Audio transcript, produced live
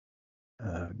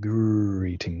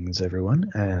Greetings, everyone,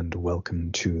 and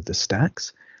welcome to the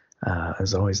Stacks.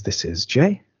 As always, this is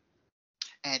Jay,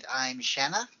 And I'm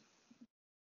Shana.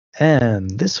 and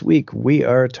this week we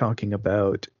are talking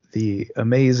about the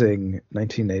amazing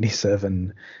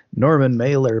 1987 Norman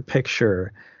Mailer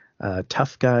picture,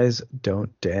 Tough Guys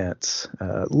Don't Dance.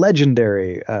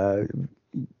 Legendary,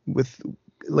 with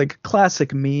like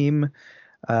classic meme.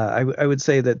 I would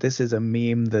say that this is a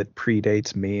meme that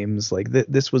predates memes. Like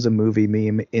this was a movie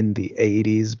meme in the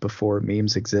 80s before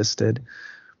memes existed.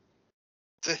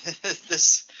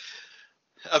 This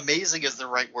amazing is the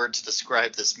right word to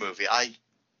describe this movie. I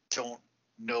don't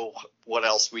know what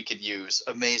else we could use.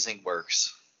 Amazing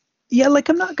works. Yeah, like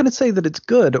I'm not going to say that it's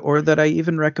good or that I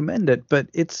even recommend it, but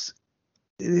it's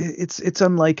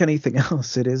unlike anything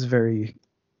else. It is very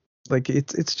like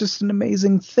it's just an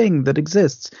amazing thing that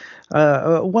exists.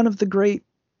 One of the great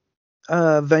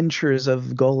ventures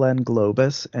of Golan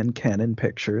Globus and Canon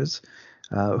Pictures,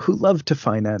 who love to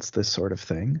finance this sort of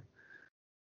thing.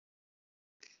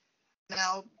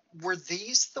 Now, were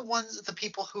these the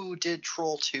people who did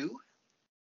Troll 2? Or am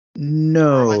I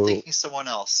No, thinking someone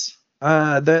else?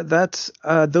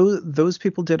 those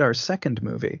people did our second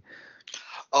movie.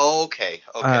 Oh, okay.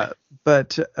 Uh,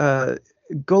 but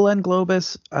Golan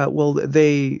Globus, well,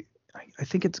 I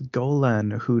think it's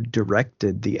Golan who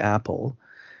directed the Apple,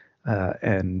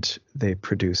 and they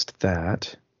produced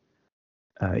that.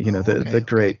 Oh, The okay.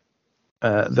 great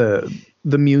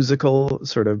the musical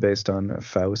sort of based on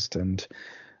Faust and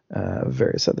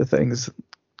various other things.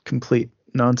 Complete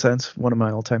nonsense. One of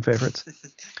my all-time favorites.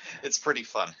 It's pretty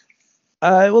fun.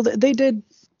 Well, they did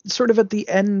sort of at the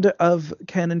end of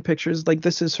Canon Pictures, like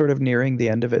this is sort of nearing the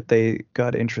end of it. They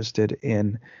got interested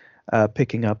in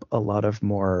picking up a lot of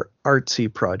more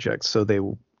artsy projects.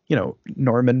 So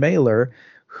Norman Mailer,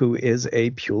 who is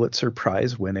a Pulitzer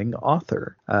Prize winning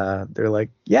author, they're like,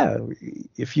 yeah,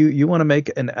 if you want to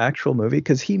make an actual movie,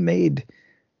 because he made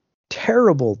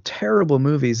terrible, terrible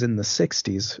movies in the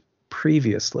 60s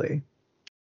previously.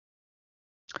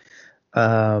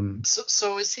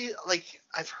 So is he like,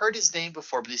 I've heard his name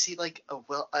before, but is he like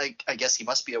I guess he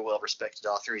must be a well-respected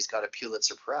author. He's got a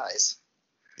Pulitzer Prize.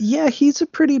 Yeah, he's a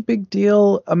pretty big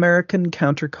deal American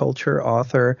counterculture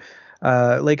author.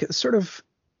 Like sort of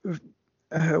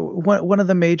one of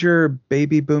the major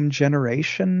baby boom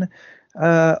generation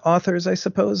authors, I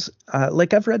suppose.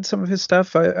 Like I've read some of his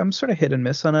stuff. I'm sort of hit and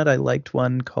miss on it. I liked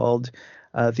one called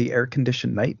The Air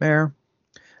Conditioned Nightmare,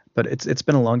 but it's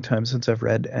been a long time since I've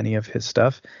read any of his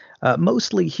stuff.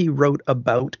 Mostly he wrote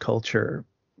about culture,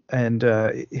 and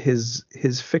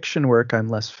his fiction work I'm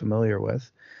less familiar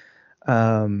with.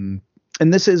 Um,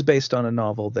 and this is based on a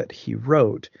novel that he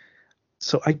wrote.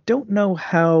 So I don't know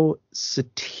how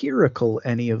satirical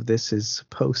any of this is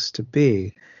supposed to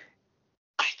be.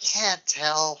 I can't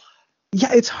tell.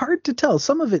 Yeah, it's hard to tell.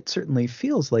 Some of it certainly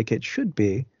feels like it should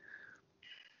be.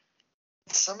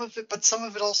 Some of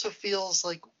it also feels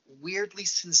like weirdly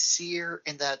sincere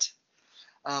in that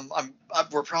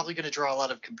we're probably going to draw a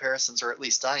lot of comparisons, or at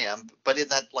least I am, but in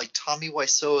that like Tommy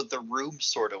Wiseau The Room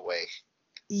sort of way.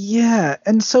 Yeah,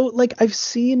 and so like I've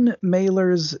seen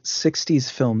Mailer's 60s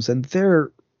films and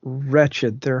they're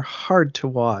wretched. They're hard to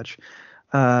watch.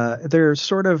 They're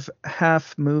sort of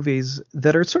half movies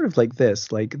that are sort of like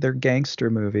this, like they're gangster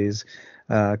movies,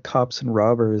 cops and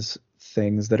robbers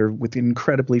things that are with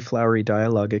incredibly flowery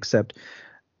dialogue, except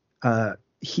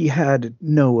he had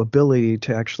no ability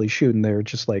to actually shoot, and they're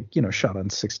just like, shot on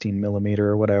 16 millimeter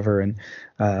or whatever, and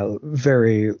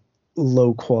very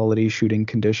low quality shooting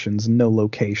conditions, no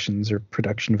locations or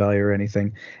production value or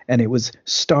anything. And it was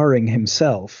starring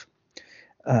himself,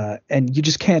 and you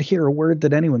just can't hear a word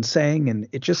that anyone's saying, and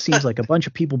it just seems like a bunch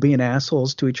of people being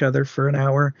assholes to each other for an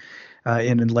hour,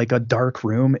 in like a dark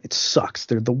room. It sucks.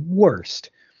 They're the worst.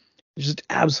 It's just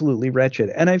absolutely wretched.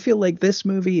 And I feel like this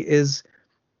movie is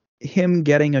him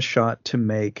getting a shot to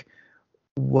make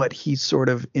what he sort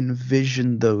of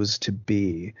envisioned those to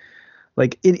be.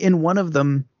 Like in one of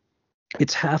them,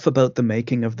 it's half about the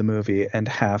making of the movie and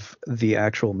half the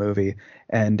actual movie,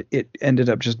 and it ended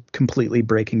up just completely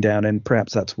breaking down, and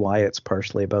perhaps that's why it's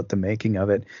partially about the making of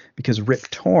it, because Rip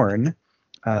Torn,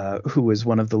 who was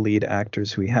one of the lead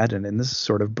actors who he had in, and this is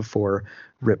sort of before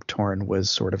Rip Torn was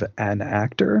sort of an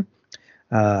actor.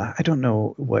 I don't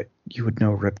know what you would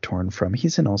know Rip Torn from.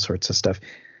 He's in all sorts of stuff.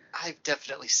 I've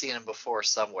definitely seen him before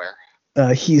somewhere.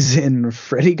 He's in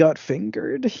Freddy Got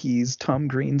Fingered. He's Tom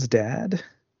Green's dad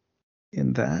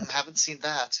in that. Haven't seen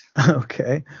that.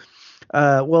 Okay.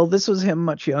 Well, this was him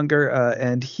much younger,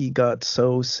 and he got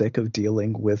so sick of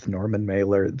dealing with Norman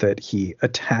Mailer that he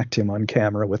attacked him on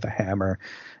camera with a hammer,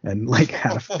 and like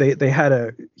they had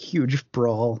a huge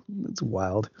brawl. It's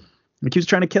wild. Like he was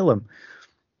trying to kill him.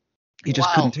 He just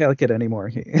couldn't Wow. take it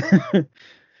anymore.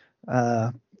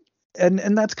 Uh,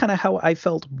 and that's kind of how I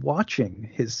felt watching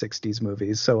his '60s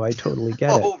movies. So I totally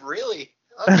get it. Oh, really?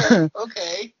 Okay,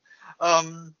 okay.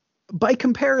 Um, By so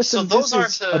comparison, this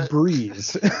those is aren't a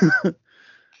breeze.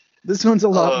 This one's a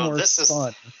lot oh, more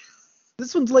fun.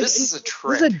 This one's like this is a this is a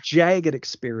trip. jagged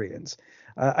experience.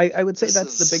 I would say This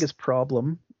that's the is biggest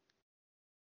problem.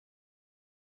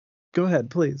 Go ahead,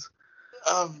 please.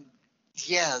 um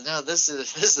yeah, no, this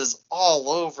is all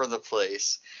over the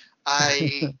place.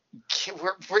 I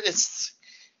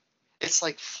it's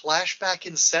like flashback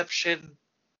inception,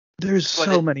 There's but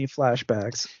so many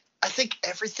flashbacks. I think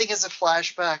everything is a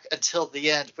flashback until the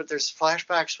end, but there's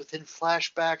flashbacks within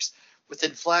flashbacks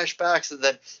within flashbacks, and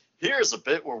then here's a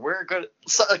bit where we're going to,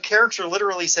 so a character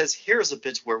literally says, here's a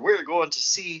bit where we're going to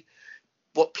see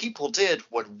what people did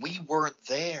when we weren't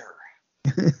there.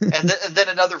 And then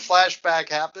another flashback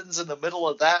happens in the middle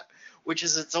of that, which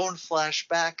is its own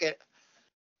flashback.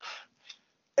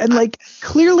 And I, like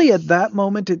clearly at that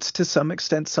moment it's to some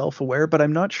extent self-aware, but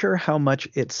I'm not sure how much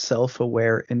it's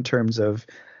self-aware in terms of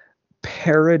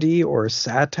parody or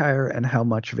satire and how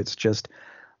much of it's just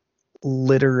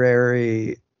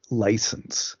literary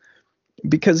license.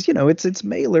 Because it's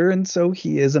Mailer, and so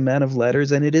he is a man of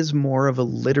letters, and it is more of a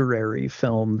literary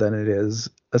film than it is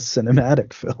a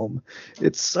cinematic film.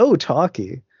 It's so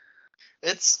talky.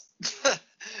 it's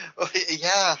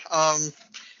yeah.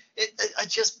 I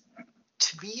just,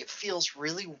 to me, it feels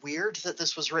really weird that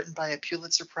this was written by a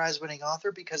Pulitzer Prize winning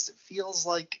author, because it feels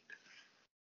like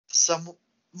some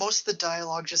most of the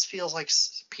dialogue just feels like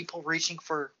people reaching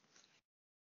for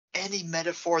any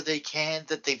metaphor they can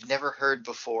that they've never heard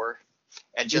before,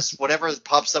 and It's just whatever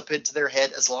pops up into their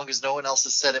head, as long as no one else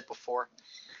has said it before.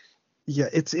 Yeah,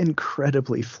 it's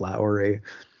incredibly flowery.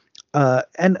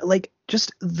 And like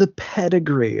just the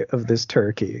pedigree of this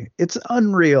turkey, it's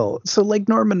unreal. So like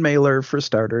Norman Mailer, for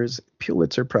starters,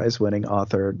 Pulitzer Prize winning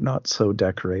author, not so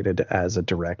decorated as a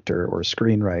director or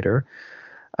screenwriter,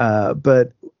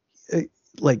 but uh,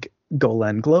 like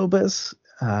Golan Globus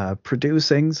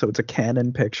producing, so it's a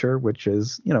Canon picture, which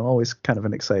is always kind of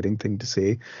an exciting thing to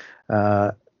see.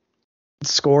 Uh,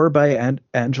 Score by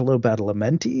Angelo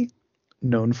Badalamenti,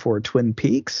 known for Twin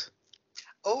Peaks.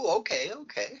 Oh, okay,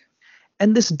 okay.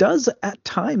 And this does at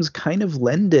times kind of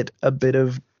lend it a bit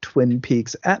of Twin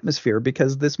Peaks atmosphere,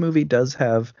 because this movie does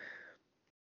have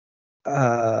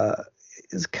uh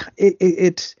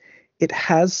it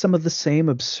has some of the same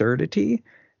absurdity.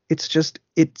 It's just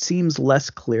it seems less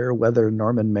clear whether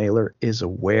Norman Mailer is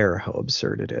aware how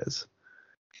absurd it is.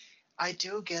 I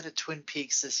do get a Twin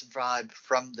Peaks this vibe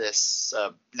from this.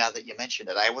 Now that you mention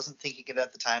it, I wasn't thinking it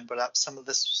at the time, but some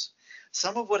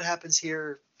of what happens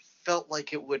here felt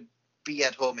like it would be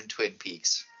at home in Twin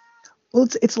Peaks. Well,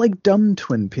 it's like dumb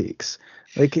Twin Peaks.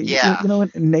 Like Yeah,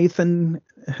 when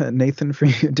Nathan for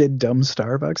you did dumb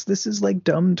Starbucks. This is like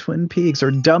dumb Twin Peaks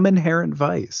or dumb Inherent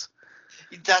Vice.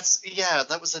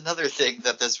 that was another thing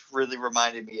that this really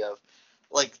reminded me of.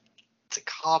 Like, the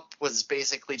cop was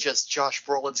basically just Josh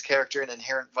Brolin's character in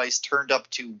Inherent Vice turned up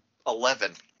to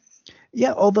 11.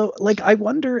 Yeah, although like I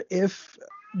wonder if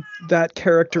that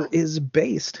character Oh, is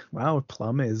based. Wow,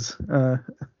 Plum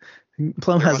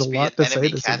there has a must be an lot to say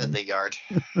enemy this cat in evening. the yard.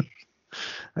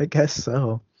 I guess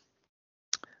so.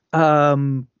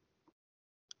 Um,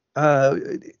 uh,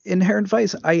 Inherent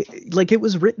Vice. I like it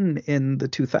was written in the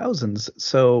 2000s,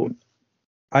 so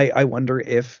I wonder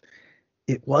if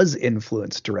it was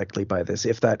influenced directly by this.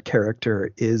 If that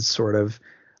character is sort of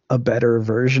a better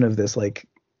version of this, like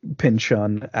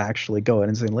Pynchon actually going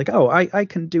and saying like, oh, I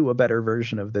can do a better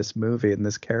version of this movie and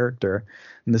this character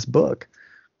in this book.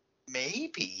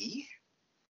 Maybe.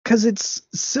 Because it's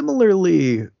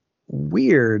similarly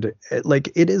weird.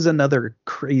 Like it is another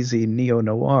crazy neo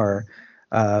noir,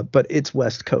 but it's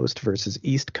West Coast versus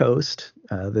East Coast.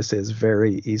 This is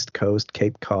very East Coast,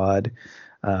 Cape Cod,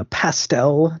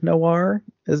 pastel noir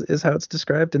is how it's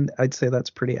described, and I'd say that's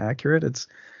pretty accurate. It's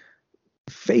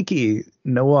fakey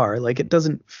noir. Like it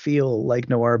doesn't feel like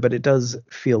noir, but it does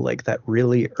feel like that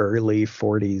really early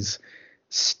 40s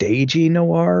stagey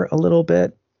noir a little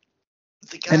bit,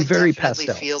 The and guy very definitely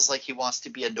pastel. feels like he wants to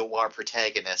be a noir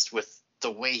protagonist with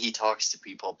the way he talks to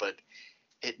people, but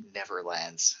it never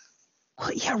lands.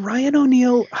 Well, yeah, Ryan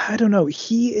O'Neal, I don't know.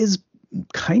 He is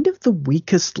kind of the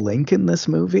weakest link in this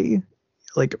movie.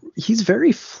 Like, he's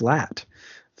very flat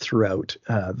throughout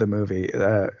the movie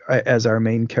as our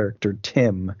main character,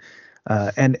 Tim.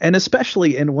 and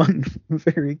especially in one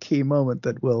very key moment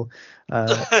that we'll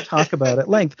talk about at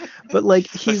length. But like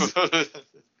he's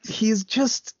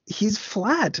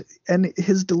flat, and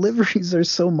his deliveries are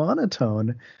so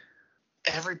monotone.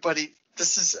 Everybody,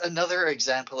 this is another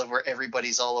example of where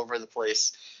everybody's all over the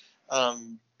place.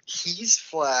 He's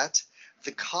flat.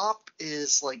 The cop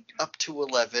is like up to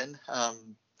 11.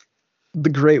 The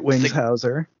Great Wings The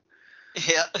Hauser.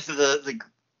 yeah,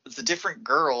 the different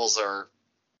girls are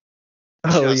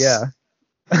Oh just. yeah.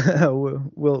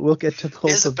 We'll get to both of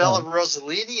Isabella them.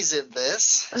 Rossellini's in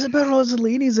this. Isabella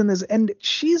Rossellini's in this, and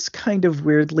she's kind of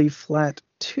weirdly flat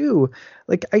too.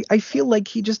 Like I feel like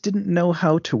he just didn't know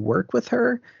how to work with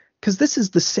her, because this is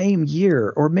the same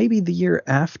year, or maybe the year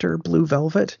after Blue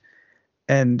Velvet,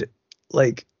 and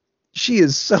like she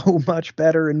is so much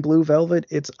better in Blue Velvet,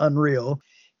 it's unreal.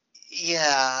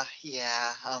 Yeah,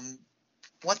 yeah.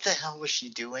 What the hell was she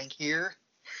doing here?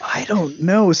 I don't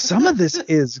know. Some of this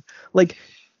is like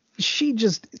she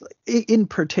just in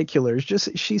particular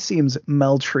just she seems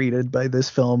maltreated by this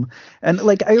film. And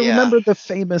like I Yeah. remember the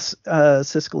famous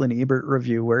Siskel and Ebert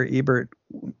review where Ebert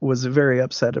was very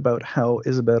upset about how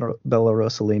Isabella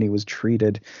Rossellini was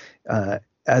treated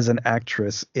as an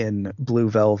actress in Blue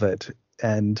Velvet,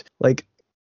 and like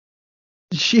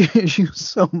she was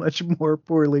so much more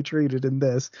poorly treated in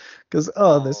this, because this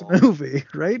Oh. movie,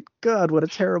 right? God, what a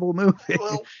terrible movie.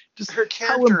 Well, Just her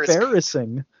how character is.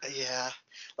 embarrassing. Yeah.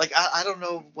 Like, I don't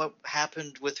know what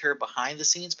happened with her behind the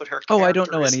scenes, but her Oh, I don't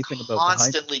character know is anything about behind.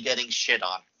 constantly getting shit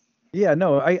on. Yeah,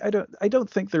 no, I don't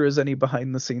think there is any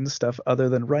behind the scenes stuff other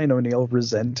than Ryan O'Neal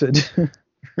resented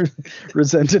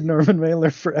resented Norman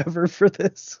Mailer forever for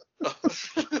this.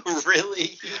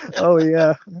 Really? Oh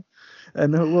yeah.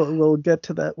 And we'll get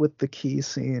to that with the key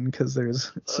scene, because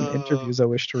there's some Uh, interviews I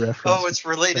wish to oh, reference. it's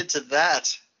related to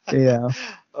that. Yeah.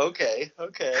 Okay,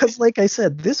 okay. Because like I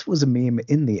said, this was a meme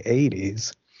in the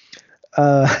 80s.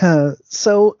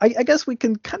 So I guess we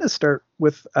can kind of start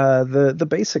with the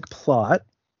basic plot.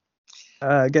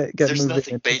 Get There's moving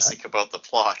nothing into that. basic about the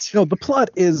plot. No, the plot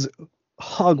is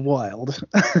hog wild.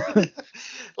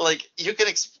 Like, you can.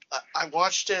 I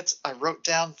watched it. I wrote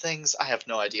down things. I have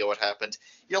no idea what happened.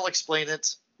 You'll explain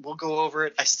it. We'll go over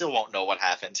it. I still won't know what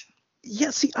happened.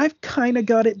 Yeah, see, I've kind of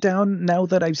got it down now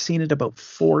that I've seen it about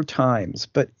 4 times,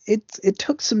 but it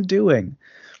took some doing.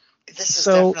 This is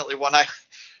So definitely one I.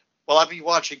 Well, I'll be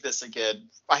watching this again.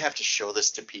 I have to show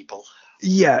this to people.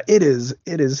 yeah, it is.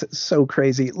 It is so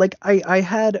crazy. Like I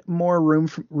had more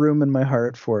room in my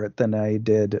heart for it than I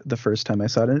did the first time I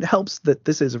saw it, and it helps that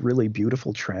this is a really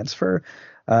beautiful transfer.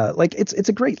 Like it's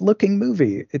a great looking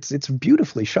movie. It's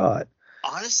beautifully shot.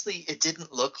 Honestly, it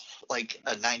didn't look like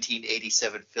a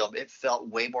 1987 film. It felt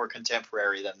way more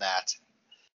contemporary than that.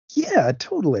 Yeah,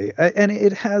 totally. And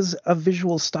it has a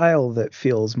visual style that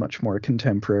feels much more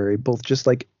contemporary, both just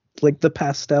like the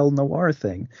pastel noir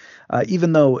thing,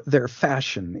 even though their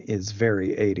fashion is very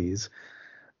 80s.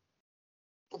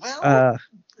 Well, Uh,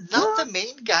 not well, the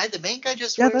main guy. The main guy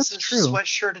just yeah, wears that's a true.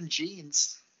 sweatshirt and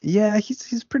jeans. Yeah,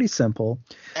 he's pretty simple.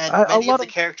 And A many of lot the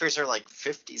of characters are like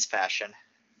 50s fashion.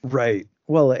 right.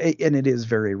 Well, and it is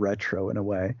very retro in a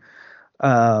way.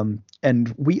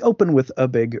 And we open with a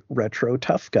big retro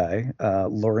tough guy,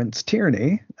 Lawrence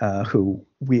Tierney, who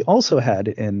we also had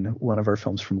in one of our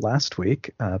films from last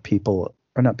week, People,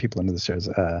 or not People Under the Stairs,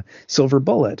 Silver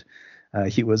Bullet.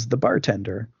 He was the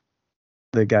bartender,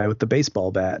 the guy with the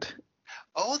baseball bat.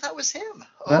 Oh, that was him.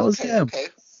 That Oh, was okay, him. okay.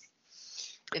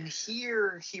 And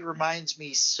here he reminds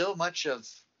me so much of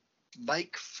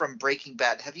Mike from Breaking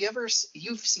Bad.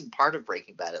 You've seen part of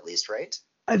Breaking Bad at least, right?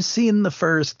 I've seen the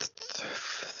first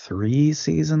 3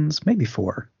 seasons, maybe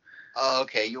 4. Oh,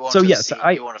 okay. You So won't have yes, seen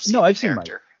you won't have no, seen the I've seen Mike.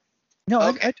 character. No,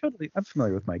 Okay. I'm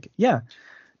familiar with Mike. Yeah,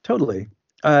 totally.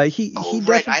 He Oh,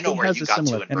 right. I know definitely where has you a got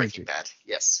similar to in Breaking energy. Bad.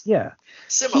 Yes. Yeah, he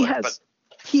Similar, but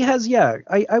has yeah,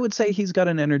 I would say he's got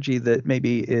an energy that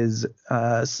maybe is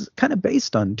kind of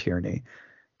based on Tierney,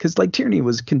 because like Tierney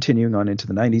was continuing on into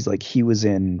the 90s. Like he was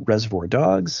in Reservoir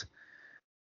Dogs.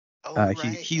 oh, right.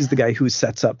 He's the Yeah. guy who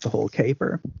sets up the whole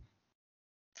caper.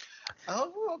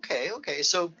 Oh, okay. Okay.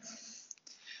 So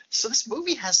this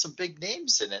movie has some big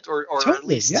names in it, or at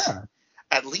Totally, least yeah.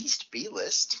 B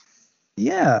list.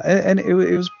 Yeah, and it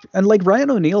was, and like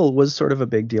Ryan O'Neal was sort of a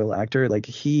big deal actor. Like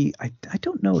I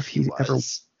don't know if He he ever,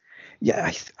 was.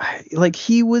 yeah, like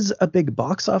he was a big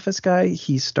box office guy.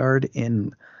 He starred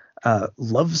in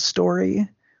Love Story,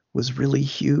 was really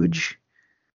huge,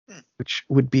 Hmm. which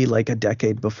would be like a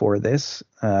decade before this.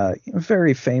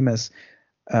 Very famous,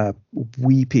 uh,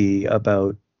 weepy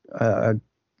about a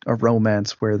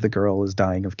romance where the girl is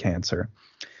dying of cancer.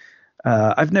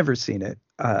 I've never seen it,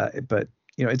 but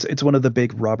it's one of the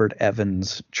big Robert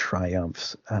Evans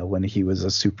triumphs when he was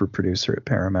a super producer at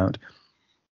Paramount.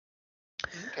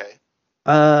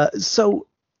 Okay. So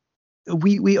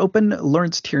we open.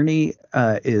 Lawrence Tierney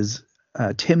is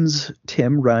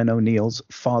Tim Ryan O'Neill's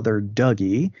father,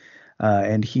 Dougie,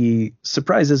 and he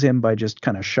surprises him by just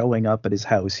kind of showing up at his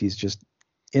house. He's just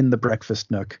in the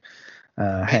breakfast nook, Made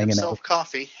hanging out. himself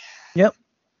coffee. Yep.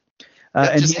 Yep,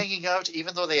 And just he, hanging out,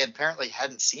 even though they apparently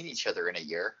hadn't seen each other in a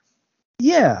year.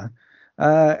 yeah,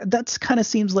 that's kind of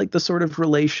seems like the sort of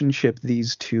relationship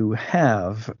these two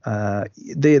have.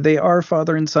 They are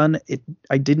father and son.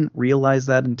 I didn't realize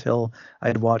that until I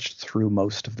had watched through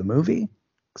most of the movie,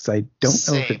 because I don't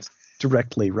know if Same. it's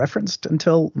directly referenced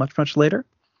until much later.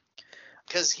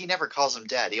 Because he never calls him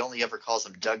dad. He only ever calls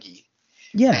him Dougie.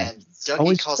 Yeah, And it's Dougie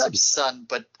always calls him Dougie. son,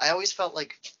 but I felt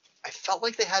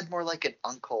like they had more like an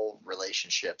uncle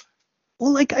relationship.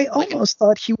 Well, like I Like an almost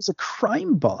thought he was a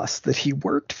crime boss that he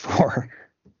worked for.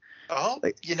 Oh,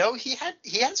 Like, he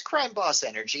has crime boss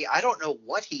energy. I don't know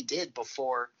what he did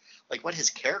before, like what his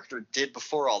character did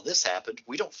before all this happened.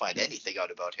 We don't find anything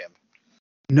out about him.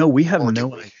 no, we have Or do no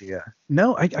we? idea.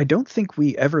 No, I don't think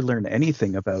we ever learn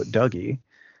anything about Dougie.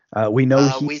 We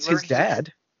know We he's his learn he had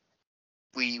dad.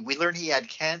 we learn he had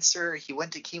cancer. He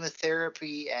went to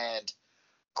chemotherapy and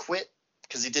quit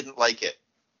because he didn't like it.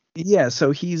 Yeah,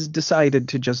 so he's decided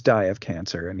to just die of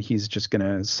cancer, and he's just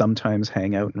gonna sometimes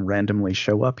hang out and randomly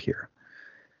show up here.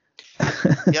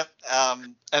 Yep.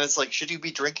 And it's like, should you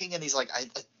be drinking? And he's like,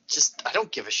 I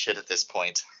don't give a shit at this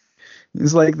point.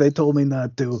 He's like, they told me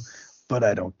not to, but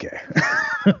I don't care.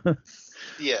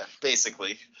 Yeah,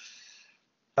 basically.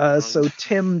 So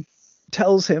Tim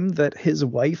tells him that his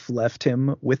wife left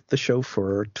him with the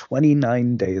chauffeur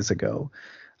 29 days ago,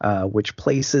 which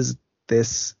places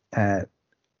this at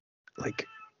like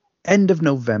end of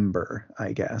November,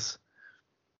 I guess.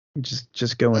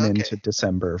 Just going into Okay.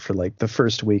 December for like the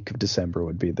first week of December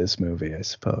would be this movie, I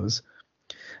suppose.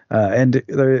 And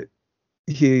there,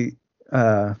 he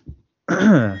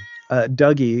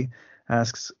Dougie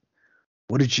asks,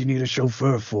 "What did she need a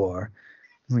chauffeur for?"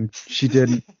 Like, she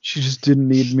didn't. She just didn't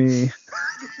need me.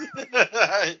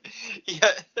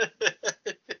 Yeah.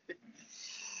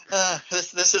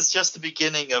 This is just the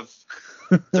beginning of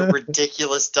the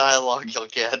ridiculous dialogue you'll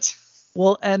get.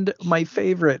 Well, and my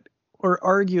favorite, or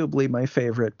arguably my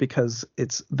favorite, because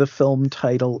it's the film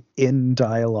title in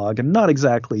dialogue, and not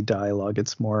exactly dialogue,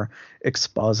 it's more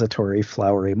expository,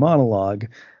 flowery monologue.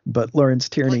 But Lawrence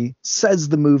Like Tierney says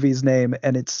the movie's name,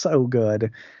 and it's so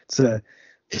good. It's the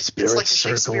it's Spirit like a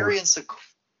Circle. Shakespearean.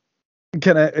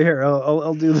 Can I here?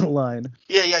 I'll do the line.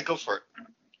 Yeah, yeah, go for it.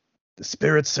 The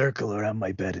spirits circle around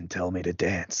my bed and tell me to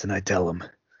dance, and I tell them,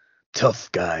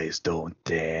 tough guys don't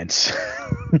dance.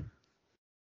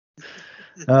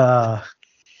 uh,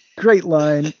 Great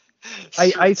line.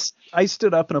 I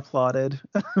stood up and applauded.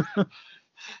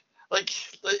 Like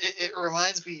it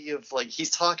reminds me of like he's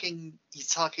talking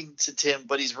to Tim,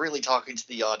 but he's really talking to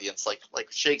the audience, like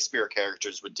Shakespeare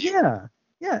characters would do. Yeah,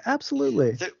 yeah,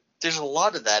 absolutely. There's a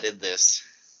lot of that in this,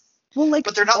 Well, like,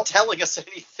 but they're not telling us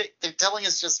anything. They're telling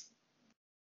us just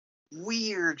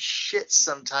weird shit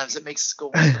sometimes that makes us go,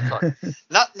 what the fuck?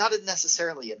 Not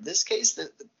necessarily in this case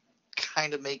that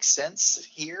kind of makes sense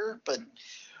here, but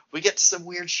we get some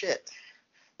weird shit.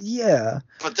 yeah,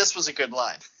 But this was a good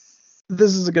line.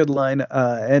 this is a good line.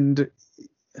 And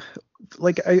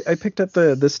like, I picked up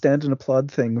the stand and applaud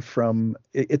thing from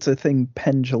it's a thing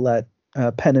Penn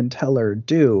and Teller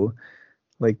do.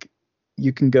 Like,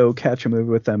 you can go catch a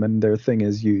movie with them, and their thing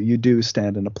is you do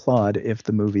stand and applaud if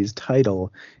the movie's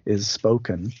title is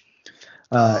spoken.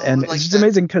 And Like it's just that.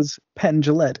 amazing because Penn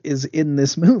Jillette is in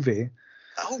this movie.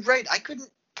 Oh, right. I couldn't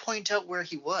point out where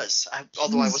he was.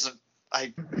 Although I He's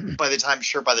wasn't. By the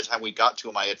time we got to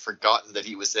him, I had forgotten that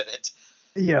he was in it.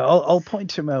 Yeah, I'll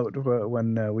point him out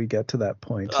when we get to that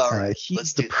point. All right, let's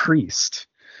He's the do that. priest.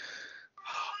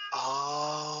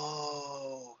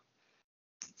 Oh,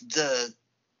 the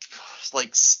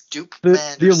like stoop The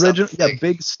man the or original, yeah, something.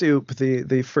 Big Stoop,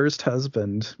 the first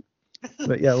husband.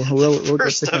 But yeah, we'll get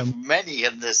First to of him. many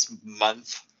in this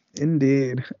month.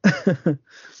 Indeed.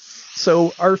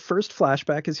 So our first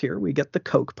flashback is here. We get the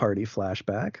Coke party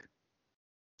flashback.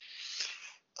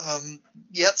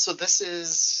 Yeah. So this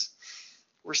is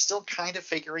we're still kind of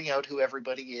figuring out who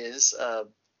everybody is.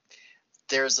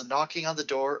 There's a knocking on the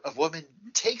door. A woman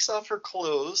takes off her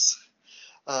clothes,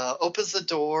 opens the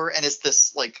door, and it's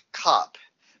this like cop,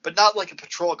 but not like a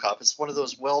patrol cop. It's one of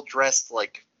those well dressed,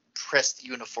 like pressed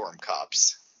uniform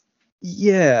cops.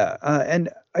 Yeah, and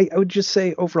I would just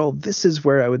say overall, this is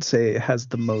where I would say it has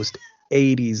the most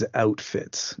 80s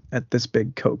outfits at this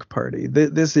big Coke party.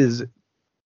 This is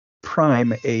prime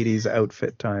 80s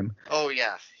outfit time. Oh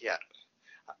yeah, yeah.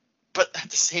 But at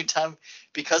the same time,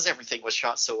 because everything was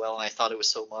shot so well and I thought it was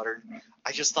so modern,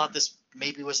 I just thought this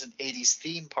maybe was an 80s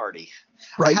theme party.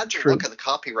 I Right? had to True. look at the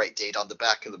copyright date on the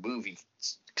back of the movie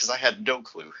because I had no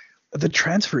clue. The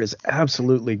transfer is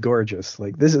absolutely gorgeous.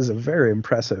 Like this is a very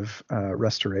impressive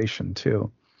restoration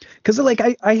too. Because like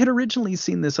I had originally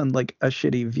seen this on like a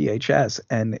shitty VHS,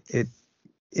 and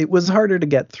it was harder to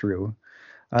get through.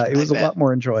 It I was a bet. lot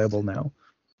more enjoyable now.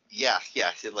 Yeah,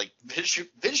 yeah. Like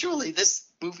visually, this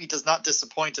movie does not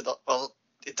disappoint at all. Well,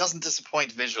 it doesn't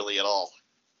disappoint visually at all.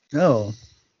 No.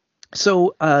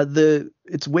 So the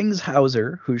it's Wings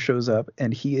Hauser who shows up,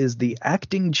 and he is the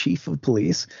acting chief of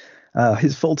police.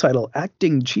 His full title,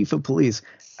 acting chief of police,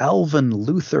 Alvin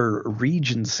Luther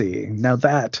Regency. Now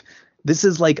this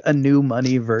is like a new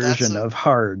money That's version a of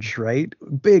Harge, right?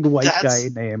 Big white guy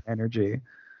that's name energy.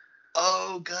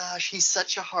 oh gosh, he's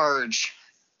such a Harge.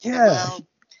 Yeah, Well,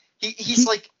 he's he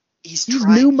like he's he's new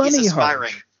trying. He's money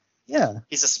aspiring. Harge. Yeah,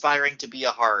 He's aspiring to be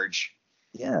a Harge,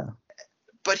 yeah,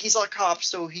 but he's a cop,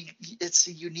 so it's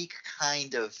a unique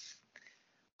kind of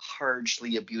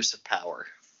Hargely abuse of power.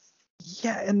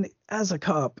 yeah. And as a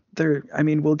cop, I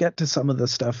mean, we'll get to some of the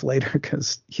stuff later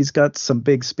because he's got some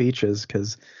big speeches.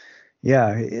 Because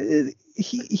yeah,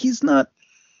 he's not.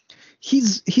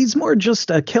 He's more just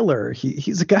a killer.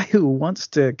 He's a guy who wants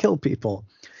to kill people.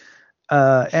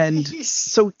 And He's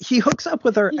so he hooks up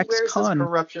with our he wears his ex-con.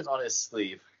 corruption on his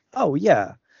sleeve. Oh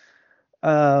yeah.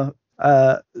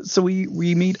 So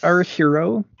we meet our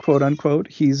hero, quote unquote.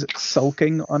 He's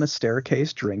sulking on a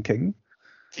staircase drinking.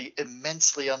 The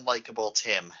immensely unlikable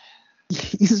Tim.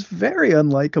 He's very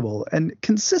unlikable and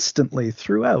consistently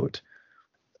throughout.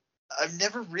 I'm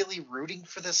never really rooting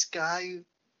for this guy,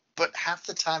 but half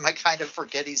the time I kind of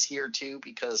forget he's here too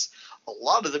because a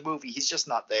lot of the movie he's just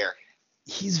not there.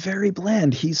 He's very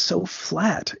bland. He's so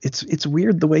flat. It's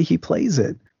weird the way he plays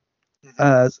it.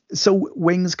 Mm-hmm. So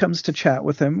Wings comes to chat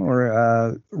with him,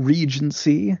 or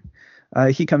Regency.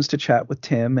 He comes to chat with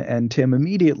Tim, and Tim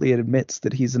immediately admits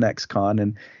that he's an ex-con,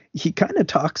 and he kind of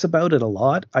talks about it a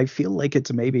lot. I feel like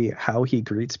it's maybe how he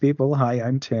greets people. Hi,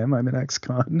 I'm Tim. I'm an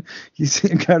ex-con. He's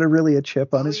got a really a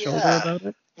chip on Oh his shoulder yeah. about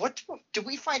it. What did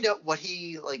we find out what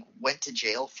he like went to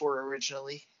jail for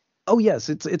originally? Oh yes,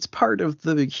 it's part of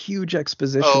the huge Oh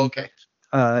exposition. okay.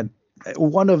 Uh,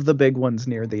 one of the big ones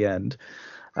near the end.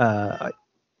 Uh,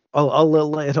 I'll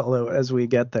lay it all out as we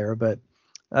get there, but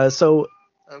so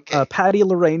Okay. Patty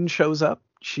Lorraine shows up.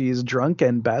 She's drunk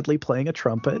and badly playing a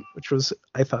trumpet, which was,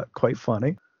 I thought, quite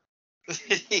funny.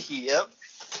 Yep.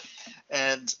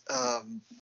 And uh,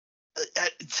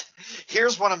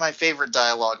 here's one of my favorite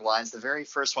dialogue lines. The very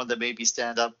first one that made me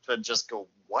stand up and just go,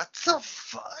 "What the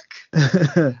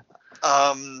fuck?"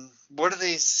 What are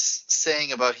they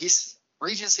saying about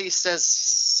Regency says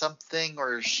something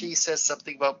or she says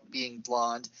something about being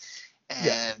blonde,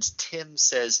 Yeah, and Tim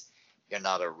says, "You're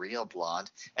not a real blonde,"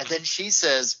 and then she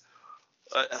says,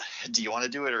 "Do you want to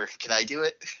do it or can I do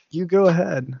it?" you go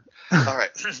ahead. All right.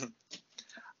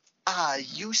 I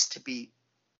used to be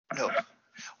no.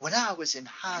 When I was in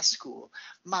high school,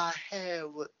 my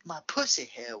pussy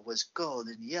hair was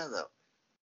golden yellow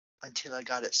until I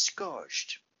got it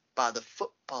scorched by the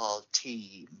football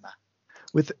team.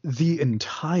 With the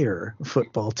entire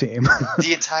football team.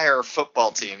 The entire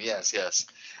football team, yes, yes.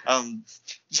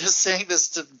 Just saying this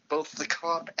to both the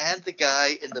cop and the guy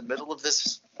in the middle of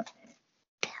this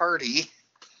party.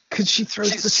 Because she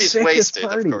throws the She's sickest wasted,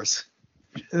 parties. of course.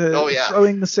 Oh yeah.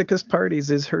 Throwing the sickest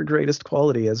parties is her greatest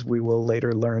quality, as we will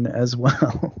later learn as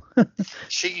well.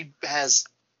 She has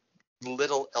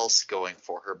little else going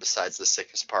for her besides the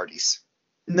sickest parties.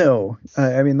 No,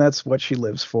 I mean that's what she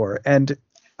lives for, and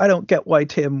I don't get why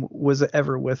Tim was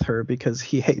ever with her because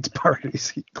he hates parties.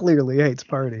 He clearly hates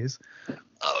parties.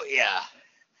 Oh yeah.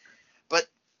 But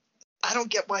I don't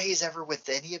get why he's ever with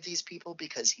any of these people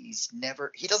because he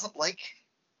doesn't like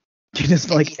He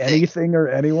doesn't like anything. anything or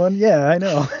anyone. Yeah, I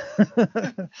know.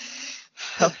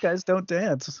 Tough guys don't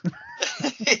dance.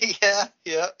 Yeah,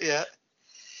 yeah, yeah.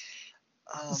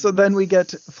 So then we get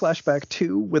flashback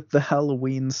 2 with the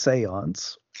Halloween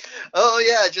seance. Oh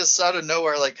yeah, just out of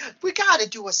nowhere, like, we gotta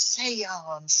do a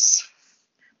seance.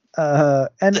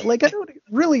 And like I don't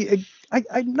really,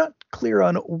 I'm not clear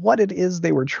on what it is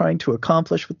they were trying to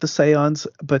accomplish with the seance,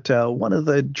 but one of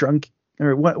the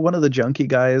one of the junkie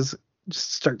guys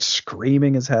just starts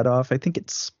screaming his head off. I think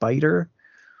it's Spider.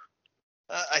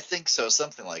 I think so,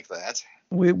 something like that.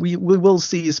 We will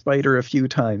see Spider a few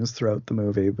times throughout the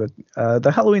movie, but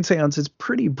the Halloween seance is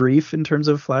pretty brief in terms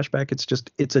of flashback.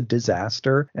 It's a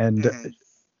disaster, and Mhm.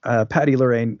 Patty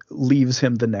Lorraine leaves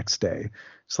him the next day.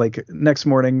 It's like next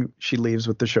morning she leaves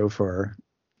with the chauffeur.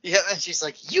 Yeah, and she's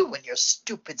like, "You and your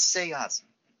stupid seance."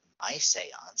 My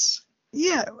seance.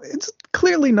 Yeah, it's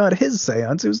clearly not his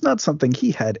seance. It was not something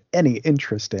he had any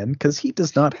interest in because he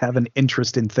does not have an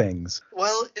interest in things.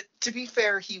 Well, to be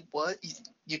fair, he was.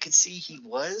 You could see he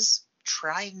was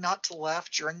trying not to laugh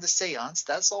during the seance.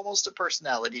 That's almost a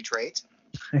personality trait.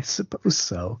 I suppose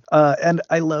so. And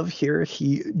I love here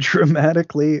he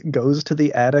dramatically goes to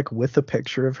the attic with a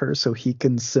picture of her so he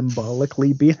can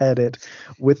symbolically behead it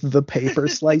with the paper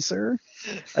slicer.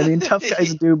 I mean, tough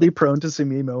guys do be prone to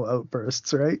some emo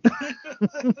outbursts, right?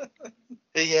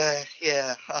 Yeah,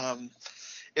 yeah.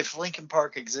 If Linkin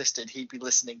Park existed, he'd be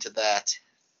listening to that.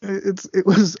 It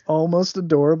was almost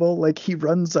adorable. Like he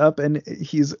runs up and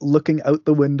he's looking out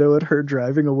the window at her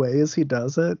driving away as he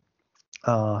does it.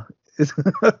 Uh, it's,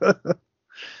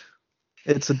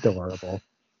 it's adorable.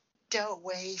 Don't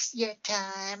waste your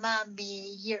time on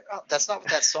me. Oh, that's not what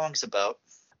that song's about.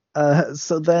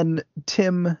 So then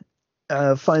Tim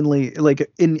finally,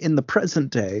 like in the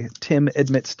present day, Tim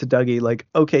admits to Dougie, like,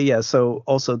 okay, yeah, so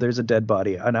also there's a dead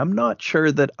body, and I'm not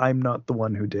sure that I'm not the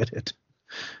one who did it.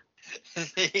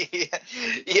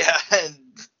 Yeah,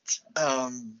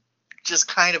 and just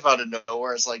kind of out of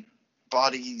nowhere, it's like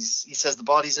bodies. He says the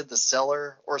body's in the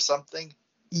cellar or something.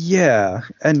 Yeah,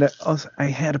 and also, I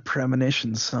had a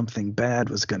premonition something bad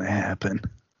was gonna happen.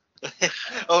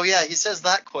 Oh yeah, he says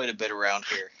that quite a bit around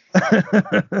here.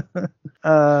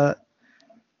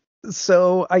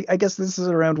 So I guess this is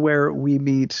around where we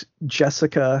meet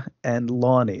Jessica and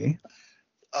Lonnie.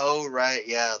 Oh right,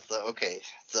 yeah.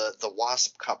 The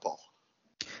wasp couple.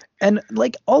 And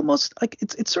like almost like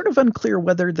it's sort of unclear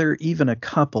whether they're even a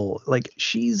couple. Like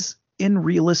she's in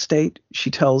real estate, she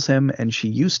tells him, and she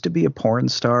used to be a porn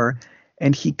star,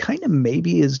 and he kind of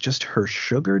maybe is just her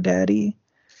sugar daddy.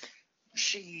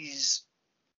 She's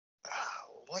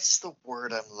what's the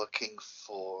word I'm looking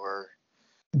for?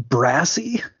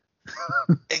 Brassy.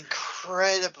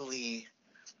 Incredibly,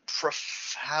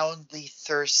 profoundly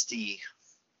thirsty.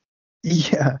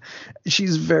 Yeah,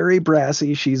 she's very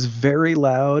brassy. She's very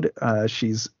loud.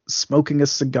 She's smoking a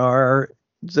cigar.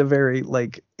 It's a very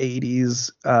like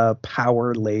 80s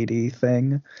power lady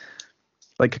thing,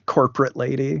 like a corporate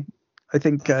lady. I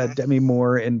think Mm-hmm. Demi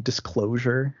Moore in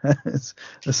Disclosure is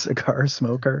a cigar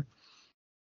smoker.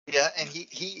 Yeah, and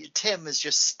Tim is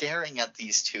just staring at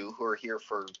these two who are here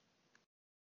for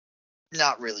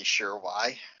not really sure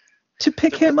why. To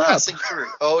pick They're him up. passing through.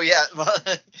 Oh yeah,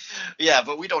 yeah,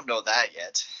 but we don't know that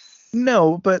yet.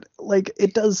 No, but like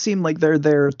it does seem like they're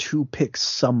there to pick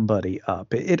somebody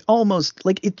up. It almost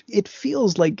like it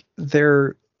feels like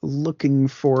they're looking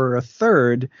for a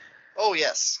third, Oh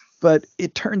yes. but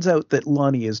it turns out that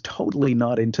Lonnie is totally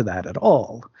not into that at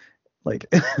all. Like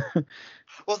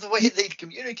Well, the way they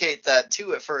communicate that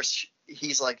too. At first,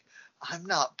 he's like, "I'm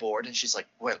not bored," and she's like,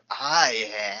 "Well, I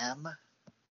am."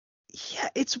 yeah,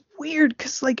 it's weird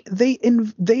cuz like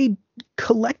they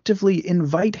collectively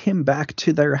invite him back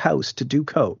to their house to do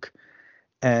coke.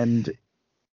 And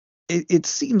it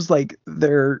seems like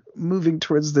they're moving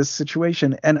towards this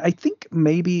situation, and I think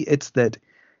maybe it's that,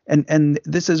 and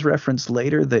this is referenced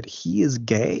later that he is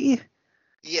gay,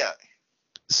 Yeah.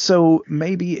 so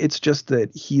maybe it's just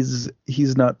that he's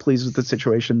not pleased with the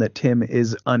situation, that Tim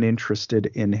is uninterested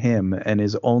in him and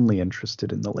is only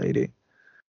interested in the lady.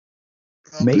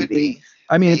 Well, could Maybe. be.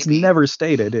 I mean, it's Maybe. never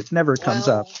stated, it never comes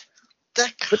up, Well,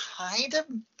 that but kind of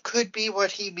could be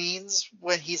what he means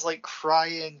when he's like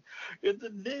crying, "In the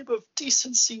name of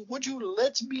decency, would you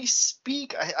let me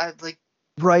speak?" I like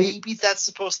right, maybe that's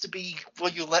supposed to be, "Will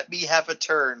you let me have a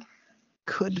turn?"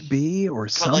 could be or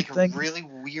But like a something. really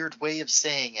weird way of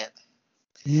saying it.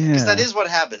 Because that Yeah. is what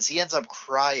happens. He ends up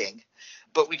crying,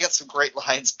 but we get some great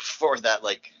lines before that.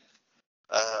 Like,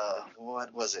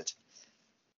 what was it?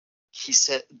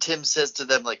 Tim says to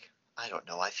them, like, "I don't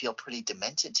know. I feel pretty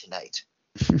demented tonight."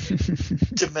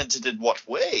 Demented in what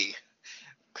way?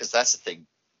 Because that's the thing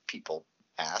people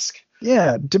ask.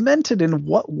 Yeah, demented in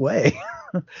what way?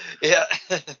 Yeah.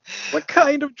 What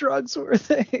kind of drugs were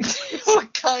they?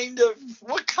 what kind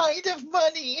of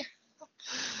money?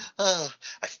 Uh,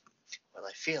 I, well,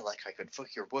 I feel like I could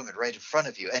fuck your woman right in front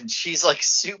of you, and she's like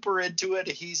super into it.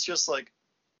 And he's just like,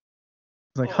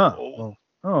 Like, huh? oh,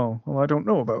 Well, I don't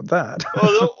know about that.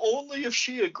 oh, only if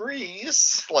she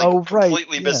agrees. Like Oh, right,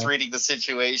 completely yeah, misreading the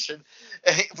situation.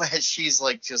 And she's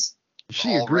like just she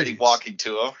already agrees. walking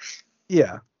to him.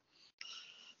 Yeah,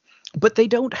 but they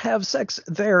don't have sex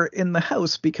there in the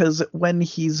house because when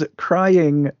he's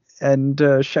crying and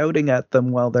shouting at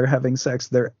them while they're having sex,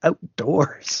 they're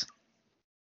outdoors.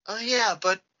 Oh yeah,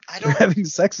 but I They're don't. having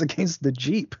sex against the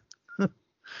Jeep,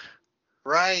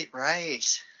 Right,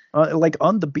 right. like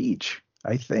on the beach,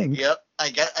 I think. Yep, I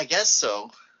guess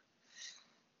so.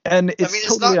 And I it's mean,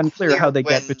 it's totally not unclear how clear they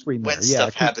get when between there.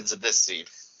 stuff happens in this scene.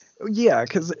 Yeah,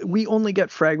 because we only get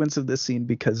fragments of this scene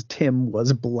because Tim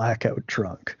was blackout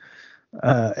drunk,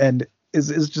 and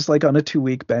is just like on a 2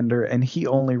 week bender, and he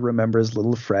only remembers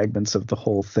little fragments of the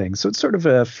whole thing. So it's sort of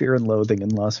a Fear and Loathing in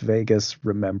Las Vegas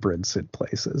remembrance in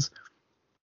places.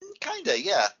 Kinda,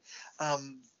 yeah.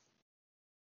 Um,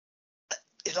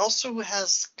 it also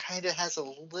has a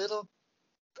little.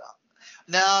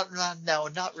 No, no, no,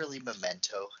 not really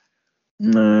Memento.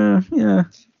 Yeah.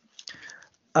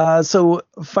 So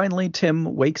finally,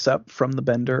 Tim wakes up from the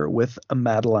bender with a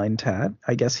Madeline tat.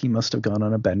 I guess he must have gone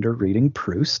on a bender reading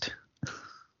Proust.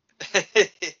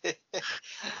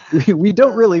 We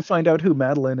don't Uh, really find out who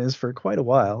Madeline is for quite a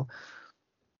while.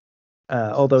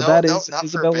 Although no, that no, is not for a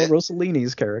Isabella bit.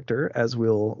 Rossellini's character, as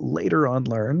we'll later on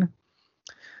learn.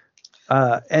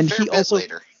 A And fair he bit also,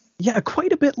 later. yeah,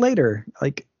 quite a bit later.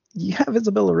 Like, you have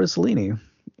Isabella Rossellini.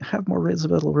 Have more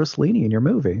Isabella Rossellini in your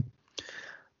movie.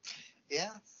 Yeah.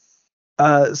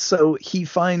 So he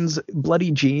finds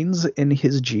bloody jeans in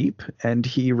his Jeep and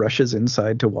he rushes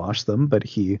inside to wash them, but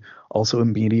he also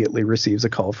immediately receives a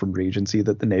call from Regency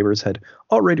that the neighbors had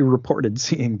already reported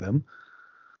seeing them.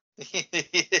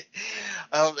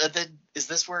 And then is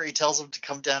this where he tells him to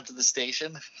come down to the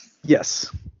station? Yes.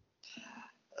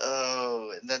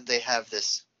 Oh, and then they have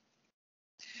this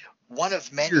one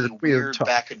of many Weird weird talk.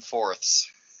 back and forths.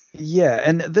 Yeah,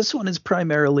 and this one is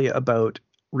primarily about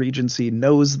Regency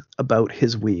knows about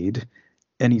his weed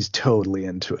and he's totally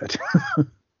into it.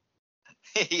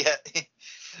 Yeah.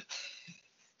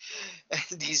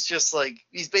 And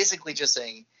he's basically just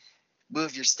saying,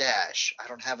 move your stash. I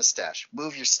don't have a stash.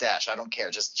 Move your stash. I don't care.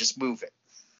 Just move it.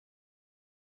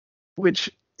 Which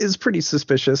is pretty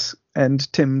suspicious.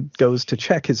 And Tim goes to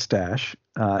check his stash,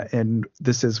 and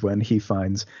this is when he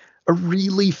finds a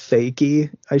really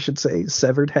fakey, I should say,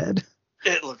 severed head.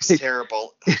 It looks It,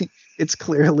 terrible. it's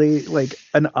clearly like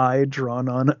an eye drawn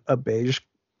on a beige,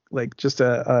 like just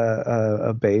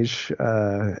a beige,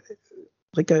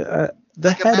 like the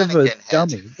Like a head of a mannequin head.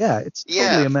 dummy. Yeah, it's totally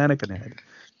Yeah. a mannequin head,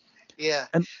 Yeah.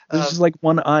 and there's just Um, like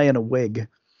one eye and a wig.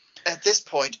 at this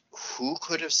point, who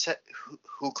could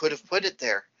have put it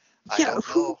there? I Yeah, don't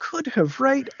who know. could have,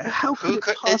 right? How could Who it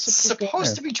could It's possibly go supposed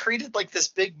there? to be treated like this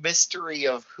big mystery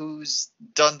of who's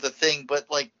done the thing, but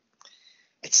like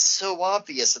it's so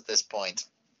obvious at this point.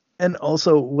 And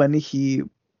also, when he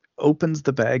opens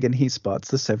the bag and he spots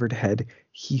the severed head,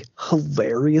 he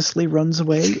hilariously runs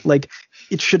away. Like,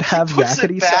 it should He have puts it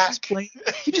yakety sax back. playing.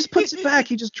 He just puts it back.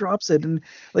 He just drops it, and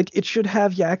like it should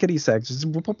have yakety sax.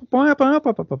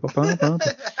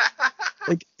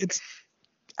 Like, it's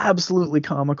absolutely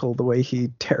comical the way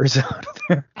he tears out of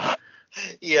there.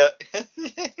 Yeah.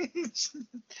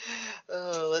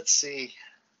 Let's see.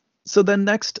 So then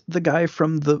next, the guy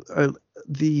from the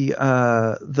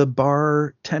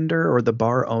bartender or the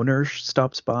bar owner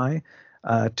stops by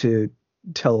to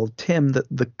tell Tim that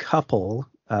the couple,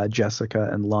 Jessica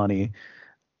and Lonnie,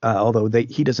 although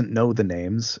he doesn't know the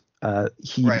names,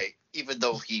 he Right. Even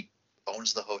though he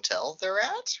owns the hotel they're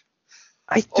at?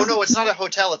 I Oh don't no, it's not a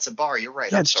hotel, it's a bar. You're right.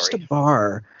 yeah, I'm it's just a sorry.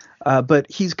 bar. But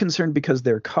he's concerned because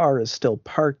their car is still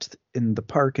parked in the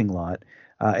parking lot.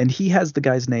 And he has the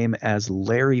guy's name as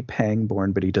Larry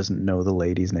Pangborn, but he doesn't know the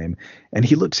lady's name. And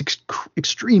he looks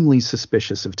extremely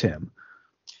suspicious of Tim.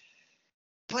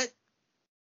 But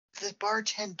the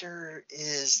bartender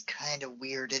is kind of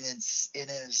weird in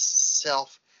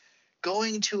himself.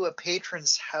 Going to a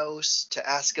patron's house to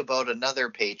ask about another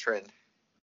patron.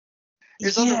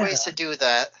 There's other Yeah. ways to do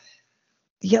that.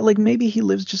 Yeah, like maybe he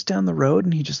lives just down the road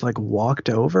and he just like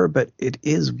walked over, but it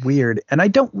is weird. And I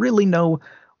don't really know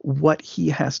what he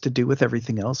has to do with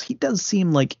everything else. He does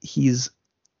seem like he's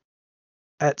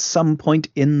at some point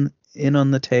in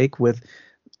on the take with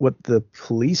what the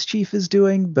police chief is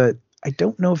doing, but I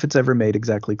don't know if it's ever made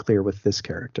exactly clear with this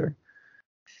character.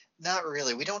 Not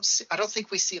really. We don't see, I don't think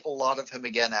we see a lot of him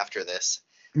again after this.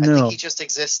 I think he No, just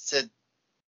exists to,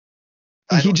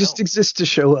 I he don't just know. exists to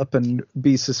show up and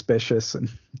be suspicious and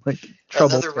like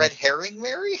trouble Another red things. herring,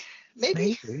 Mary?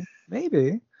 Maybe?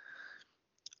 Maybe.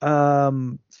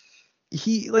 Um,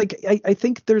 he like I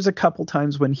think there's a couple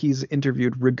times when he's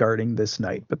interviewed regarding this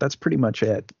night, but that's pretty much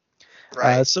it.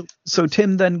 Right. So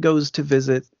Tim then goes to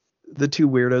visit the two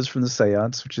weirdos from the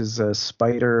seance, which is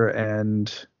Spider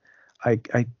and I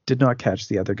did not catch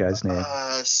the other guy's name.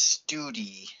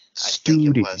 Studi. I think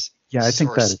it Studi. was. Yeah, I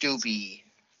think Or that Stubby.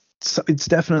 it's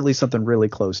definitely something really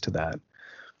close to that.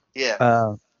 Yeah.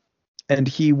 Uh, and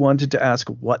he wanted to ask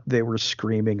what they were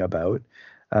screaming about.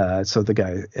 So the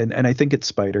guy, and I think it's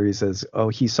Spider, he says, oh,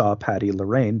 he saw Patty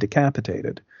Lorraine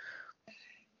decapitated.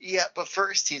 Yeah, but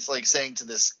first he's like saying to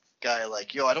this guy,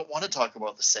 like, yo, I don't want to talk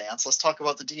about the seance. Let's talk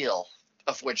about the deal,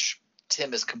 of which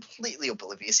Tim is completely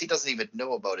oblivious. He doesn't even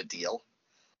know about a deal.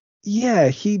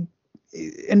 Yeah,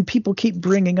 and people keep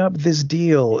bringing up this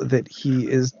deal that he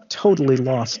is totally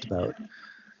lost about.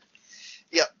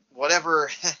 Yeah, whatever.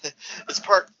 It's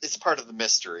part of the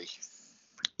mystery.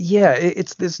 Yeah,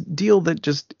 it's this deal that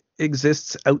just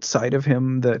exists outside of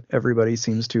him that everybody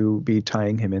seems to be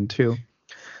tying him into.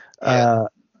 Yeah. Uh,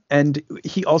 and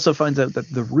he also finds out that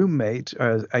the roommate,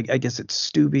 I guess it's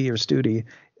Stubby or Studi,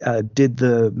 did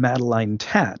the Madeline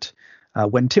tat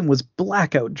when Tim was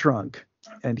blackout drunk,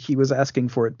 and he was asking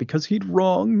for it because he'd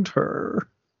wronged her.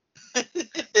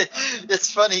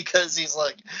 It's funny because he's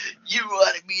like, you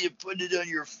wanted me to put it on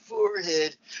your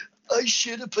forehead. I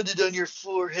should have put it on your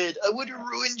forehead. I would have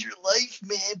ruined your life,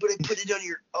 man, but I put it on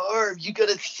your arm. You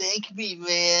gotta thank me,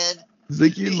 man. He's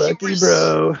like, you're You lucky, were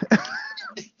bro.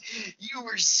 you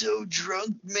were so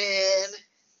drunk, man.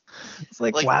 It's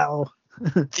like, Like wow.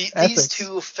 these Ethics. these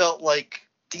two felt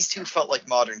like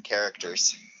modern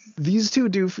characters. These two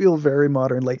do feel very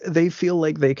modern. Like they feel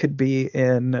like they could be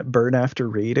in Burn After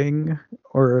Reading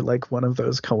or like one of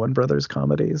those Coen Brothers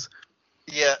comedies.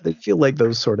 Yeah. They feel like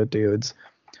those sort of dudes.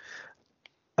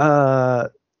 Uh,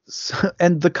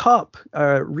 and the cop,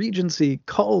 Regency,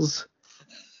 calls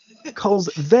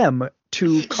them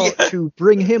Yeah. to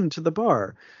bring him to the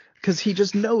bar because he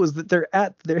just knows that they're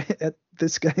at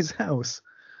this guy's house.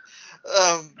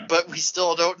 But we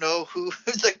still don't know who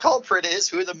the culprit is,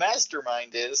 who the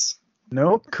mastermind is.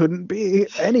 Nope, couldn't be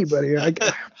anybody.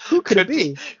 Who could it Could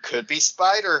be be? could be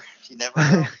Spider. You never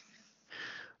know.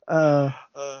 uh,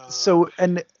 Uh, so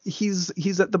and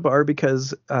he's at the bar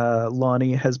because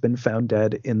Lonnie has been found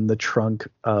dead in the trunk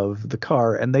of the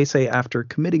car, and they say after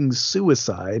committing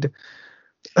suicide.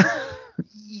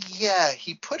 yeah,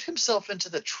 he put himself into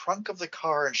the trunk of the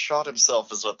car and shot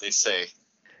himself, is what they say.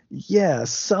 Yeah,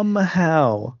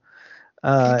 somehow.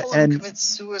 People who And commit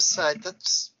suicide,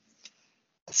 that's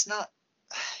not.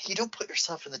 You don't put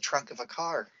yourself in the trunk of a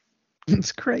car.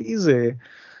 it's crazy.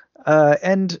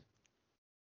 And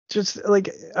just like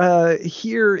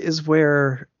here is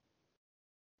where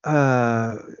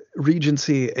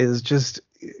Regency is just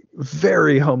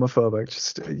very homophobic,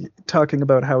 just talking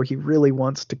about how he really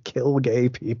wants to kill gay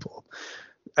people.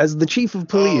 As the chief of Oh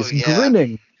police, yeah,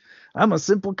 grinning, I'm a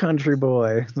simple country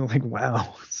boy. Like,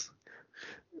 wow.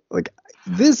 Like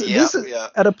yeah, this yeah.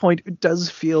 at a point it does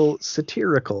feel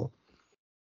satirical.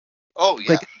 Oh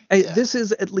yeah, Like yeah. this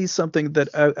is at least something that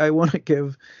I want to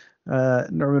give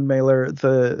Norman Mailer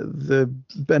the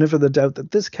benefit of the doubt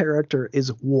that this character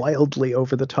is wildly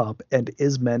over the top and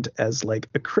is meant as like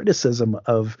a criticism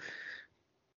of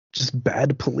just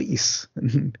bad police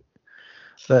and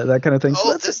that kind of thing. So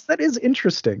Oh, this that is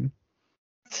interesting.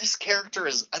 this character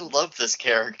is. I love this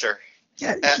character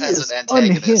Yeah, he as is an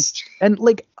antagonist. unhinged. And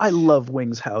like I love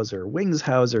Wings Hauser. Wings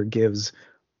Hauser gives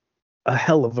a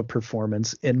hell of a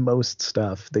performance in most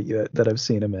stuff that I've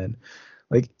seen him in.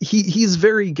 Like he's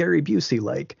very Gary Busey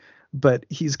like, but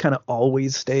he's kind of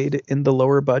always stayed in the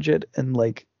lower budget and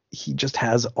like he just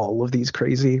has all of these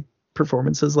crazy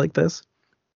performances like this.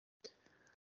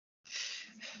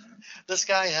 This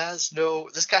guy has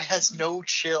no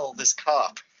chill. This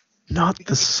cop. Not the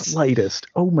He's slightest.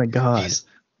 Oh my god. he's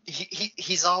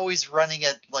he's always running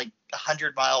at like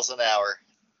 100 miles an hour.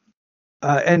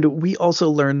 And we also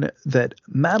learn that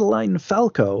Madeline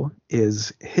Falco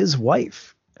is his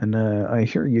wife, and I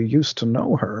hear you used to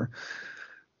know her.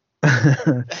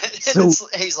 So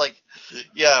He's like,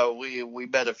 yeah, we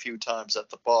met a few times at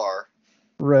the bar,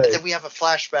 and right then we have a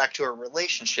flashback to a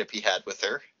relationship he had with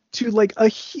her. to like a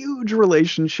huge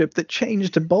relationship that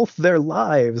changed both their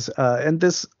lives, and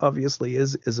this obviously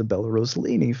is Isabella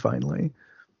Rossellini finally.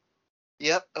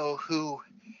 Yep. Oh, who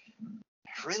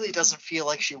really doesn't feel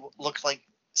like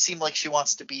seem like she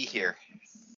wants to be here.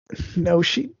 No,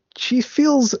 she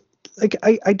feels like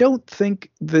I don't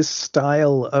think this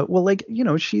style. Well, like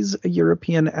she's a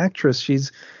European actress.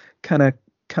 She's kind of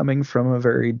coming from a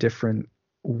very different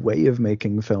way of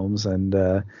making films, and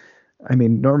I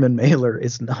mean Norman Mailer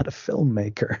is not a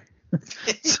filmmaker,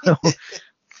 so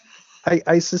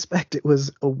I suspect it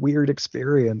was a weird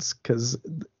experience because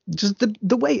just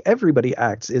the way everybody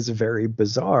acts is very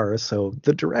bizarre. So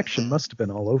the direction Mhm. must have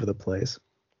been all over the place,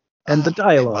 and Oh,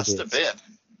 it must have been.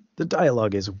 the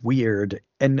dialogue is weird,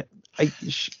 and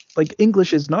like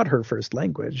English is not her first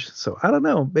language, so I don't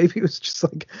know. Maybe it was just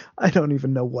like I don't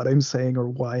even know what I'm saying or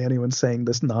why anyone's saying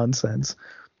this nonsense.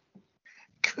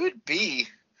 Could be.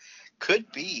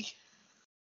 Could be.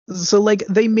 So like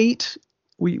they meet,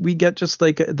 we get just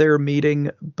like their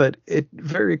meeting, but it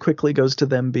very quickly goes to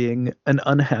them being an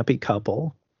unhappy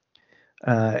couple.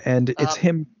 And it's Um,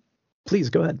 him. Please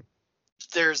go ahead.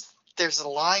 there's a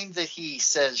line that he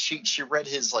says she read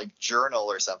his like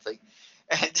journal or something,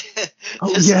 and Oh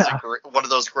this is yeah. one of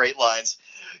those great lines.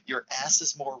 Your ass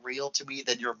is more real to me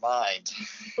than your mind.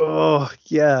 Oh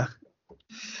yeah.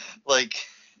 Like,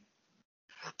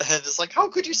 and it's like, how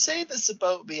could you say this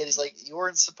about me? And he's like, you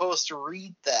weren't supposed to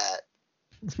read that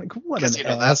It's like what because an you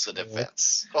know that's the asshole.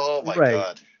 defense. Oh my Right.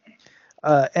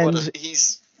 god, And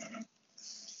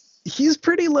he's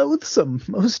pretty loathsome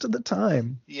most of the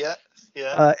time. yeah,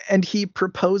 yeah. And he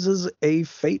proposes a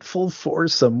fateful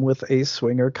foursome with a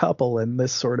swinger couple, and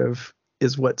this sort of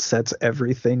is what sets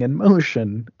everything in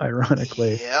motion,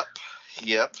 ironically. Yep,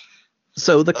 yep.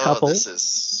 So the Oh, couple, this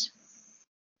is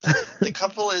the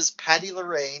couple is Patty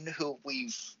Lorraine, who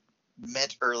we've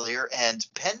met earlier, and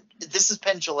Penn. This is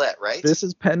Penn Jillette, right? this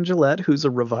is Penn Jillette, who's a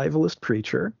revivalist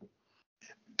preacher.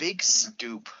 Big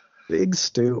stoop. Big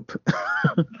stoop.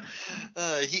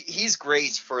 He's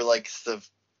great for like the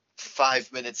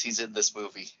 5 minutes he's in this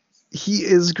movie. He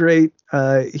is great.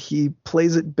 He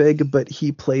plays it big, but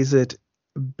he plays it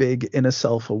big in a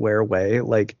self-aware way.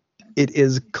 Like it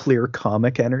is clear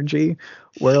comic energy,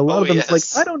 where a lot Oh of them it's like,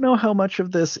 I yes, don't know how much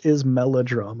of this is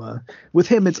melodrama. With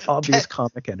him, it's obvious Penn,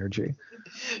 comic energy.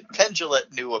 Penn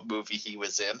Jillette knew what movie he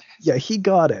was in. Yeah, he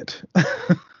got it.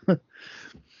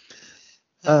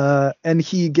 And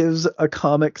he gives a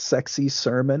comic sexy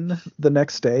sermon the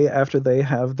next day after they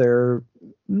have their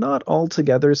not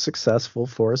altogether successful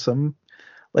foursome.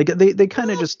 Like they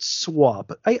kind of Well, just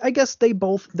swap. I guess they all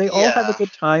have a yeah,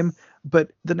 good time,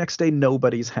 but the next day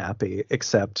nobody's happy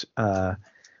except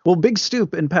well, Big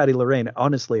Stoop and Patty Lorraine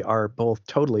honestly are both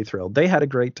totally thrilled. They had a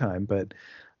great time, but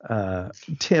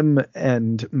Tim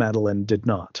and Madeline did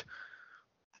not.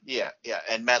 yeah,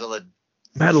 and Madeline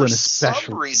for Madeline some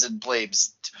especially. reason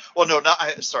blames. Well, no,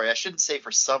 not. Sorry, I shouldn't say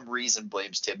for some reason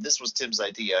blames Tim. This was Tim's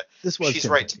idea. This was She's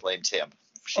Tim's right to idea. blame Tim.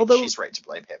 Although She's right to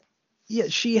blame him. yeah,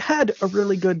 she had a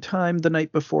really good time the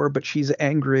night before, but she's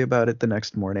angry about it the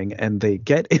next morning, and they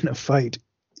get in a fight,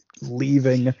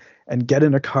 leaving and get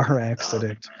in a car Uh,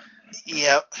 accident.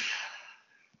 yep.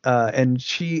 And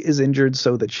she is injured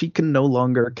so that she can no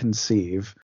longer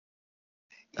conceive,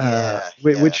 Yeah.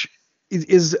 Yeah. which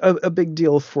is a big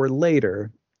deal for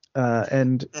later.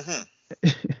 And Hmm.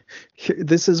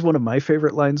 this is one of my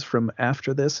favorite lines from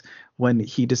after this when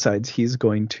he decides he's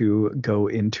going to go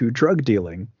into drug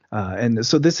dealing. And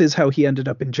so this is how he ended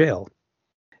up in jail.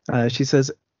 She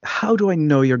says, how do I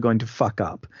know you're going to fuck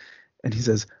up? And he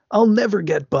says, I'll never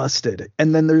get busted.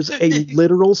 And then there's a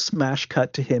literal smash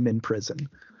cut to him in prison.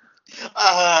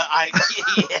 I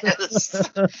yes.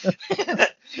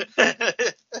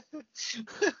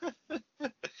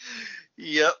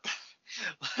 Yep.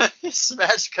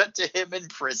 Smash cut to him in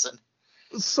prison.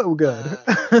 So good.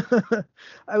 Uh,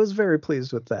 I was very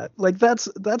pleased with that. Like that's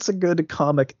a good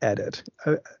comic edit.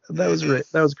 That was mhm. great.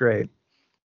 That was great.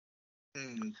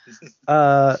 Mm.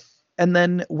 Uh, and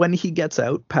then when he gets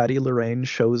out, Patty Lorraine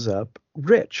shows up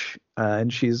rich,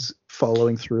 and she's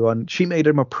following through on. She made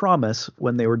him a promise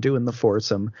when they were doing the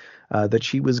foursome that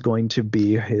she was going to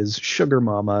be his sugar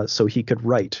mama, so he could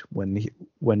write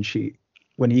when she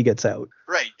when he gets out.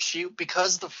 Right. She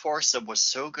because the foursome was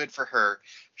so good for her,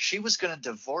 she was going to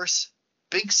divorce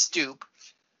Big Stoop,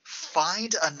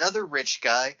 find another rich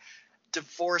guy,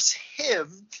 divorce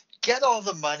him, get all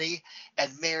the money, and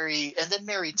then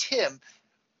marry Tim.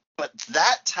 But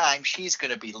that time she's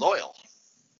going to be loyal.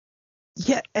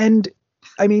 Yeah, and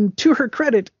I mean, to her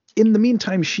credit, in the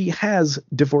meantime, she has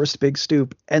divorced Big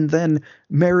Stoop and then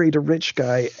married a rich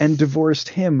guy and divorced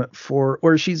him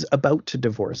or she's about to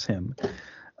divorce him.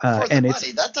 For the And it's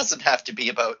money. That doesn't have to be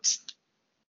about.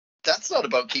 That's not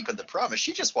about keeping the promise.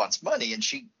 She just wants money and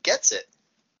she gets it.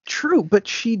 true, but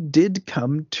she did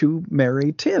come to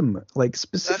marry Tim, like That's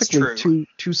specifically true.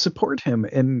 to support him.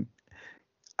 And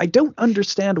I don't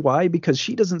understand why, because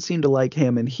she doesn't seem to like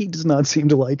him and he does not seem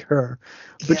to like her.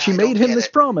 But Yeah, she I made don't him get this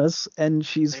it. promise and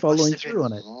she's They must following have been through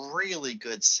on it. really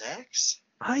good sex.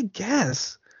 I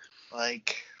guess.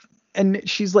 Like, And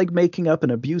she's like making up an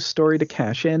abuse story to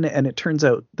cash in, and it turns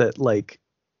out that like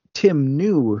Tim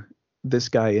knew this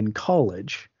guy in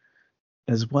college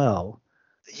as well.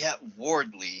 yeah,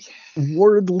 Wardley.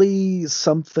 Wardley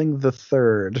something the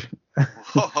third.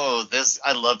 Oh,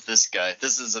 I love this guy.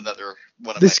 This is another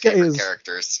one of my This guy favorite is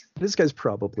characters. this guy's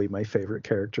probably my favorite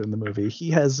character in the movie.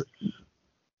 He has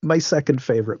my second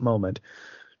favorite moment.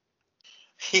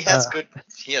 He has Uh, good.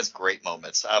 He has great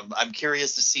moments. I'm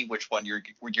curious to see which one you're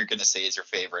gonna say is your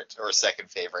favorite or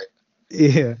second favorite.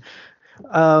 yeah.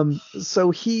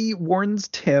 So he warns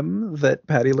Tim that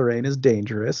Patty Lorraine is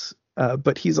dangerous,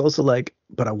 but he's also like,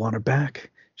 but I want her back.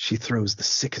 She throws the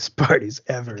sickest parties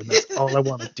ever, and that's all I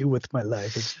want to do with my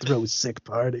life is throw sick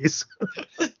parties.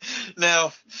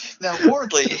 now, now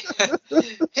Wardley,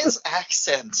 his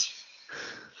accent.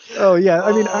 Oh yeah,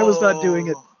 I mean, I was not doing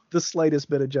it Oh, the slightest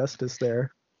bit of justice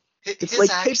there. It's his like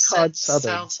Cape Cod accent Southern.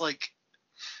 sounds like.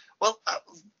 Well,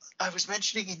 I was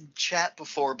mentioning in chat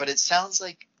before, but it sounds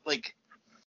like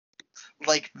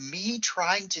me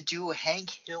trying to do Hank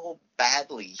Hill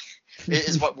badly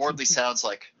is what Wardley sounds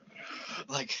like.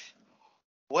 Like,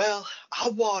 well, I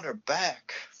want her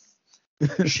back.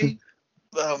 She,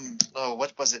 oh,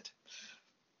 what was it?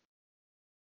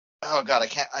 Oh God, I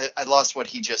can't. I lost what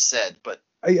he just said, but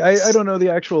I don't know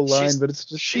the actual line, she's but it's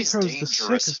just she she's throws the dangerous.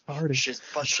 sickest parties.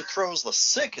 But she throws the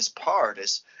sickest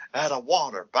parties, and I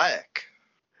want her back.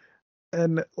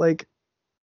 And like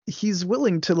he's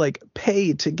willing to like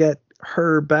pay to get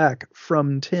her back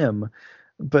from Tim,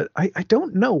 but I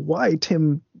don't know why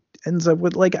Tim ends up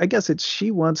with like I guess it's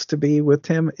she wants to be with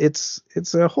Tim. It's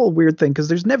a whole weird thing because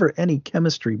there's never any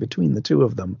chemistry between the two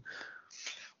of them.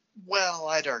 Well,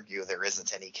 I'd argue there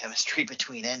isn't any chemistry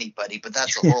between anybody, but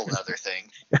that's a whole other thing.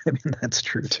 I mean that's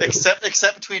true too.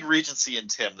 Except between Regency and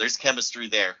Tim, there's chemistry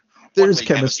there. One There's way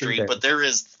chemistry chemistry, there. but there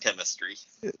is chemistry.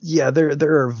 Yeah, there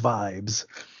are vibes.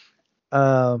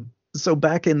 So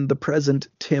back in the present,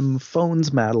 Tim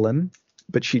phones Madeline,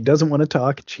 but she doesn't want to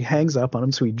talk. She hangs up on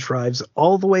him, so he drives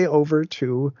all the way over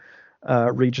to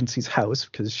Regency's house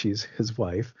because she's his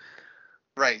wife.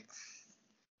 Right.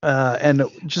 And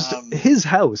just Um. his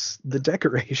house, the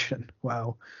decoration,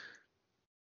 wow.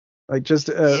 Like just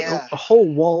Yeah. a whole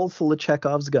wall full of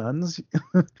Chekhov's guns.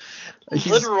 He's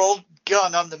Literal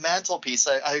gun on the mantelpiece.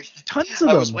 tons of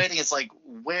I was them. waiting. It's like,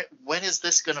 when is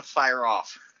this gonna fire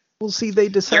off? Well, see, There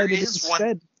is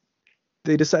one.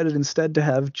 they decided instead to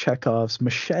have Chekhov's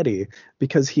machete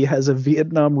because he has a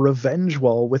Vietnam revenge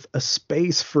wall with a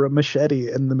space for a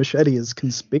machete, and the machete is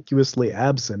conspicuously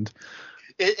absent.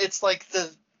 It's like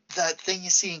that thing you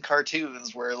see in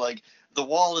cartoons where like the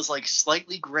wall is like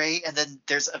slightly gray and then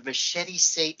there's a machete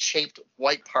shaped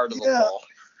white part of the Yeah. wall.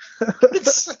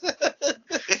 It's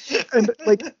And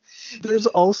like there's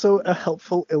also a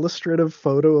helpful illustrative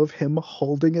photo of him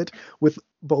holding it with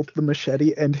both the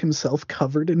machete and himself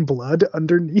covered in blood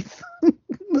underneath the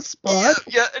yeah, spot.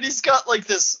 yeah, and he's got like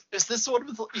this. Is this one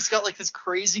with? He's got like this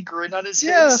crazy grin on his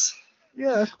Yeah, face.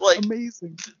 yeah, Like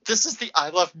amazing. this is the I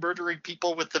love murdering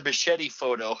people with the machete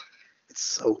photo. It's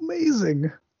so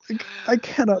amazing. Like I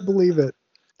cannot believe it.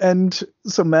 And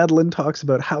so Madeline talks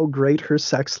about how great her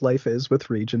sex life is with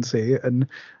Regency, and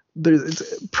it's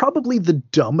probably the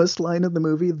dumbest line in the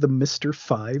movie, the Mr.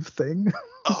 Five thing.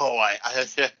 Oh,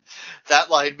 that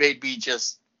line made me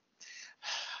just.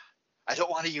 I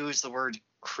don't want to use the word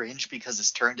cringe because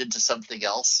it's turned into something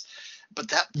else, but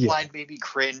that Yeah. line made me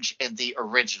cringe in the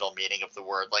original meaning of the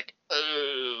word. Like,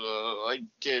 I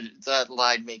did that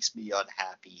line makes me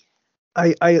unhappy.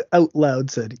 I out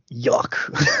loud said yuck.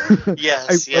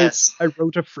 Yes, yes. I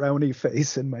wrote a frowny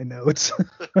face in my notes.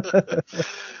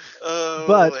 Oh,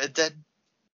 But and then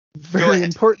go very ahead.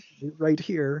 importantly, right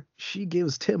here, she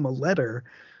gives Tim a letter,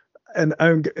 and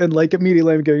like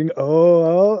immediately I'm going,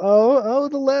 oh,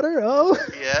 the letter, oh.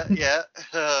 Yeah, yeah.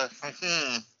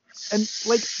 Hmm. And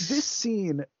like this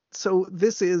scene, so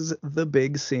this is the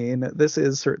big scene. This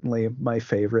is certainly my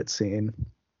favorite scene,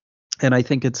 and I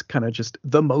think it's kind of just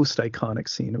the most iconic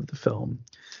scene of the film.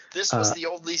 This was Uh, the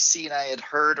only scene I had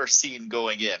heard or seen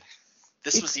going in.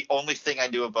 This was it's the only thing I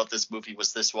knew about this movie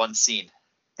was this one scene.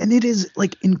 and it is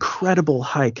like incredible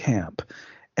high camp,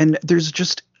 and there's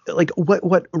just like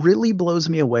what really blows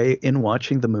me away in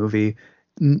watching the movie,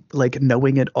 like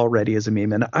knowing it already as a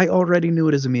meme, and I already knew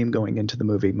it as a meme going into the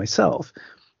movie myself.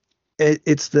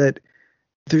 It's that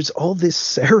there's all this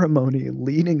ceremony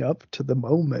leading up to the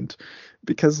moment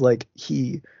because like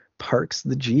he parks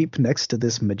the Jeep next to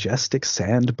this majestic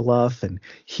sand bluff and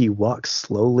he walks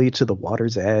slowly to the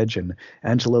water's edge, and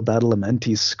Angelo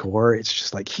Badalamenti's score, it's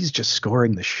just like he's just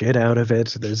scoring the shit out of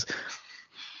it. There's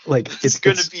like It's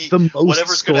gonna it's be the most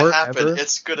whatever's gonna score happen. ever.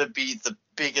 It's gonna be the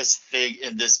biggest thing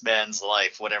in this man's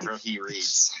life. Whatever It's he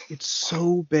reads. it's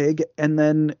so big, and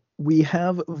then we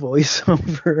have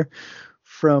voiceover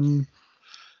from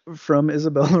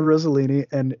Isabella Rossellini,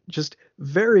 and just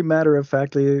very matter of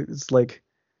factly, it's like,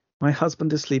 my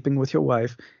husband is sleeping with your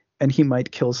wife, and he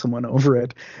might kill someone over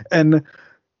it. And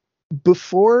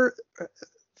before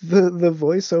the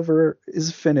voiceover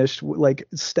is finished, like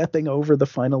stepping over the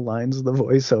final lines of the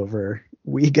voiceover.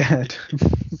 We get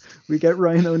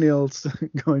Ryan O'Neal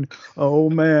going, "Oh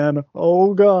man,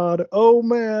 oh god, oh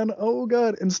man, oh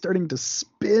god," and starting to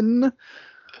spin.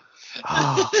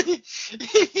 Ah,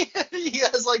 He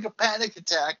has like a panic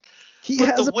attack, he but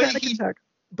the has a way panic attack,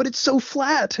 but it's so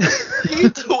flat.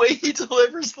 the way he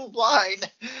delivers the line,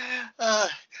 uh,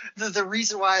 the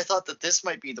reason why I thought that this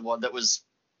might be the one that was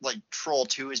like Troll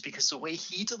 2 is because the way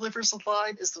he delivers the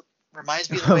line reminds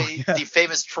me of the Oh way yeah, the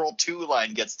famous Troll 2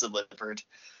 line gets delivered.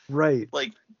 right.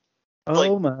 Like like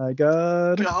Oh my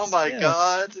god. oh my Yeah.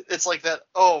 god, it's like that.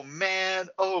 Oh man,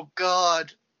 oh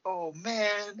god, oh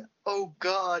man, oh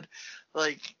god,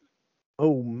 like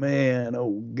Oh man,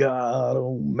 oh god,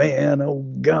 oh man, oh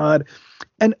god.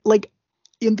 And like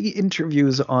in the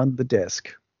interviews on the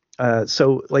disc,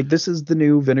 so like this is the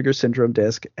new Vinegar Syndrome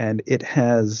disc, and it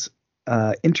has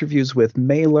interviews with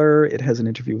Mailer, it has an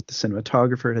interview with the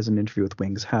cinematographer, it has an interview with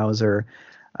Wings Hauser,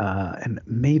 and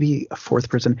maybe a fourth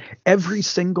person. Every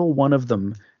single one of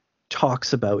them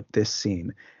talks about this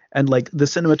scene. And like the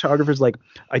cinematographer's like,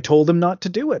 I told him not to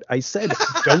do it. I said,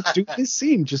 don't do this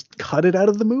scene. Just cut it out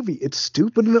of the movie. It's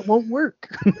stupid and it won't work.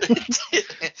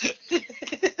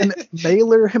 And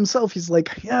Mailer himself, he's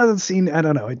like, yeah, the scene, I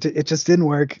don't know, it just didn't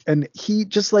work. And he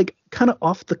just like kind of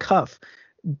off the cuff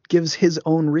gives his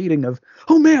own reading of,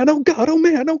 oh man, oh god, oh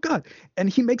man, oh god, and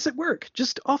he makes it work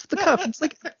just off the cuff. It's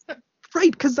like,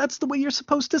 right, because that's the way you're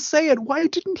supposed to say it. Why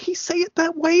didn't he say it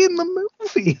that way in the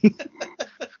movie?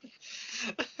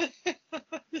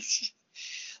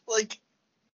 like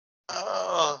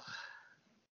oh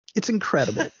It's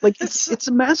incredible. Like it's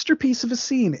a masterpiece of a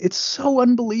scene. It's so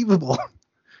unbelievable.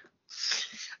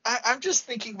 I'm just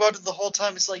thinking about it the whole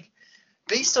time. It's like,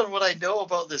 based on what I know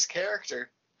about this character,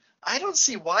 I don't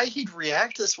see why he'd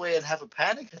react this way and have a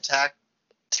panic attack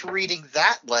to reading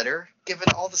that letter, given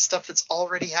all the stuff that's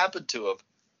already happened to him.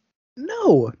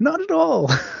 No, not at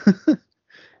all.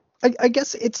 I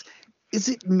guess is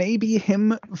it maybe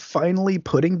him finally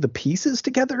putting the pieces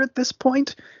together at this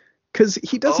point? Because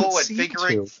he doesn't Oh, and seem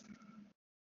to.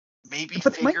 maybe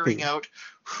But it might figuring be. out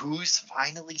who's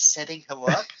finally setting him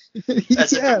up,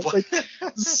 as if Yeah, it was. like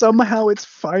somehow it's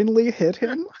finally hit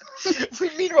him.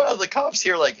 Meanwhile, the cops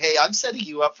here like, "Hey, I'm setting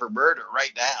you up for murder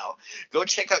right now. Go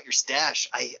check out your stash.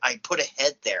 I put a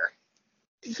head there,"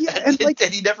 Yeah, and like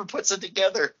and he never puts it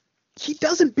together. he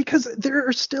doesn't, because there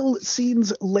are still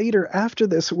scenes later after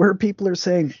this where people are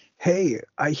saying, "Hey,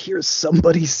 I hear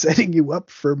somebody setting you up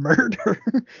for murder."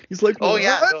 He's like, Oh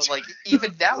yeah, no, "What?" like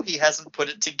even now he hasn't put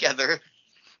it together.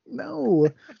 No.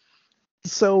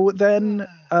 So then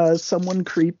someone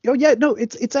creep oh yeah, no,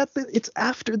 it's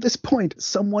after this point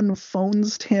someone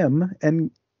phones Tim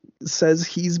and says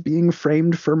he's being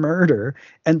framed for murder,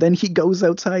 and then he goes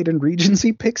outside and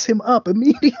Regency picks him up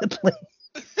immediately.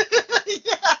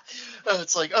 Yeah,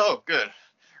 it's like, oh good,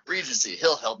 Regency,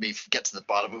 he'll help me get to the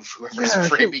bottom of whoever's Yeah,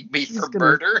 framing me for gonna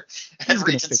murder. And he's gonna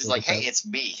Regency's figure like, this hey, out. it's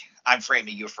me. I'm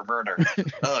framing you for murder.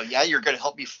 Oh yeah, you're gonna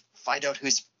help me find out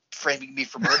who's framing me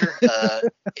for murder.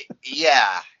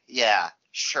 Yeah,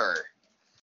 sure.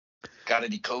 Got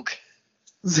any coke?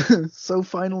 So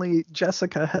finally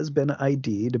Jessica has been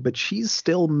ID'd, but she's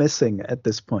still missing at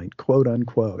this point, quote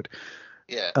unquote.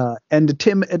 Yeah. And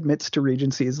Tim admits to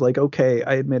Regency, is like, okay,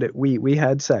 I admit it, we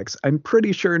had sex. I'm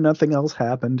pretty sure nothing else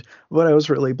happened, but I was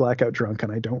really blackout drunk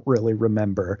and I don't really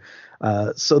remember.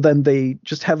 So then they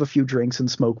just have a few drinks and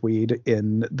smoke weed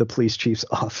in the police chief's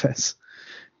office.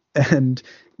 And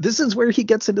this is where he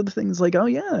gets into the things like, oh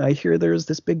yeah, I hear there's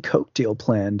this big coke deal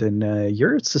planned, and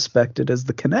you're suspected as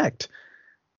the connect.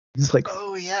 He's like,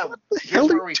 Oh yeah. what the hell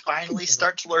Here's are where you we talking finally about?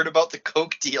 start to learn about the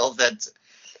coke deal that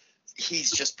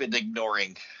he's just been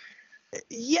ignoring.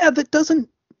 Yeah,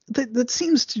 that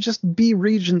seems to just be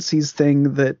Regency's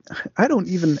thing, that I don't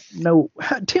even know.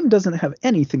 Tim doesn't have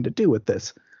anything to do with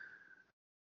this.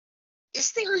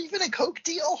 Is there even a coke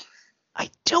deal? I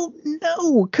don't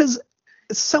know, because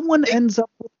someone It, ends up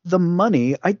with the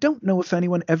money. I don't know if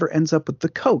anyone ever ends up with the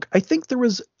coke. I think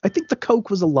the coke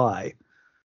was a lie.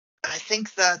 I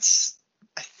think that's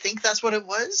what it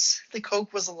was. The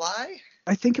coke was a lie.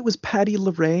 I think it was Patty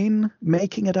Lorraine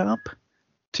making it up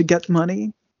to get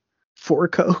money for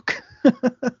coke.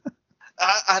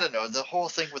 I don't know. The whole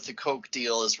thing with the coke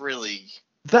deal is really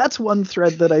That's one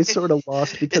thread that I sort of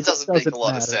lost it because it doesn't make a doesn't lot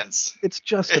of matter. sense. It's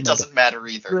just It another. doesn't matter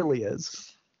It either. really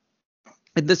is.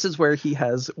 And this is where he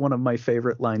has one of my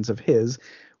favorite lines of his,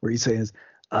 where he says,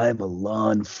 I'm a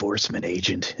law enforcement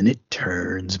agent and it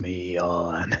turns me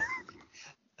on.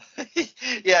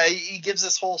 Yeah, he gives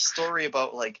this whole story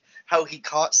about like how he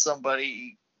caught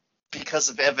somebody because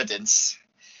of evidence,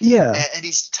 Yeah. And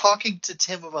he's talking to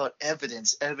Tim about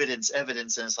evidence, and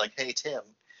it's like, hey Tim,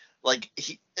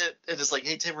 it is like,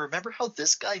 hey Tim, remember how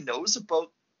this guy knows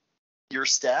about your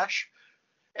stash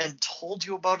and told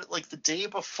you about it like the day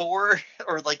before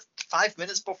or like 5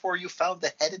 minutes before you found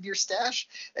the head in your stash,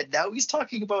 and now he's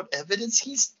talking about evidence.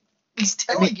 He's And he,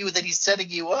 telling you that he's setting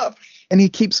you up. and he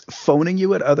keeps phoning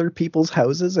you at other people's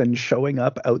houses and showing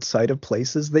up outside of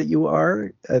places that you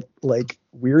are at like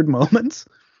weird moments.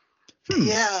 Hmm.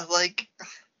 Yeah, like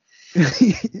this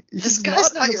He's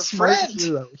guy's not not the your smart friend.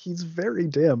 hero. He's very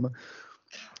dim.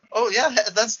 Oh yeah,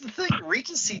 that's the thing.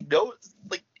 Regency knows,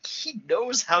 like, he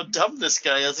knows how dumb this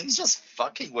guy is, and he's just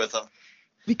fucking with him.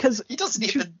 Because He doesn't to,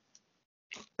 even.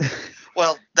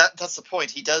 Well, that's the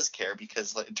point. He does care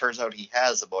because like, it turns out he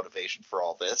has a motivation for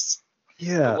all this. But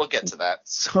yeah. we'll get to that.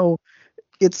 So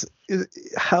it's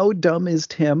how dumb is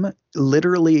Tim?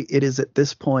 Literally, it is at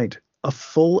this point a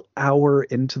full hour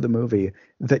into the movie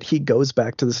that he goes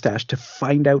back to the stash to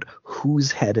find out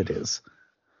whose head it is.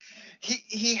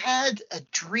 He had a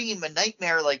dream, a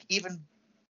nightmare, like even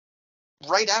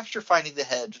right after finding the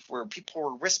head, where people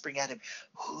were whispering at him,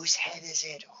 "Whose head is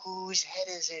it? Whose head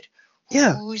is it?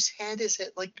 Yeah. Whose head is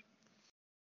it?" Like,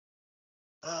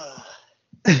 uh,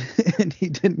 And he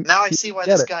didn't now I he see didn't why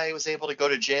get this it. guy was able to go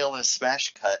to jail in a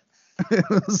smash cut. It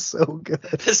was so good.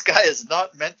 This guy is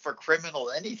not meant for criminal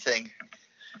anything.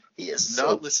 He has not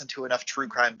So listened to enough true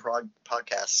crime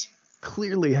podcasts.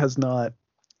 clearly has not.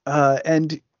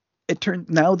 And it turned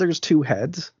now there's two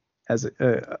heads, as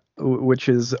which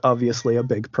is obviously a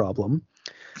big problem.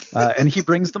 And he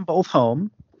brings them both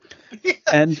home. Yeah.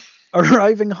 And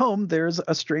arriving home, there's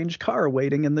a strange car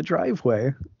waiting in the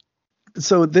driveway.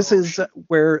 So this Oh is shit.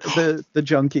 where the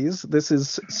junkies. This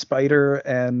is Spider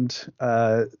and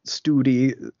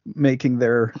Studi making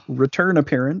their return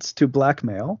appearance to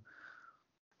blackmail,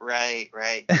 Right,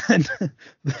 right. and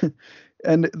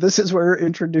and this is where we're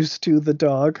introduced to the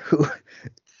dog who Oh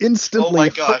instantly my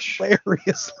gosh.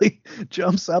 hilariously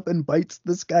jumps up and bites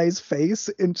this guy's face.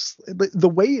 And the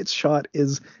way it's shot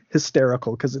is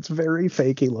hysterical because it's very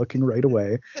fakey looking right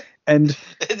away, and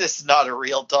It is not a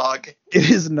real dog. it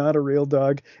is not a real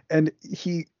dog. And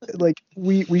he like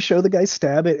we show the guy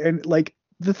stab it, and like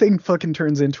the thing fucking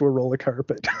turns into a roll of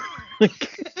carpet.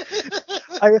 Like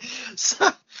I So,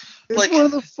 it's like, one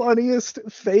of the funniest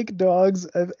fake dogs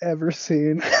I've ever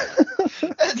seen.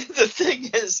 and the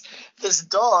thing is, this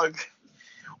dog,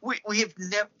 we've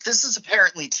never. This is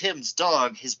apparently Tim's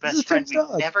dog, his This is best friend. Tim's We've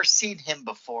dog. never seen him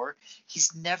before.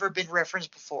 He's never been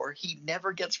referenced before. He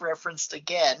never gets referenced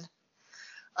again.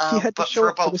 He had to But show for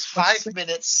up for about this one 5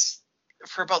 minutes,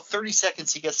 for about 30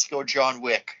 seconds, he gets to go John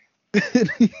Wick.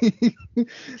 The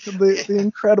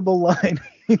incredible line.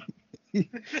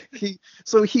 he,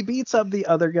 so he beats up the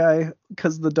other guy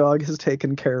because the dog has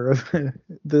taken care of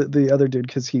the other dude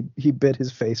because he bit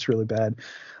his face really bad.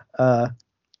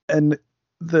 And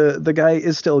the guy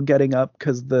is still getting up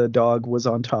because the dog was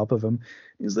on top of him.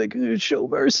 He's like, "Show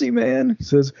mercy, man." He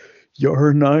says,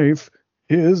 "Your knife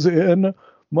is in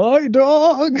my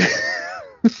dog."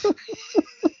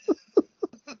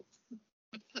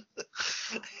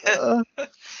 uh,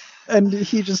 and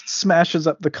he just smashes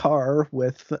up the car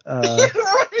with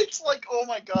It's like, oh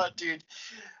my god, dude.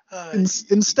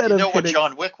 instead You of know what hitting.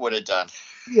 John Wick would have done.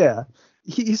 Yeah,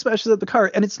 he smashes up the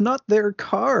car, and it's not their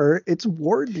car; it's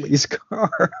Wardley's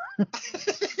car.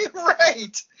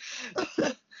 Right.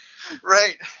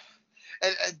 Right.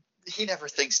 And he never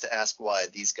thinks to ask why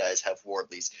these guys have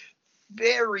Wardley's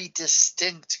very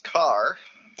distinct car.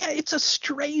 Yeah, it's a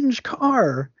strange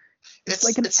car. It's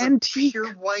like an It's a antique.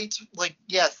 pure white, like,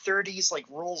 yeah, 30s, like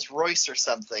Rolls Royce or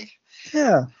something.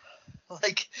 Yeah,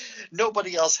 Like,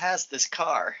 nobody else has this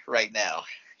car right now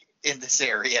in this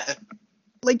area.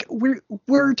 like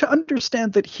we're to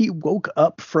understand that he woke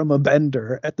up from a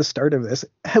bender at the start of this.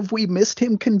 Have we missed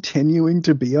him continuing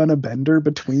to be on a bender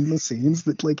between the scenes?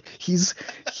 That like he's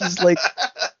like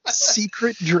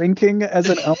secret drinking as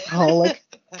an alcoholic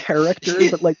character,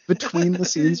 but like between the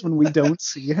scenes when we don't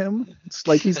see him, it's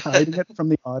like he's hiding it from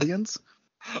the audience.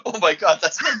 Oh my god,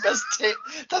 that's my best take.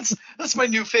 That's my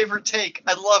new favorite take.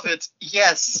 I love it.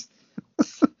 Yes,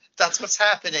 that's what's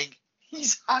happening.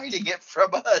 He's hiding it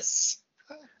from us.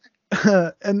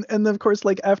 And of course,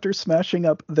 like after smashing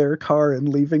up their car and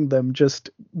leaving them just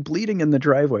bleeding in the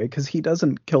driveway because he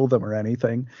doesn't kill them or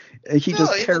anything, he No,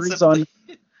 just yeah, carries on.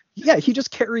 simply. Yeah, he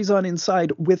just carries on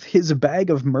inside with his bag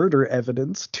of murder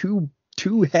evidence, two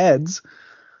heads.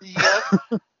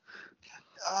 Yep.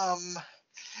 Um.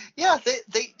 Yeah,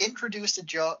 they introduced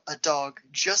a dog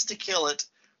just to kill it,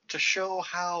 to show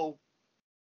how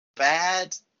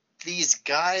bad these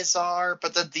guys are,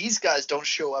 but then these guys don't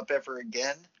show up ever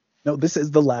again. No, this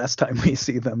is the last time we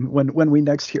see them. When we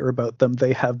next hear about them,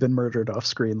 they have been murdered off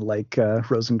screen, like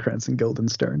Rosencrantz and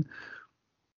Guildenstern.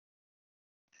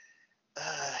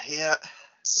 Yeah.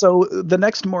 So the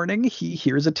next morning, he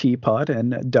hears a teapot,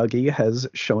 and Dougie has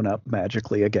shown up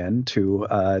magically again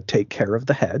to take care of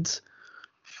the heads.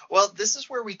 Well, this is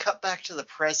where we cut back to the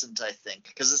present, I think,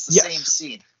 because it's the same Yes.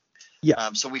 scene.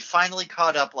 Yeah. So we finally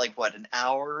caught up, like, what, an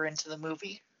hour into the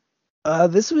movie?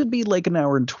 This would be like an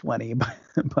hour and 20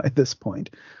 by this point.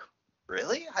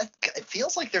 Really? It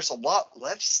feels like there's a lot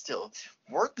left still.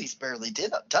 Wardley's barely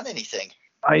done anything.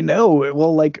 I know.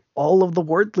 Well, like all of the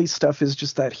Wardley stuff is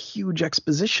just that huge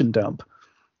exposition dump.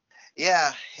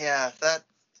 Yeah,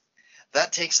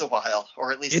 that takes a while,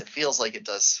 or at least It it feels like it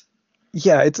does.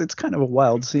 Yeah, it's kind of a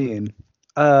wild scene.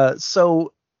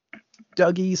 So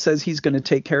Dougie says he's going to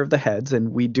take care of the heads,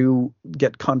 and we do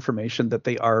get confirmation that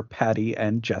they are Patty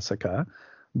and Jessica,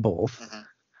 both.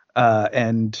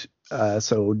 Mm-hmm.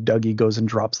 So Dougie goes and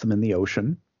drops them in the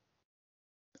ocean.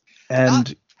 Not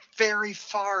And very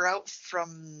far out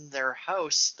from their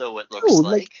house, though, it oh, looks like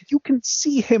like. you can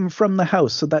see him from the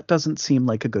house, so that doesn't seem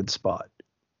like a good spot.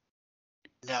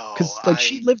 No, Because like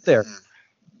she lived there.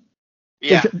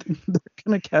 Yeah. They're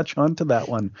gonna catch on to that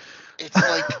one. It's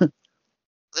like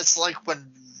it's like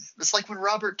when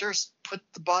Robert Durst put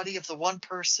the body of the one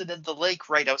person in the lake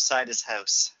right outside his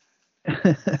house.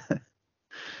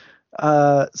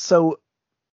 So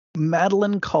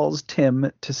Madeline calls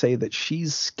Tim to say that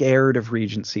she's scared of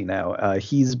Regency now.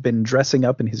 He's been dressing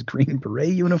up in his Green Beret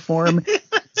uniform,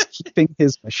 he's keeping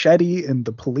his machete in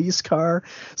the police car.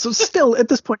 So still, at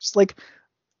this point, it's like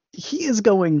he is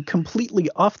going completely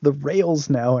off the rails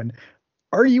now. And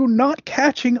are you not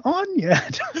catching on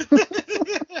yet?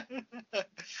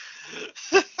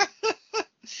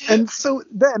 And so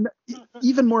then,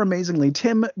 even more amazingly,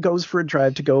 Tim goes for a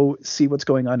drive to go see what's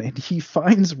going on, and he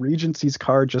finds Regency's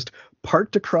car just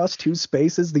parked across two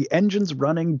spaces, the engine's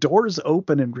running, doors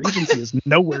open, and Regency is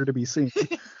nowhere to be seen.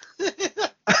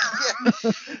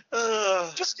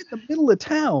 Just in the middle of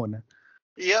town.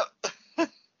 Yep.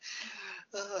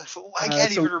 I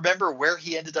can't even remember where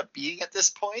he ended up being at this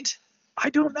point. I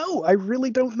don't know. I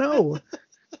really don't know.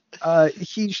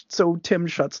 So Tim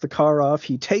shuts the car off.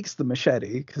 He takes the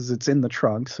machete because it's in the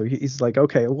trunk. So he's like,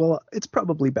 okay, well, it's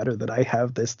probably better that I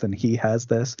have this than he has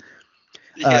this.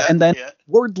 And then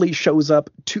Wardley shows up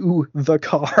to the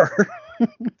car.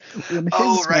 In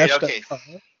his okay. Car.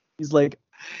 He's like,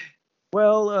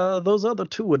 well, those other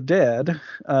two are dead.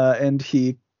 And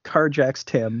he carjacks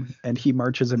Tim and he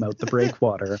marches him out the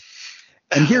breakwater.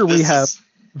 And here we have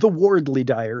the Wardley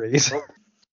diaries.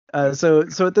 So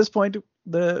at this point,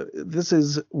 this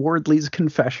is Wardley's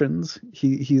confessions.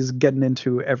 He's getting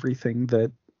into everything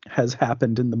that has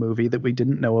happened in the movie that we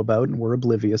didn't know about and were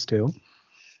oblivious to.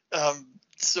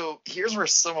 So here's where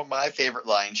some of my favorite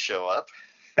lines show up.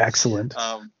 Excellent.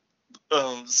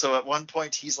 So at one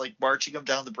point he's like marching him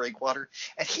down the breakwater,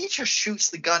 and he just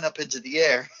shoots the gun up into the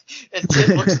air. And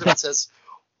Tim looks at him and says,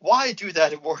 "Why do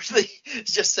that?" And Wardley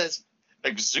just says,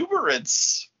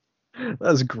 "Exuberance."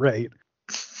 That's great.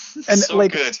 And so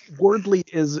like good. Wardley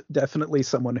is definitely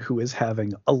someone who is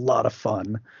having a lot of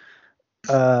fun.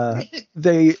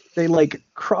 They like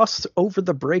cross over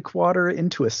the breakwater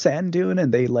into a sand dune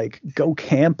and they like go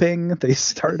camping. They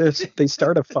start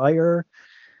a fire.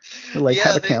 They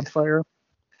have a campfire.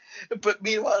 But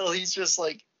meanwhile, he's just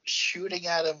like shooting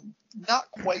at him, not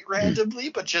quite randomly,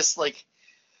 but just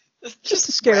to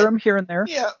scare him here and there.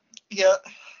 Yeah.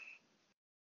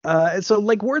 So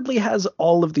like Wardley has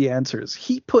all of the answers.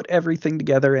 He put everything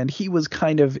together and he was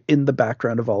kind of in the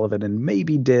background of all of it and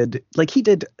maybe did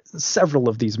several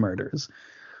of these murders.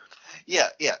 Yeah.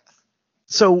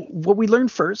 So what we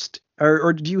learned first,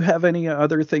 or do you have any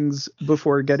other things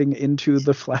before getting into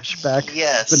the flashback?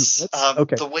 Yes.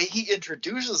 Okay. The way he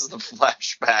introduces the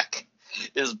flashback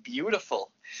is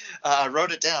beautiful. I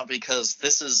wrote it down because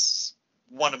this is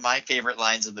one of my favorite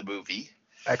lines in the movie.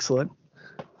 Excellent.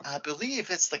 I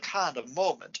believe it's the kind of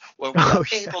moment where we're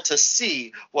able to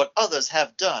see what others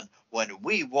have done when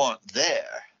we weren't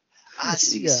there. I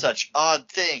see such odd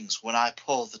things when I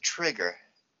pull the trigger.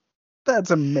 That's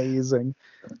amazing.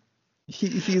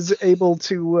 He's able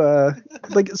to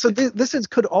this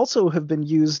could also have been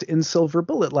used in Silver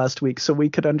Bullet last week, so we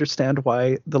could understand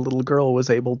why the little girl was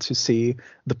able to see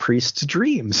the priest's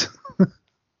dreams.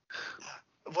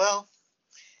 Well,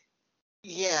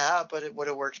 yeah, but it would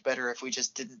have worked better if we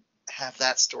just didn't have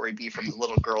that story be from the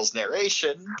little girl's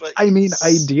narration. But I mean,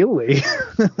 ideally.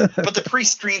 But the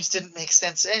priest's dreams didn't make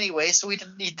sense anyway, so we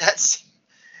didn't need that scene.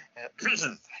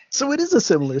 So it is a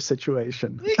similar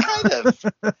situation.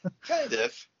 Kind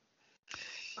of.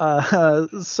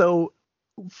 So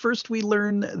first we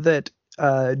learn that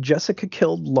Jessica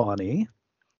killed Lonnie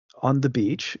on the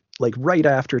beach, like right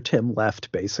after Tim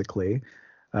left, basically.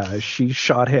 She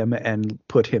shot him and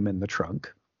put him in the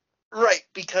trunk. Right,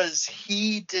 because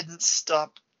he didn't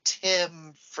stop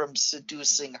Tim from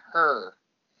seducing her.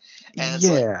 And it's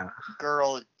like, Yeah.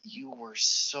 girl, you were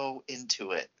so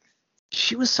into it.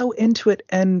 She was so into it,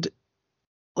 and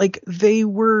like they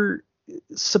were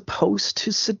supposed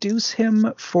to seduce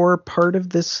him for part of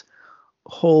this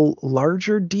whole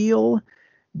larger deal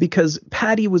because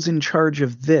Patty was in charge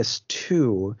of this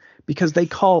too. Because they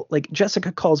call, like,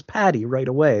 Jessica calls Patty right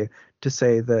away to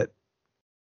say that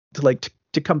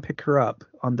to come pick her up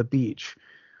on the beach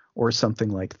or something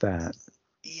like that.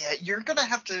 Yeah, you're gonna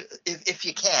have to, if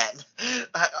you can.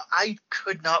 I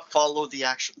could not follow the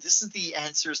actual. This is the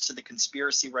answers to the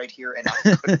conspiracy right here, and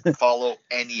I couldn't follow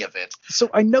any of it. So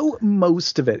I know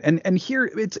most of it, and here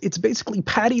it's basically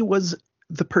Patty was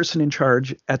the person in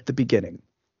charge at the beginning.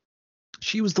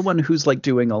 She was the one who's like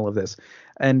doing all of this,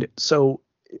 and so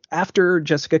after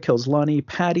Jessica kills Lonnie,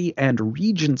 Patty and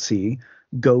Regency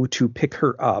go to pick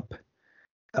her up,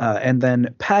 and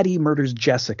then Patty murders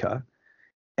Jessica,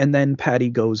 and then Patty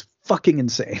goes fucking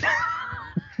insane.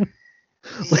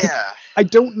 Like, Yeah, I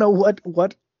don't know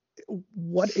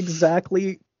what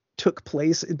exactly took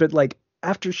place, but like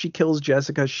after she kills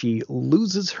Jessica, she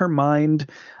loses her mind,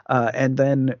 and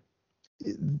then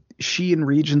she and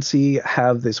Regency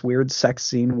have this weird sex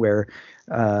scene where,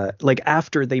 like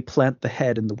after they plant the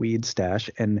head in the weed stash,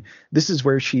 and this is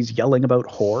where she's yelling about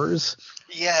whores.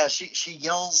 yeah. She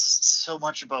yells so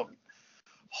much about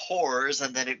horrors,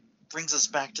 and then it brings us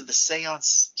back to the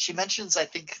seance. She mentions, I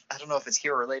think, I don't know if it's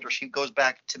here or later, she goes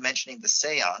back to mentioning the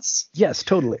seance Yes,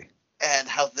 totally. and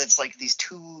how that's like these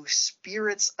two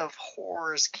spirits of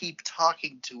horrors keep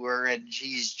talking to her, and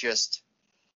she's just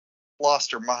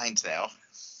lost her mind now.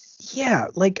 Yeah,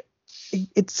 like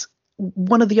it's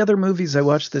one of the other movies I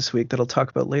watched this week that I'll talk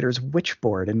about later is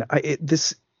Witchboard, and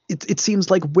it seems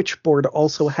like Witchboard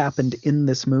also happened in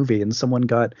this movie, and someone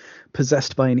got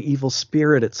possessed by an evil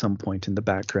spirit at some point in the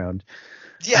background.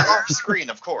 Yeah, off screen,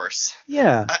 of course.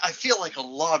 Yeah, I feel like a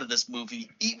lot of this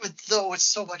movie, even though it's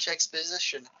so much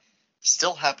exposition,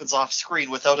 still happens off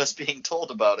screen without us being told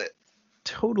about it.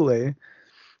 totally.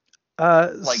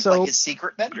 Like So his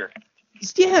secret bender.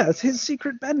 yeah, it's his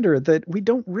secret bender that we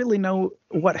don't really know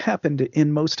what happened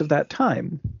in most of that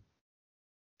time.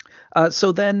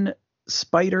 So then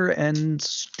Spider and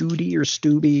Studi or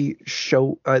Stubby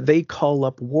show, they call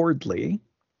up Wardley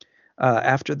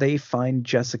after they find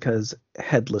Jessica's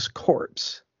headless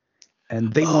corpse,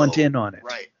 and they want Oh, in on it.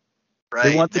 right, They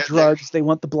right. want the drugs, they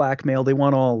want the blackmail, they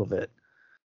want all of it.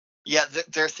 Yeah,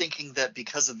 they're thinking that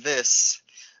because of this,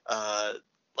 uh,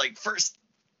 like first,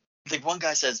 the one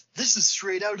guy says, "This is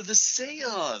straight out of the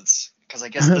seance," because I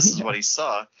guess this is Yeah. what he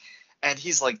saw. And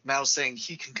he's like now saying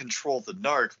he can control the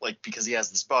narc, like because he has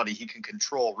this body, he can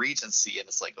control Regency, and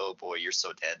it's like, oh boy, you're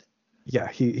so dead. Yeah,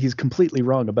 he's completely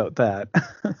wrong about that.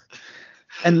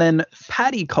 And then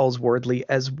Patty calls Wardley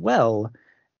as well,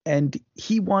 and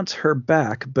he wants her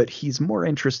back, but he's more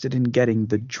interested in getting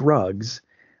the drugs.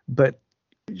 But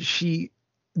she,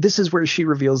 this is where she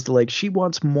reveals the, like, she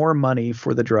wants more money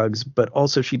for the drugs, but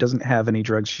also she doesn't have any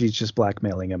drugs. She's just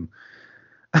blackmailing him.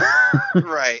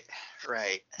 Right,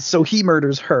 right. So he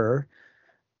murders her,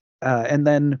 and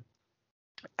then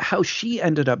how she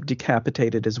ended up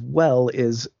decapitated as well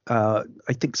is, I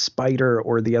think Spider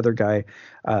or the other guy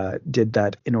did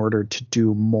that in order to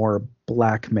do more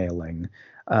blackmailing,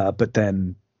 but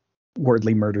then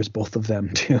Wardley murders both of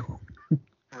them too.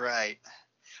 Right.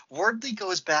 Wardley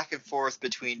goes back and forth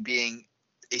between being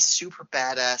a super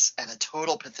badass and a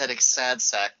total pathetic sad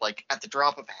sack, like at the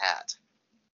drop of a hat.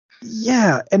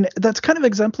 Yeah, and that's kind of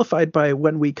exemplified by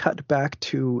when we cut back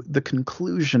to the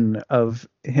conclusion of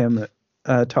him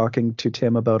talking to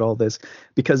Tim about all this,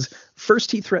 because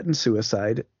first he threatens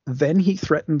suicide, then he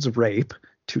threatens rape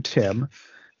to Tim,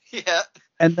 Yeah.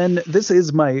 and then this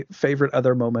is my favorite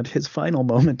other moment, his final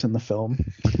moment in the film.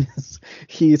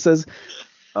 He says,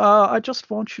 I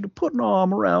just want you to put an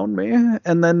arm around me,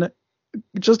 and then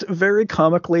just very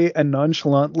comically and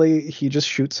nonchalantly, he just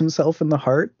shoots himself in the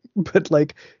heart. But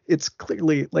like, it's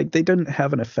clearly like they didn't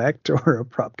have an effect or a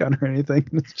prop gun or anything.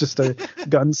 It's just a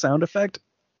gun sound effect.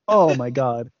 Oh my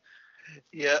god.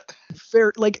 Yeah.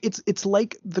 Fair, like it's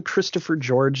like the Christopher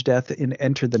George death in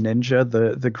Enter the Ninja,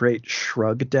 the great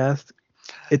shrug death.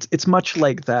 It's much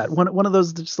like that. One of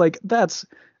those, just like, that's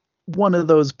one of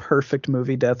those perfect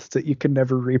movie deaths that you can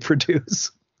never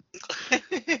reproduce.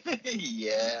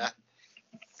 Yeah.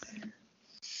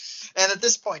 And at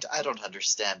this point, I don't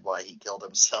understand why he killed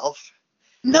himself.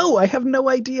 No, I have no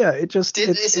idea. Isn't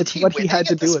It's he what he winning had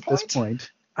to at do this at this point?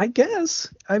 point. I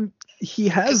guess. He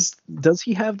has Because does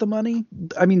he have the money?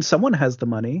 I mean, someone has the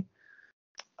money.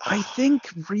 I think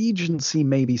Regency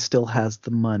maybe still has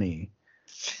the money.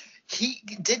 he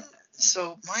didn't.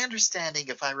 So my understanding,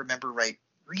 if I remember right,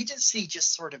 Regency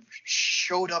just sort of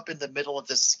showed up in the middle of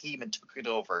this scheme and took it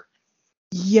over.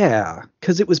 Yeah,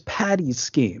 because it was Patty's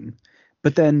scheme.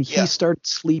 But then he Yeah. started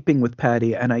sleeping with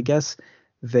Patty, and I guess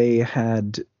they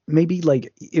had maybe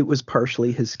like it was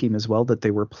partially his scheme as well that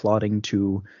they were plotting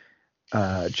to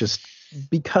just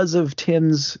because of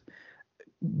Tim's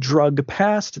drug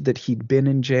past that he'd been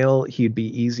in jail, he'd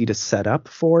be easy to set up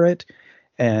for it.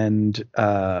 And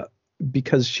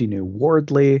because she knew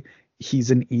Wardley,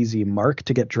 he's an easy mark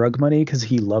to get drug money because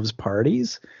he loves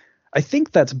parties. I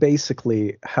think that's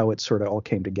basically how it sort of all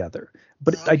came together.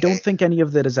 But I don't Okay. think any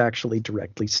of that is actually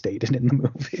directly stated in the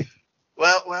movie.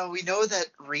 Well, we know that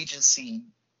Regency,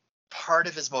 part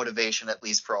of his motivation, at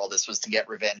least for all this, was to get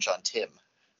revenge on Tim,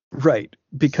 Right,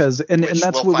 because and which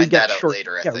that's we'll what we find get that out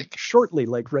later, I think. shortly,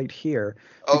 like right here,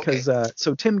 Okay. because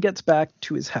so Tim gets back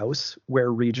to his house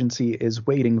where Regency is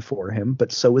waiting for him,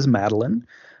 but so is Madeline.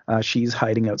 She's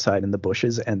hiding outside in the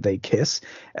bushes, and they kiss.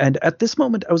 And at this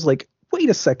moment, I was like, "Wait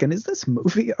a second, is this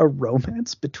movie a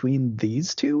romance between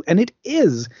these two?" And it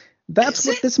is. That's Is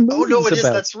what it? this Oh no, movie's it is.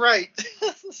 about. That's right. I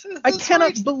That's right.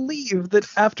 cannot believe that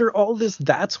after all this,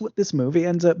 that's what this movie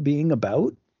ends up being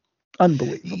about.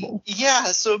 Unbelievable. Yeah,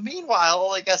 so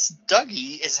meanwhile, I guess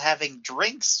Dougie is having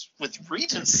drinks with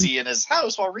Regency in his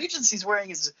house while Regency's wearing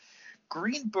his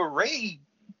Green Beret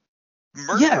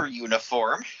Yeah, murder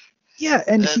uniform. yeah,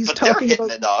 and But they're hitting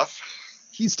it off.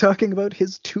 he's talking about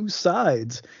his two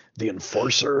sides, the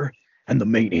enforcer and the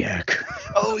maniac.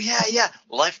 Oh, yeah, yeah.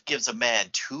 Life gives a man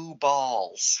two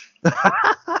balls.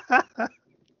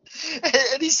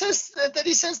 And he says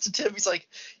to Tim, he's like,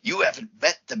 "You haven't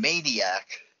met the maniac."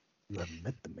 You haven't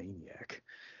met the maniac.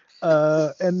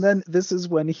 And then this is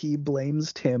when he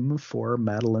blames Tim for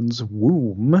Madeline's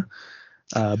womb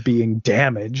being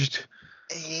damaged.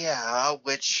 Yeah,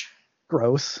 which,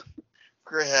 Gross.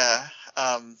 yeah,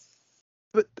 um,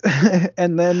 But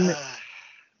and then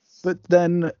but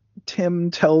then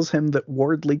Tim tells him that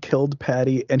Wardley killed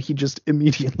Patty, and he just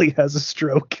immediately has a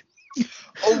stroke.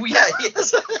 oh yeah, he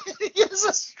has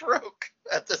a stroke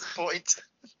at this point.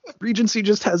 Regency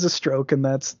just has a stroke, and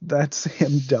that's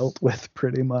him dealt with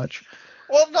pretty much.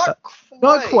 Well, Uh, not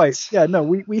Not quite. quite. Yeah, no,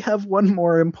 we have one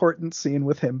more important scene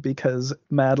with him because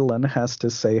Madeline has to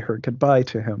say her goodbye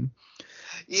to him.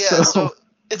 Yeah, So so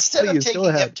instead of please go taking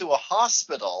him ahead. to a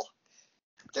hospital,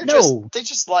 No. they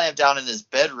just lie him down in his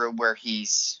bedroom where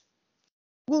he's,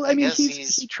 Well, I I mean, guess he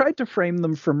he's, tried to frame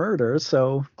them for murder,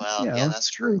 so well, yeah, that's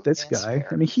screw true. this That's guy. I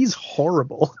fair. mean, he's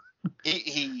horrible.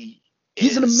 He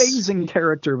He's an is. amazing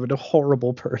character, but a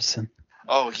horrible person.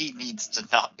 Oh, he needs to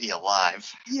not be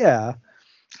alive. Yeah.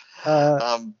 Uh,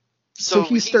 Um, so so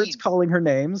he starts he, calling her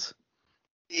names.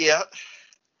 yeah,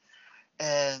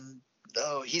 and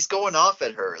oh, he's going off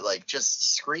at her, like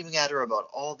just screaming at her about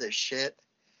all this shit.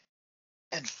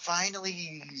 And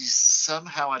finally,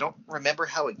 somehow, I don't remember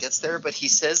how it gets there, but he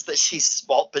says that she's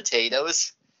small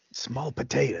potatoes. Small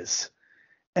potatoes.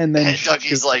 And then And she Dougie's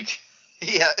shoots him. like,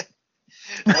 yeah.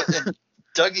 And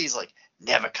Dougie's like,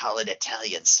 never call an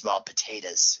Italian small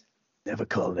potatoes. Never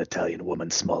call an Italian woman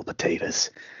small potatoes.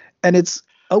 And it's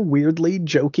a weirdly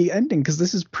jokey ending because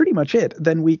this is pretty much it.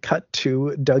 Then we cut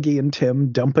to Dougie and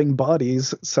Tim dumping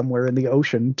bodies somewhere in the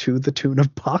ocean to the tune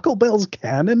of Pachelbel's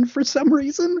Cannon for some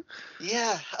reason.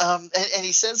 Yeah. And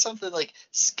he says something like,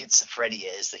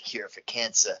 schizophrenia is the cure for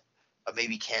cancer. Or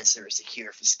maybe cancer is the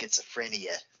cure for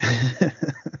schizophrenia.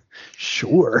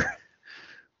 Sure.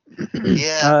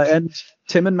 Yeah. And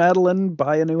Tim and Madeline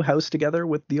buy a new house together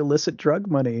with the illicit drug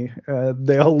money.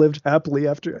 They all lived happily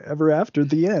ever after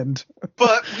the end.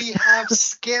 But we have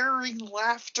scaring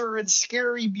laughter and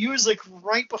scary music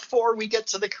right before we get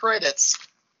to the credits.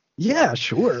 Yeah,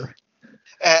 sure.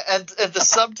 And the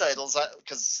subtitles,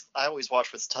 because I always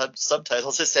watch with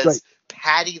subtitles, it Right. says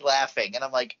Patty laughing, and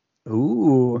I'm like,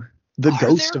 Ooh, the are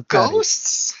ghost there of Patty.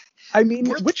 ghosts? I mean,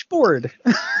 Were which board?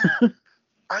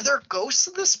 are there ghosts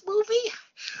in this movie?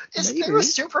 Is there a Maybe.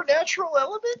 supernatural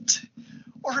element,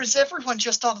 or is everyone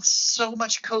just on so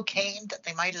much cocaine that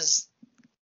they might as?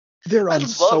 They're I on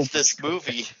so love much this cocaine.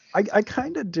 movie. I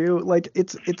kind of do. Like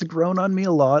it's grown on me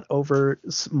a lot over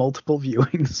multiple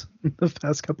viewings the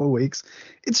past couple of weeks.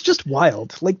 It's just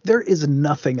wild. Like there is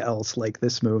nothing else like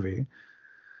this movie.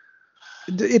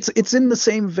 It's in the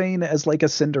same vein as like a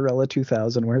Cinderella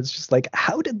 2000 where it's just like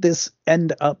how did this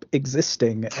end up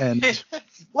existing and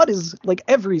what is like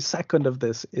every second of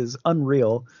this is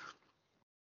unreal.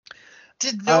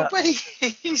 Did Uh, nobody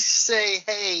say,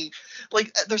 hey,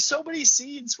 like, there's so many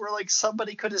scenes where, like,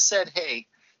 somebody could have said, hey,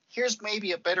 here's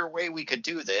maybe a better way we could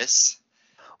do this,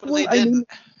 but well, they I mean,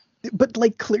 didn't. but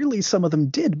like clearly some of them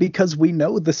did because we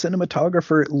know the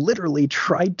cinematographer literally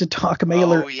tried to talk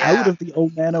Mailer Oh, out yeah. of the "Oh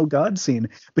Man, Oh God" scene,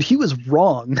 but he was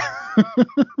wrong.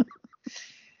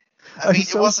 I I'm mean, it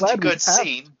so wasn't a glad we good tapped.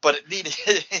 scene, but it needed.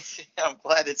 I'm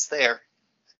glad it's there.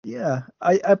 Yeah,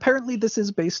 I apparently this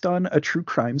is based on a true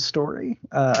crime story.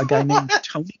 A guy named What?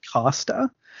 Tony Costa,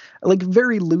 like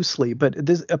very loosely, but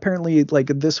this apparently like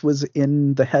this was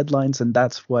in the headlines, and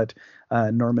that's what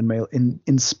Norman Mailer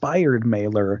inspired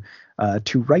Mailer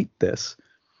to write this.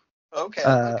 Okay,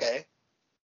 Uh, okay.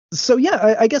 so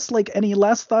yeah, I guess like any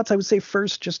last thoughts, I would say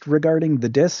first just regarding the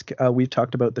disc, we've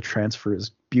talked about the transfer is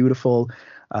beautiful.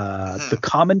 The Hmm.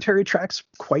 commentary track's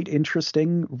quite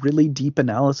interesting, really deep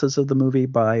analysis of the movie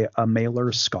by a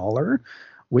Mailer scholar,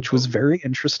 which was Oh, very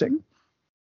interesting.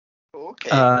 okay,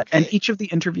 And okay. each of the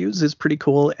interviews is pretty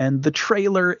cool, and the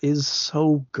trailer is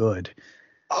so good.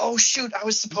 Oh, shoot, I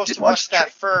was You supposed didn't to watch watch the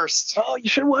that trailer? first. Oh, you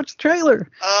should watch the trailer.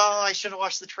 Oh, I should have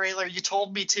watched the trailer. You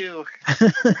told me to.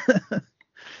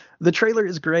 The trailer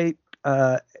is great.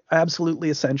 Absolutely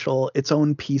essential. Its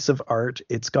own piece of art.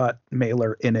 It's got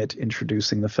Mailer in it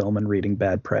introducing the film and reading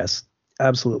bad press.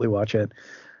 Absolutely watch it.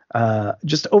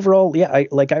 Just overall, yeah, I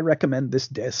recommend this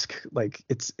disc. Like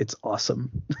it's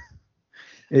awesome.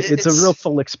 It's a real It's,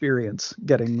 full experience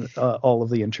getting all of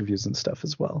the interviews and stuff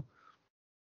as well.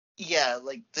 yeah,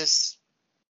 like this.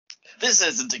 This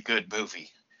isn't a good movie,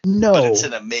 but it's No,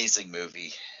 an amazing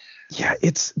movie. yeah,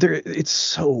 it's there. It's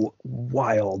so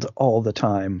wild all the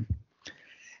time.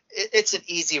 It's an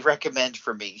easy recommend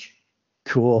for me.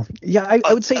 Cool. Yeah,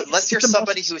 I would say Unless you're it's a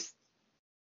somebody must. who,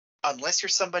 unless you're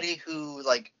somebody who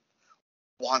like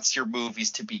wants your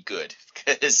movies to be good,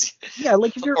 because Yeah,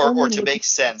 like if you're or only to looking make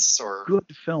sense, or good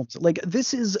films. Like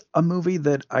this is a movie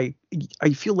that I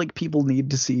feel like people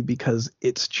need to see because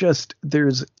it's just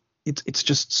there's it's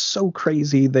just so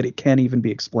crazy that it can't even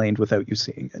be explained without you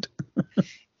seeing it.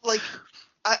 like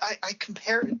I've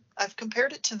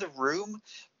compared it to The Room,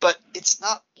 but it's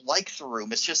not like The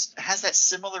Room. It's just it has that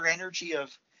similar energy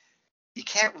of you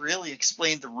can't really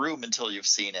explain The Room until you've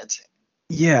seen it,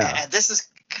 Yeah. and this is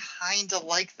kind of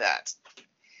like that.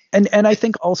 And I It,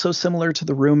 think also similar to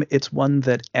The Room, it's one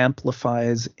that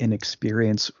amplifies an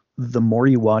experience the more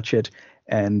you watch it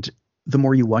and the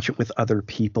more you watch it with other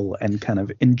people and kind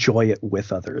of enjoy it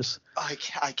with others. I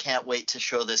can't wait to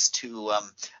show this to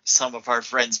some of our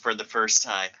friends for the first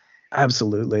time.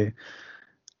 Absolutely.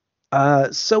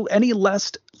 So any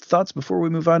last thoughts before we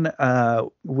move on?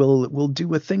 We'll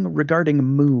do a thing regarding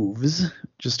moves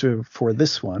just for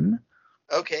this one.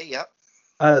 Okay, yep.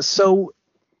 So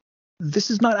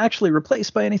this is not actually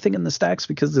replaced by anything in the stacks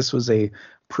because this was a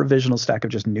provisional stack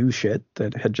of just new shit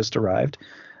that had just arrived.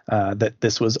 That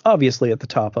this was obviously at the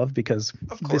top of because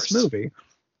Of this course. movie.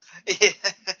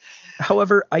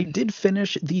 However, I did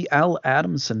finish the Al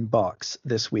Adamson box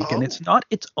this week, and it's Oh, not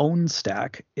its own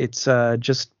stack. It's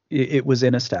just it was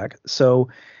in a stack. So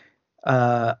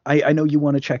I know you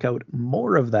want to check out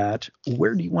more of that.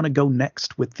 Where do you want to go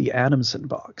next with the Adamson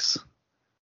box?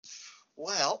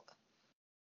 well,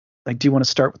 Like, do you want to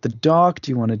start with the doc?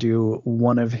 Do you want to do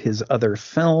one of his other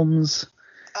films?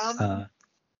 um Uh,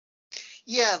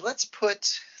 yeah, let's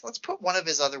put one of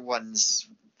his other ones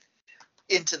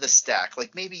into the stack.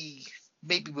 Like maybe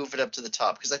move it up to the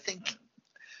top because I think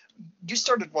you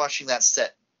started watching that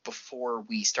set before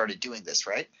we started doing this,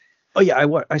 right? oh yeah,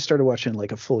 I started watching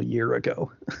like a full year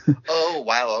ago Oh,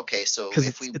 wow. Okay. So because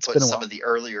if we it's put been a some while. of the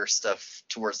earlier stuff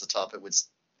towards the top, it would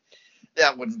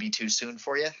that wouldn't be too soon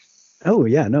for you. Oh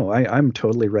yeah, no, I'm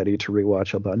totally ready to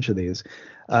rewatch a bunch of these.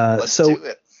 Let's So do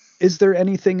it. is there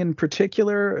anything in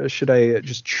particular? Or should I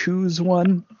just choose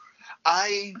one?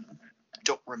 I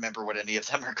don't remember what any of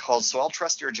them are called, so I'll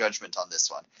trust your judgment on this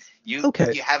one.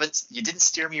 Okay, You didn't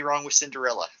steer me wrong with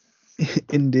Cinderella.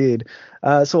 indeed.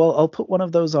 So I'll put one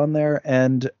of those on there,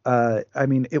 and I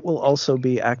mean it will also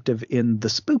be active in the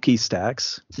spooky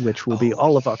stacks, which will be Oh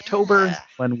all of October yeah.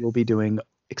 when we'll be doing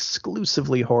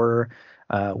exclusively horror,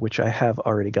 which I have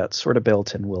already got sort of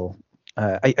built, and will.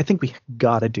 I think we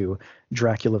gotta do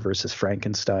Dracula versus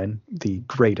Frankenstein, the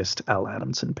greatest Al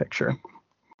Adamson picture.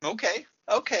 Okay.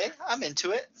 Okay. I'm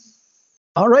into it.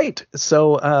 All right,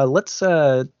 so let's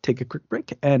take a quick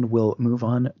break, and we'll move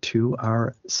on to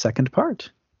our second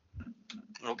part.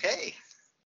 Okay.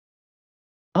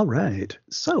 All right.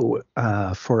 So,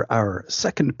 for our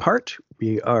second part,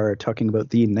 we are talking about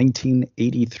the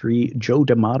 1983 Joe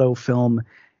D'Amato film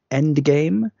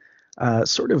Endgame.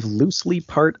 sort of loosely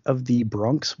part of the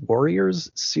Bronx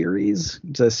Warriors series.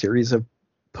 It's a series of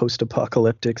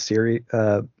post-apocalyptic series,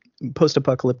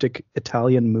 post-apocalyptic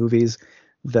Italian movies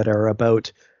that are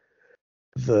about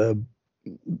the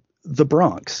the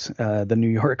Bronx, the New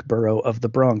York borough of the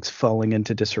Bronx, falling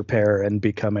into disrepair and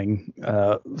becoming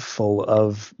full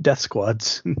of death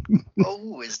squads.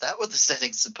 Oh, is that what the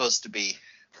setting's supposed to be?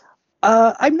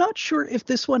 I'm not sure if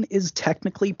this one is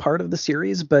technically part of the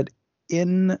series, but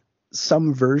in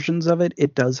some versions of it,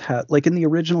 it does have, like in the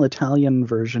original Italian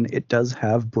version, it does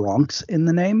have Bronx in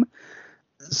the name.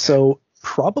 Okay. So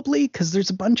probably because there's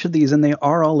a bunch of these and they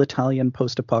are all Italian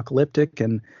post-apocalyptic,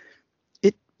 and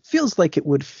it feels like it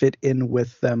would fit in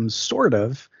with them sort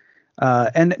of.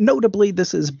 And notably,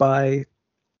 this is by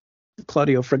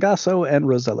Claudio Fragasso and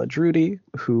Rosella Drudy,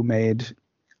 who made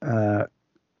uh,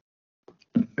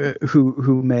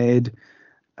 who made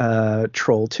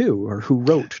Troll 2, or who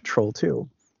wrote Troll 2.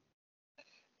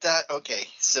 That okay.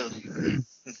 So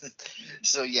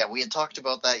so yeah, we had talked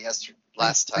about that yesterday I,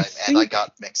 last I time, and I think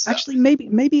got mixed up. actually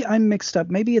maybe I'm mixed up.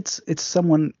 Maybe it's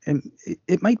someone, and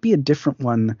it might be a different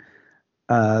one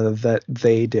that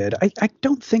they did. I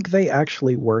don't think they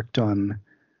actually worked on.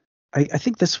 I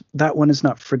think that one is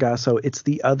not Fragasso. It's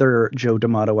the other Joe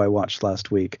D'Amato I watched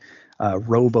last week.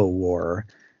 Robo War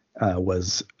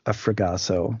was a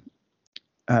Fragasso.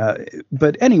 Uh,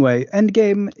 but anyway,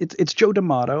 Endgame. It's Joe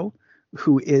D'Amato,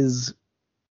 who is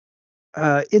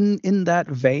in that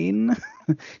vein.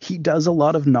 He does a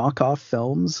lot of knockoff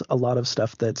films, a lot of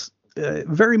stuff that's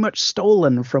very much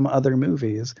stolen from other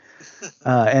movies,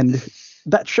 and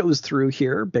that shows through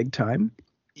here big time.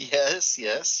 Yes,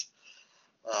 yes.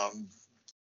 Um,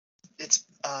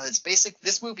 it's basic.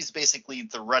 This movie's basically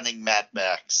the running Mad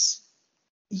Max.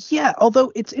 Yeah,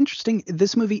 although it's interesting,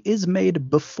 this movie is made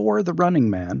before The Running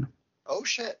Man. Oh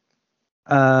shit.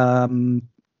 Um,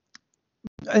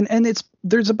 and it's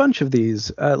there's a bunch of these.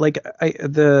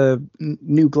 The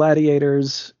new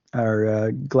Gladiators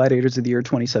are Gladiators of the Year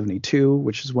 2072,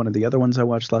 which is one of the other ones I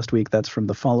watched last week. That's from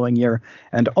the following year,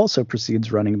 and also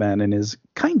precedes Running Man and is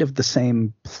kind of the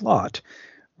same plot,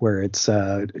 where it's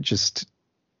just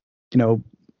you know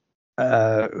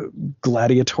uh,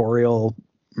 gladiatorial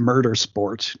murder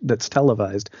sport that's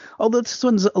televised. Although this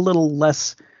one's a little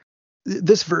less,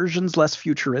 this version's less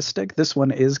futuristic. This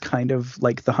one is kind of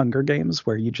like the Hunger Games,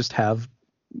 where you just have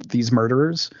these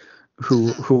murderers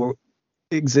who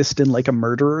exist in like a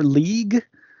murderer league.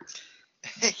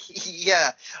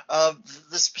 Yeah.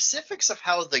 The specifics of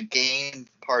how the game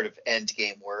part of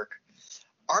Endgame work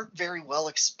aren't very well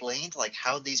explained, like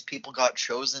how these people got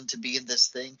chosen to be in this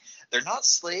thing. They're not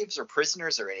slaves or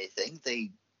prisoners or anything.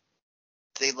 They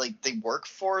work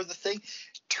for the thing.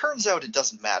 Turns out it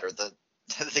doesn't matter. The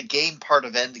game part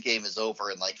of Endgame is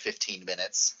over in like 15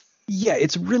 minutes. Yeah,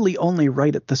 it's really only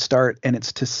right at the start, and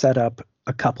it's to set up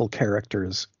a couple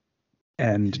characters,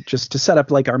 and just to set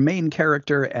up like our main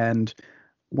character and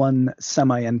one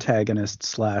semi-antagonist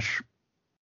slash,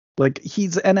 like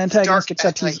he's an The dark antagonist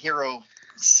except he's, anti-hero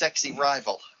sexy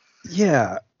rival.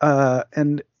 yeah,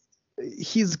 and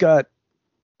he's got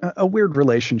a weird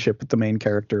relationship with the main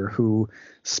character who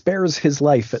spares his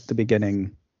life at the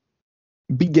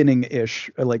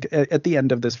beginning-ish, like at the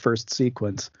end of this first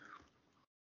sequence.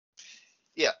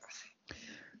 Yeah.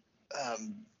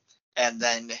 Um, and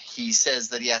then he says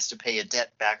that he has to pay a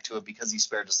debt back to him because he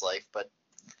spared his life, but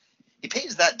he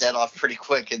pays that debt off pretty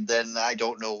quick, and then I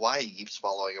don't know why he keeps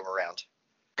following him around.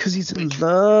 Because he's in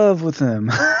love with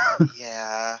him.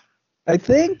 Yeah. I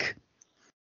think.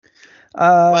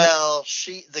 Uh, Well,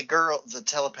 the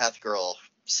telepath girl,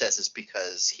 says it's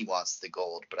because he wants the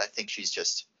gold, but I think she's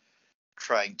just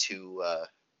trying to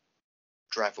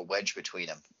drive a wedge between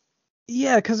him.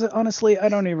 yeah, because honestly, I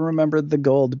don't even remember the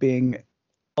gold being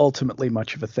ultimately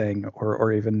much of a thing,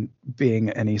 or even being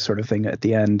any sort of thing at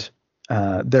the end.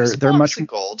 There's a They're box much. of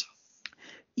gold.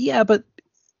 Yeah, but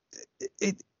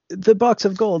the box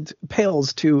of gold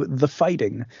pales to the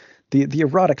fighting, the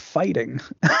erotic fighting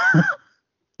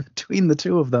between the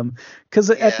two of them. Because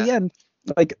at Yeah. the end,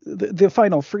 like the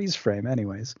final freeze frame,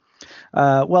 anyways.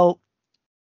 Well,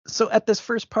 so at this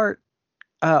first part,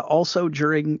 also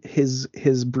during his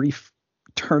brief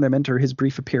tournament, or his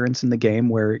brief appearance in the game,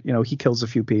 where he kills a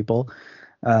few people,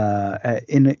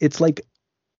 in it's like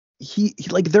he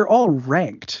like they're all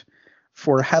ranked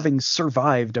for having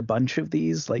survived a bunch of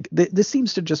these. Like this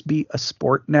seems to just be a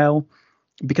sport now,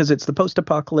 because it's the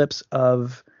post-apocalypse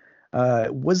of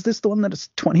was this the one that is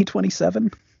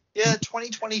 2027? Yeah,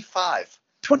 2025. I wrote it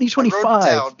 2025.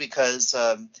 down because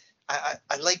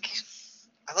I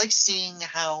like seeing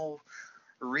how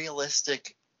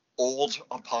realistic old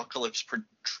apocalypse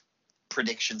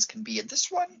predictions can be. And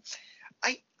this one,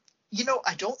 I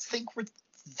I don't think we're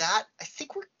that. I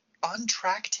think we're on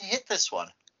track to hit this one.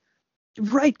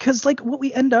 Right, because like what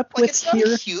we end up Like, with it's not a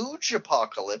here, huge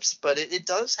apocalypse, but it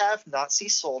does have Nazi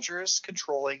soldiers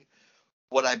controlling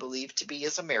what I believe to be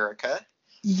is America.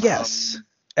 yes, Um,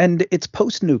 and it's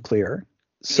post-nuclear,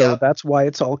 so yep, that's why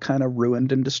it's all kind of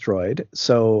ruined and destroyed.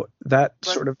 So that but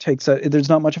sort of takes a, there's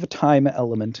not much of a time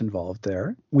element involved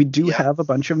there. We do yep, have a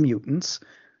bunch of mutants.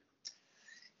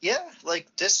 yeah,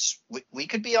 like this, we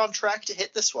could be on track to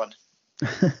hit this one.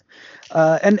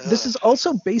 And this Ugh. is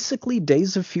also basically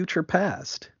Days of Future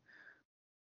Past.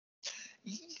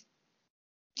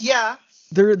 Yeah,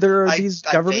 There are I these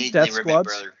I government vaguely death remember.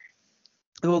 squads.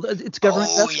 Well, it's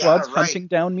government Oh death yeah, squads right. hunting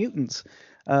down mutants.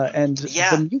 And the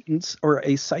Yeah, mutants, or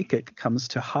a psychic, comes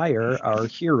to hire our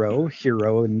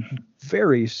hero in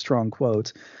very strong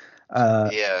quotes, uh,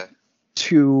 yeah.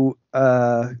 to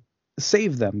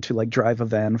save them, to like drive a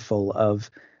van full of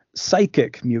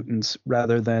psychic mutants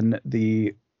rather than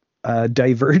the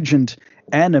divergent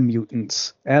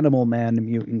animal man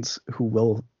mutants who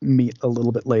we'll meet a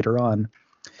little bit later on.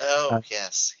 Oh Uh,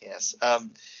 yes, yes.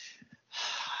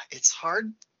 It's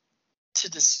hard to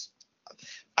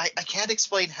I can't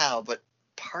explain how, but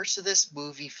parts of this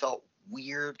movie felt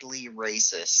weirdly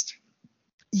racist.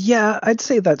 yeah, I'd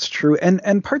say that's true,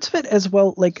 and parts of it as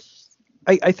well. Like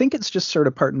I think it's just sort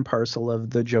of part and parcel of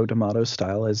the Joe D'Amato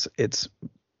style. Is it's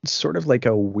sort of like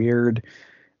a weird,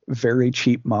 very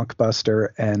cheap mockbuster,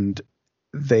 and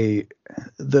they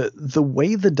the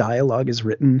way the dialogue is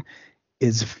written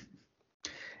is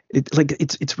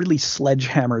it's really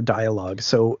sledgehammer dialogue.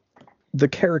 So the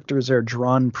characters are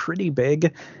drawn pretty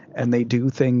big, and they do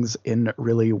things in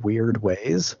really weird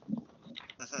ways.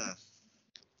 Mhm.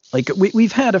 Like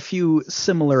we've had a few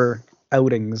similar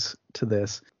outings to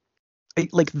this.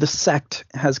 Like the sect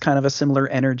has kind of a similar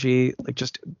energy, like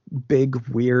just big,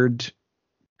 weird,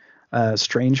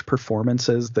 strange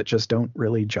performances that just don't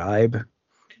really jibe.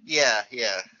 Yeah,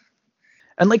 yeah,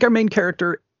 And like our main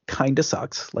character kind of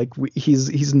sucks. Like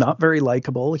he's not very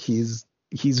likable. He's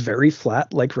very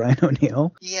flat, like Ryan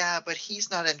O'Neal. yeah. But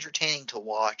he's not entertaining to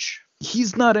watch.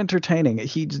 He's not entertaining.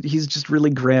 He's just really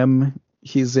grim.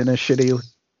 He's in a shitty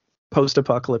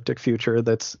post-apocalyptic future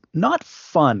that's not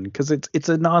fun because it's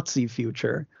a Nazi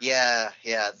future. Yeah,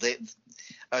 yeah.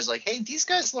 I was like, hey, these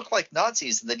guys look like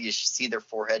Nazis, and then you see their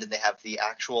forehead, and they have the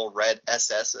actual red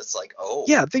SS. It's like, oh,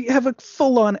 Yeah, they have a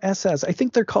full-on SS. I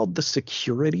think they're called the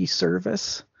Security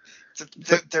Service,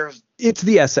 but they're it's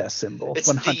the SS symbol, it's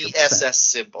the 100%. SS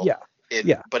symbol Yeah,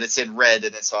 yeah, but it's in red,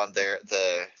 and it's on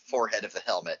the forehead of the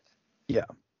helmet. yeah.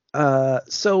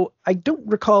 So I don't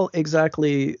recall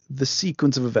exactly the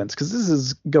sequence of events because this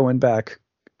is going back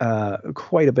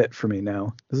quite a bit for me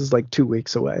now. This is like 2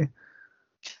 weeks away.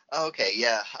 Okay,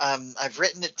 yeah. I've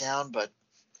written it down, but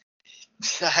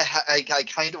I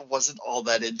kind of wasn't all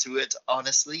that into it,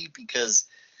 honestly, because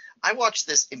I watched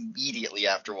this immediately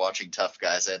after watching Tough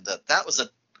Guys, and that was a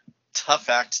tough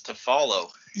act to follow.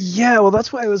 Yeah, well,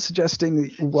 that's why I was suggesting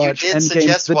You watch did Endgame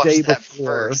suggest the day watch that before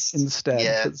first. instead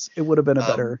Yeah. because it would have been a Um,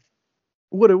 better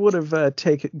would have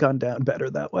take gone down better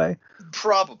that way.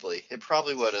 Probably. It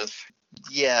probably would have.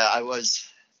 Yeah,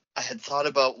 I had thought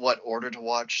about what order to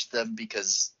watch them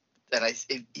because then I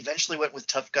eventually went with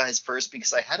Tough Guys first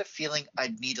because I had a feeling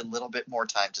I'd need a little bit more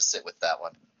time to sit with that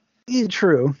one. Yeah,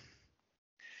 true.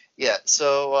 Yeah,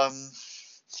 so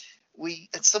we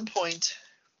at some point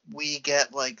we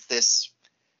get like this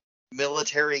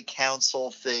military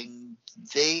council thing.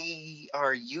 They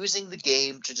are using the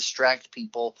game to distract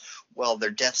people while their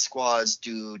death squads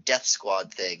do death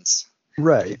squad things.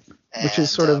 Right. Which is And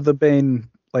sort of the main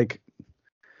like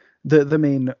the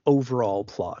main overall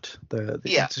plot. The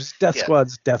yeah, just Death yeah.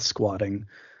 Squad's death squatting.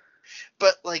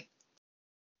 But like,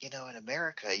 in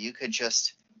America, you could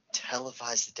just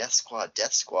televise the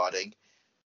death squatting.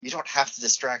 You don't have to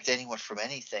distract anyone from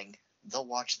anything. They'll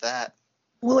watch that.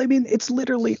 Well, I mean, it's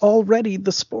literally already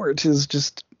the sport is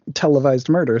just televised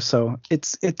murder, so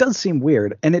it does seem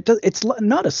weird, and it's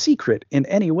not a secret in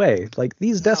any way. Like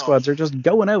these death No, squads are just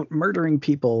going out murdering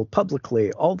people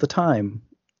publicly all the time.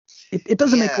 It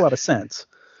doesn't make a yeah, lot of sense.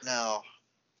 no.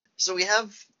 So we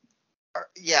have,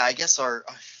 yeah, I guess our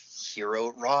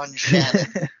hero Ron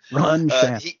Shannon. Ron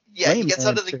Shan, He lame gets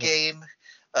out name of the too. game.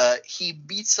 He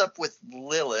meets up with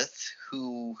Lilith,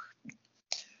 who,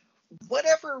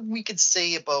 whatever we could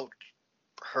say about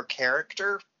her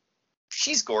character,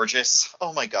 she's gorgeous.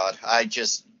 Oh my god, I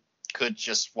just could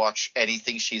just watch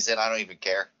anything she's in. I don't even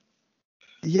care.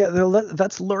 Yeah,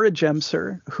 that's Laura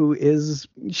Gemser, who is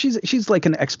she's like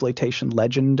an exploitation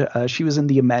legend. She was in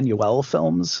the Emmanuelle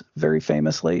films very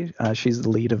famously. She's the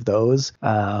lead of those.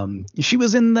 She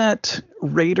was in that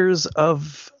Raiders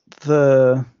of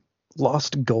the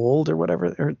Lost Gold or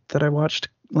whatever that I watched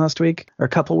last week or a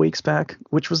couple weeks back,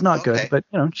 which was not good, Okay.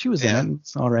 but she was in Yeah. it.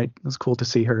 It's all right. It was cool to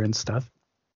see her and stuff.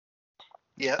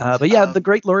 Yep. But yeah, the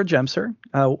great Laura Gemser.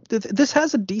 This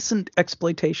has a decent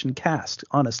exploitation cast,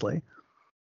 honestly.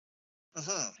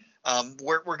 Mhm.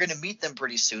 We're gonna meet them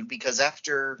pretty soon because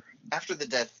after the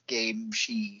death game,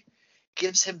 she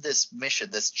gives him this mission,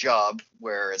 this job,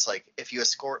 where it's like if you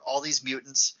escort all these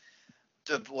mutants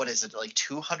to what is it, like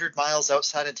 200 miles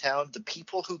outside of town, the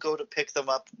people who go to pick them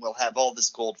up will have all this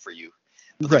gold for you.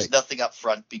 But there's Right. nothing up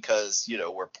front because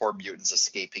we're poor mutants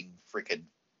escaping freaking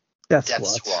Death death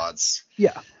squads. squads.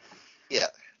 Yeah. Yeah.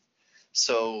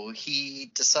 So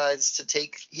he decides to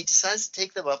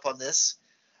take them up on this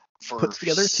for Puts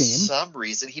together a team, some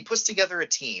reason. He puts together a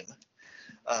team.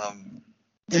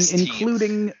 This team,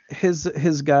 including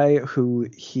his guy who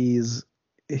he's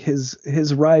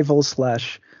his rival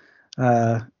slash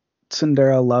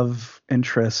Tsundere love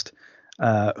interest,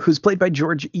 who's played by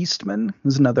George Eastman,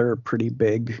 who's another pretty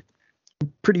big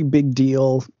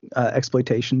deal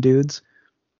exploitation dudes.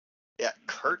 yeah,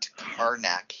 Kurt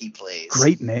Karnak he plays.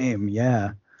 Great name,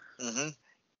 yeah. Mm-hmm.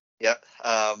 Yep.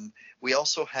 We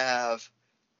also have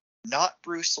not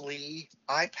Bruce Lee,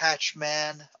 Eye Patch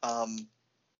Man,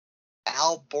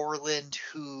 Al Borland,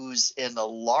 who's in a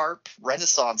LARP,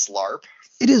 Renaissance LARP.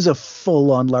 It is a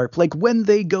full-on LARP. Like when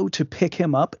they go to pick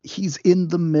him up, he's in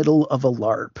the middle of a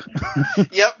LARP.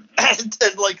 Yep, and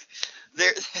like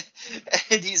they're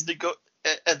and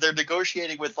and they're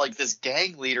negotiating with like this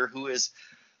gang leader who is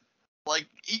like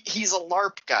he's a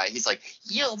LARP guy. He's like,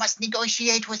 you must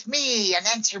negotiate with me and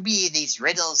answer me these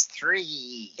riddles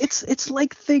 3. It's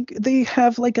like they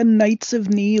have like a Knights of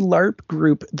Knee LARP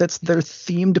group that's their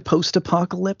themed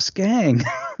post-apocalypse gang.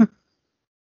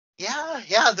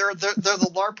 Yeah, they're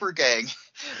the LARPer gang.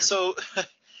 So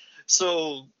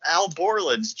so Al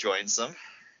Borland joins them.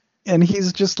 And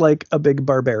he's just like a big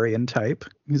barbarian type.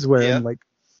 He's wearing Yep. like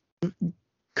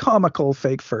comical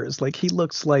fake furs. Like he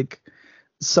looks like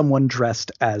someone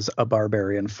dressed as a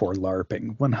barbarian for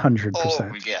LARPing, Oh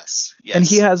 100%. yes, And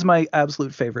he yes. has my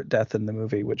absolute favorite death in the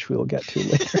movie, which we'll get to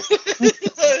later.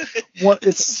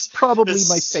 It's probably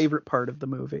my it's favorite part of the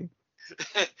movie.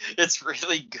 it's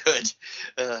really good.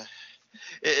 Uh,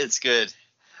 it's good.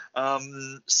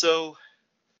 So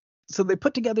So they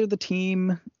put together the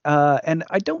team, and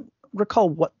I don't recall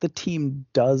what the team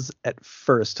does at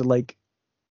first. Like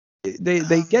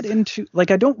they get into,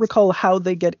 like, I don't recall how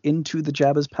they get into the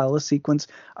Jabba's palace sequence.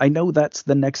 I know that's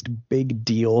the next big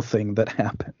deal thing that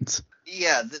happens.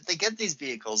 yeah, they get these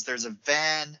vehicles. There's a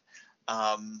van,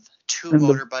 two And the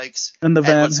motorbikes, and the and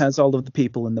van what's has all of the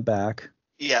people in the back.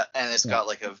 yeah, and it's Yeah. got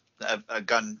like a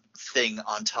gun thing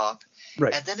on top.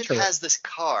 Right. And then it Sure. has this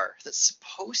car that's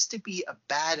supposed to be a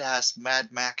badass Mad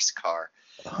Max car,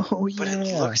 Oh but it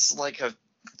yeah. looks like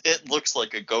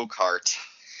a go-kart.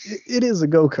 It is a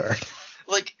go-kart.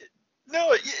 Like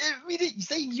no, I mean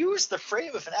they use the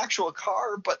frame of an actual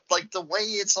car, but like the way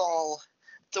It's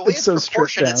it's so stripped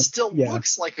proportioned, it down. still Yeah.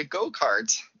 looks like a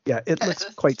go-kart. Yeah, it looks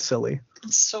quite silly.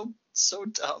 It's so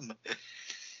dumb.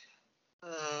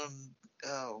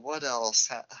 What else?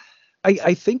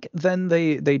 I think then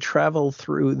they travel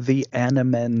through the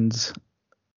Animens.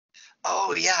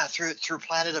 Oh yeah, through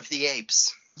Planet of the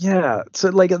Apes Yeah. So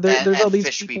like there's and all these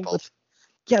fish people people. with,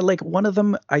 yeah, like one of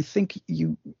them, I think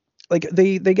like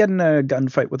they get in a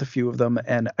gunfight with a few of them,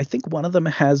 and I think one of them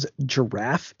has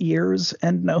giraffe ears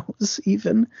and nose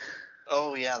even.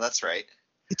 Oh yeah, that's right.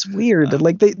 It's weird. Um,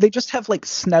 Like they just have like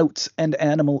snouts and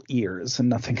animal ears and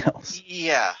nothing else.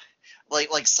 yeah,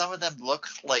 like some of them look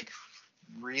like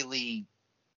really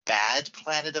bad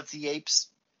Planet of the apes,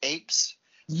 and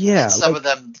Yeah, some like of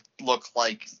them look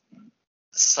like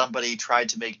somebody tried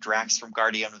to make Drax from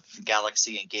Guardian of the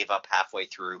Galaxy and gave up halfway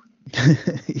through.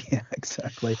 yeah,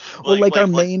 exactly. Well, Like like our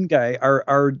like like main guy,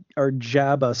 our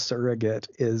Jabba surrogate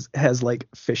has like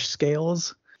fish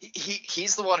scales.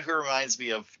 he's the one who reminds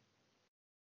me of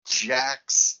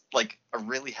Jax, like a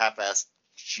really half-assed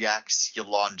Jax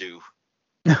Yolondu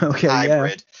Okay, yeah.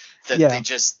 hybrid that they Yeah.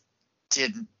 just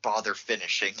didn't bother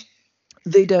finishing.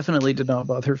 They definitely did not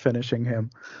bother finishing him.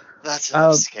 That's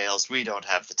enough Uh, scales. We don't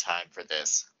have the time for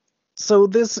this. so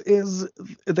this is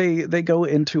they go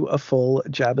into a full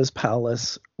Jabba's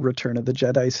palace Return of the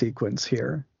Jedi sequence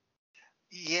here.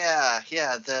 Yeah,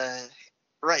 the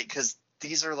right, because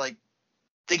these are like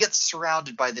they get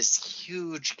surrounded by this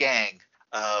huge gang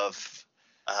of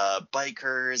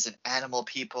bikers and animal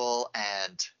people,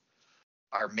 and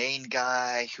our main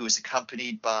guy who is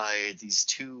accompanied by these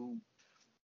two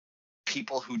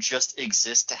people who just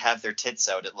exist to have their tits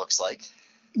out, it looks like.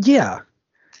 Yeah.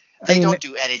 I They mean, don't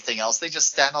do anything else. They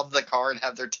just stand on the car and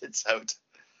have their tits out.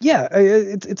 yeah,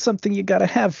 it's something you got to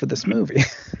have for this movie.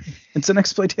 It's an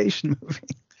exploitation movie.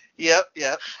 Yep,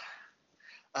 yep.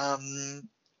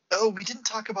 Oh, we didn't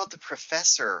talk about the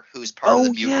professor who's part of the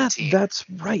Oh mutant yeah, team. that's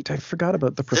right. I forgot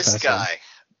about the This professor. guy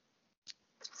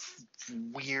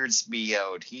weirds me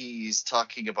out. He's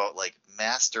talking about like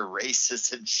master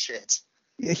races and shit.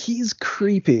 Yeah, he's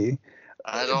creepy,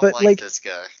 I don't but like like, this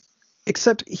guy.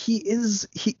 except he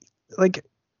like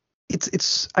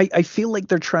I feel like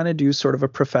they're trying to do sort of a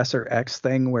Professor X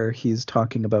thing where he's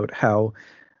talking about how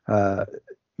uh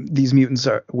these mutants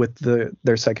are with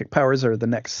their psychic powers are the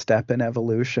next step in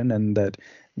evolution and that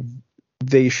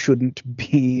they shouldn't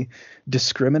be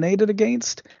discriminated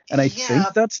against. And I think Yeah,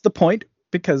 that's the point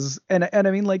because and I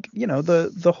mean, like,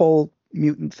 the whole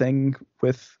mutant thing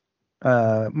with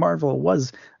Marvel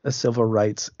was a civil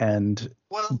rights and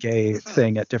well, gay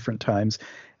thing at different times.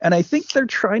 And I think they're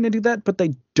trying to do that, but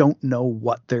they don't know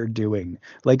what they're doing.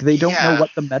 Like, they don't know yeah,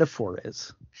 what the metaphor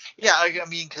is. yeah. I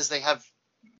mean, because they have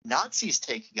Nazis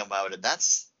taking them out, and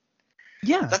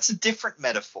Yeah. that's a different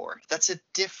metaphor. That's a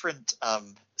different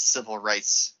civil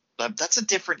rights. That's a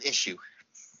different issue.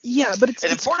 Yeah, but An it's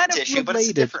kind important of issue, but it's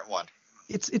a related. different one.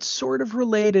 It's sort of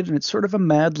related, and it's sort of a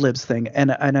Mad Libs thing.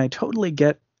 And I totally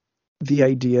get the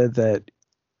idea that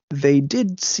they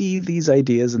did see these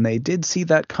ideas and they did see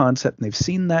that concept and they've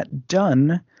seen that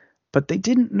done, but they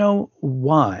didn't know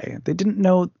why. They didn't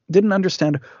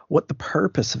understand what the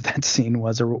purpose of that scene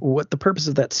was or what the purpose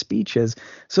of that speech is.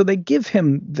 So they give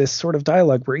him this sort of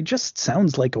dialogue where he just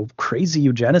sounds like a crazy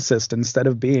eugenicist instead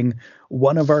of being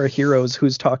one of our heroes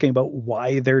who's talking about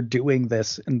why they're doing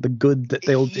this and the good that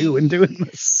they'll do in doing He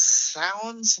this.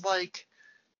 sounds like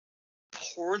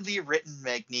poorly written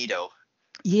Magneto.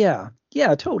 Yeah,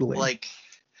 yeah, totally. Like,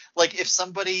 like if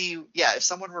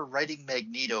someone were writing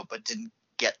Magneto but didn't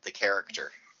get the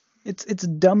character. It's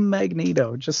dumb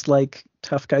Magneto, just like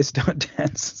tough guys don't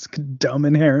dance. It's dumb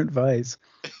Inherent Vice.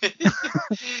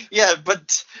 Yeah,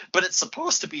 but it's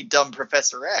supposed to be dumb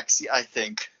Professor X, I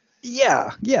think.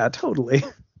 Yeah, yeah, totally.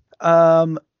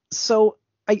 Um, so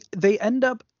they end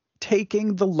up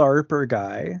taking the LARPer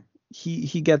guy.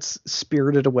 He gets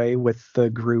spirited away with the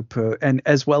group, and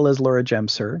as well as Laura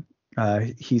Gemser.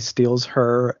 He steals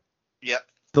her, Yep.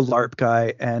 the LARP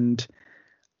guy, and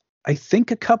I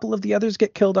think a couple of the others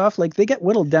get killed off. Like, they get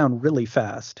whittled down really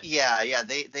fast. Yeah, yeah.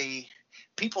 They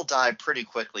people die pretty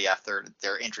quickly after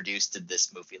they're introduced in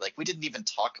this movie. Like we didn't even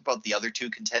talk about the other two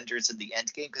contenders in the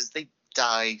Endgame because they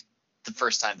die the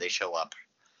first time they show up.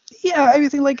 Yeah,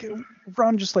 everything, like,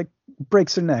 Ron just like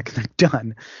breaks her neck and they're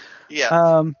done. Yeah.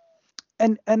 Um,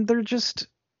 and they're just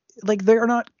like, they're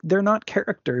not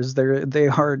characters. They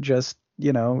are just,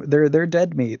 they're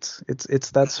dead meats. It's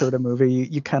that Mm-hmm. sort of movie.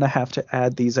 You kind of have to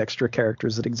add these extra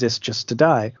characters that exist just to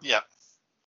die. Yeah.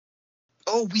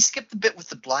 Oh, we skipped the bit with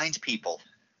the blind people.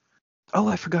 Oh,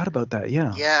 I forgot about that.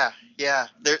 Yeah. Yeah, yeah.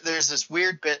 There's this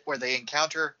weird bit where they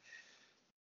encounter.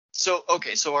 So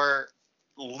okay, so our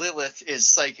Lilith is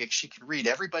psychic. She can read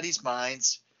everybody's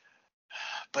minds,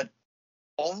 but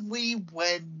only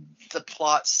when the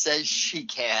plot says she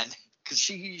can, because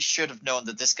she should have known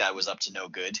that this guy was up to no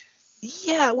good.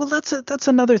 Yeah, well, that's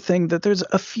another thing, that there's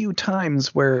a few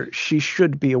times where she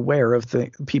should be aware of the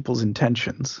people's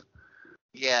intentions.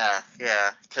 Yeah,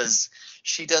 yeah, because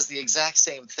she does the exact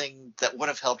same thing that would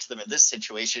have helped them in this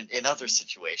situation in other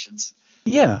situations.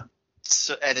 Yeah.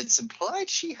 So, and it's implied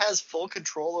she has full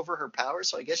control over her power,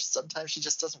 so I guess sometimes she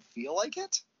just doesn't feel like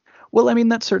it. Well, I mean,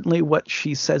 that's certainly what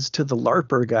she says to the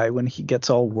LARPer guy when he gets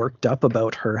all worked up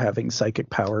about her having psychic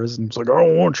powers, and it's like, I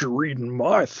don't want you reading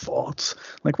my thoughts.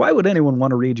 Like, why would anyone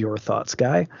want to read your thoughts,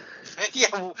 guy?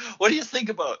 Yeah, what do you think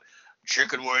about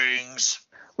chicken wings,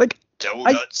 Like,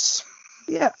 I donuts,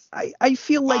 yeah, I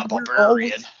feel my like we're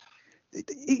barbarian? always.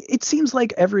 It seems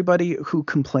like everybody who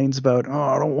complains about, oh,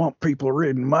 I don't want people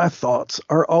reading my thoughts,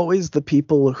 are always the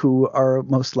people who are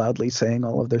most loudly saying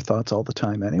all of their thoughts all the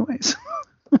time, anyways.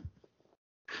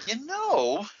 You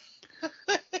know,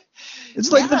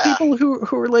 It's like the yeah, people who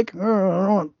are like, oh, I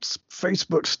don't want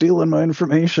Facebook stealing my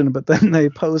information, but then they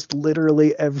post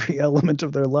literally every element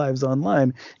of their lives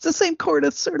online. It's the same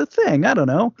sort of thing. I don't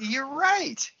know. you're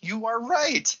right. You are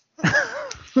right.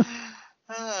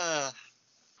 Uh,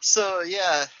 so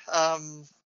yeah,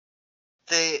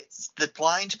 they the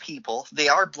blind people, they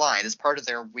are blind as part of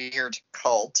their weird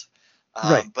cult,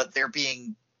 Right. but they're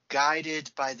being guided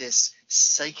by this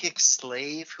psychic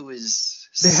slave who is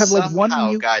They have like one somehow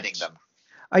mutant. guiding them.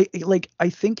 I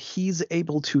think he's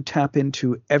able to tap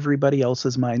into everybody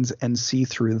else's minds and see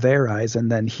through their eyes, and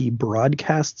then he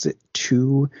broadcasts it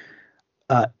to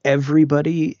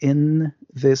everybody in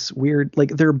this weird, like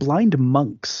they're blind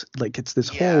monks. Like it's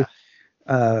this Yeah,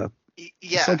 whole it's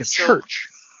yeah. like a So, church.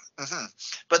 mhm.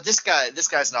 But this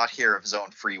guy's not here of his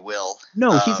own free will.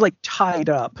 No, he's like tied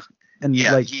up and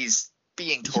Yeah, like he's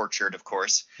being he- tortured, of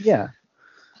course. yeah.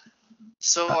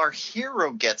 So Uh, our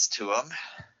hero gets to him,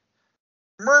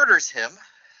 murders him.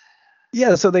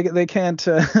 yeah, so they can't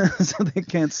so they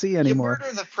can't see You anymore.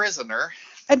 murder the prisoner.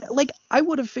 And like I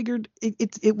would have figured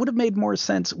it would have made more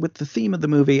sense with the theme of the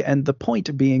movie and the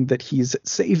point being that he's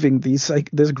saving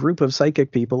this group of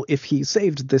psychic people if he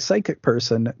saved the psychic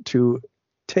person to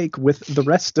take with the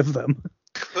rest of them.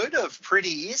 Could have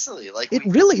pretty easily. It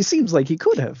really seems like he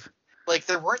could have. Like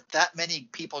there weren't that many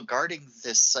people guarding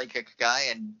this psychic guy,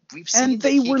 and we've And seen that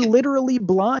they he were can. literally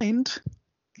blind.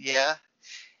 Yeah,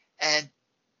 and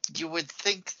you would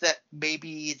think that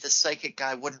maybe the psychic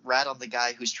guy wouldn't rat on the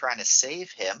guy who's trying to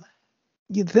save him,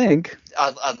 You'd think.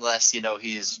 unless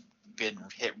he's been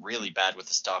hit really bad with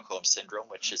the Stockholm syndrome,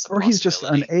 which is a Or he's just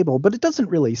possibility. unable, but it doesn't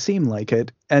really seem like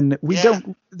it. And we Yeah.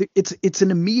 don't it's an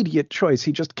immediate choice.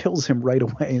 He just kills him right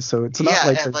away. So it's not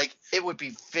like and like it would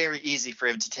be very easy for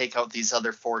him to take out these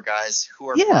other four guys who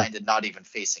are Yeah. blind and not even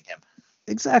facing him.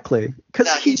 Exactly. Because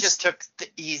No, he just took the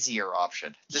easier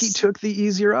option. he took the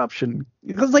easier option.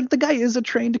 Because like the guy is a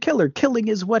trained killer. Killing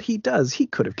is what he does. He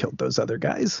could have killed those other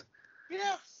guys.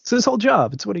 Yeah. It's his whole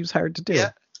job. It's what he was hired to do.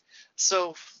 Yeah.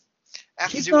 So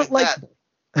after He's doing not like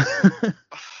that,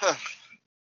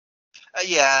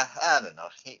 yeah, I don't know.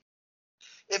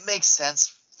 It makes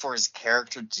sense for his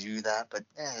character to do that, but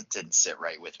it didn't sit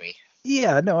right with me.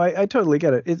 Yeah, no, I totally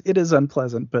get it. It is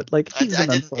unpleasant, but like he's I an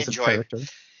didn't unpleasant enjoy character.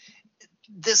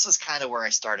 This is kind of where I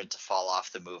started to fall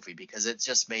off the movie because it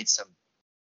just made some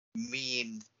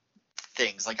mean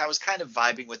things. Like I was kind of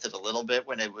vibing with it a little bit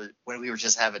when we were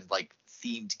just having like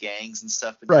themed gangs and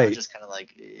stuff, but now Right. I'm just kind of like,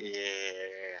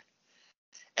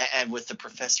 and with the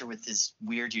professor with his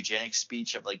weird eugenics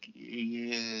speech, I'm like,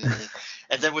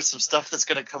 and then with some stuff that's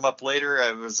going to come up later,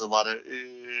 I was a lot of.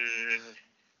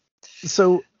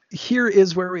 So here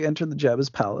is where we enter the Jabba's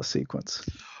palace sequence.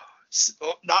 So,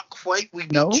 not quite. We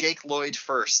meet No? Jake Lloyd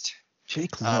first.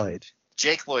 Jake Lloyd.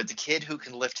 Jake Lloyd, the kid who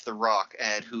can lift the rock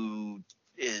and who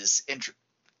is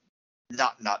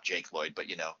not Jake Lloyd, but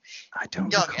I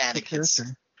don't young recall the Anakin's.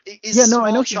 character. Is Yeah, a no, small I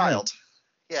know who you child.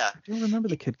 Yeah, I don't remember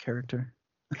the kid character.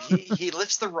 he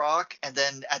lifts the rock, and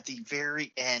then at the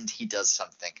very end, he does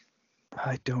something.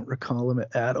 I don't recall him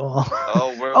at all.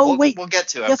 Oh, wait. we'll get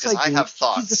to him Yes, because I do. have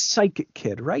thoughts. He's a psychic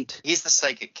kid, right? He's the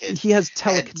psychic kid. He has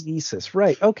telekinesis,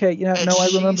 right? Okay, yeah, and no, I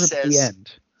she remember at the says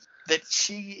end. that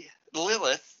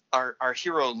Lilith, our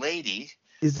hero lady,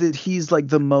 Is that he's like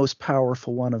the most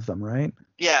powerful one of them, right?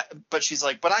 yeah, but she's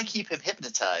like, but I keep him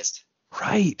hypnotized.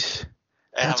 Right.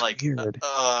 And That's I'm like, weird.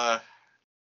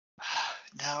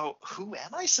 now who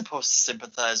am I supposed to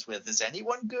sympathize with? Is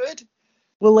anyone good?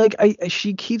 Well, like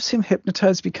she keeps him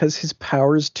hypnotized because his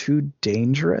power's too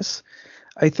dangerous.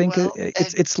 I think Well,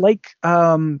 it's like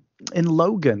in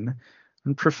Logan,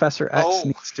 when Professor X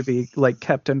needs to be like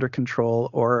kept under control,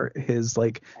 or his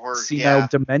like senile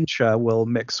dementia will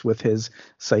mix with his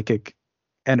psychic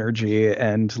energy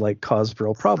and like cause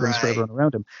real problems for everyone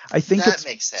around him. I think that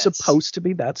makes sense. Supposed to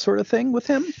be that sort of thing with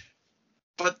him.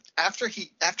 But after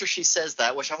she says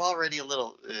that, which I'm already a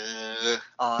little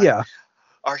on, yeah,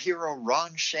 our hero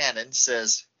Ron Shannon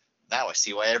says, "Now I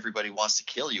see why everybody wants to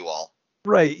kill you all."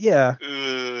 Right. Yeah.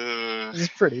 It's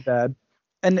pretty bad.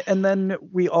 And then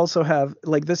we also have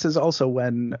like this is also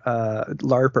when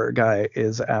LARPer guy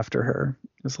is after her.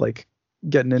 It's like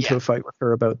getting into a fight with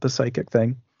her about the psychic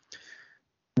thing.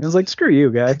 And it's like, screw you,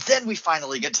 guy. And then we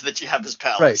finally get to the Jabba's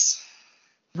palace.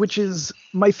 Right. Which is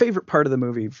my favorite part of the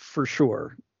movie for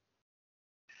sure.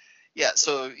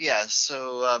 So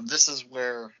this is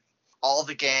where all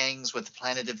the gangs with the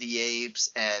Planet of the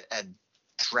Apes and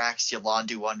Drax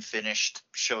Yolandi Unfinished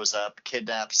shows up,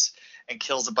 kidnaps and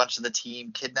kills a bunch of the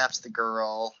team, kidnaps the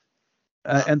girl.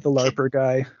 And the LARPer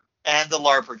guy. And the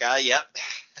LARPer guy, yep.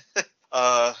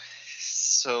 I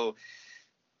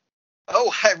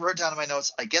wrote down in my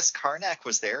notes, I guess Karnak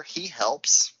was there. He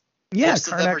helps. Yeah, most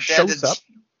Karnak shows up.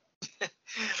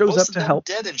 Shows up to help.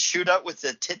 Dead and shoot out with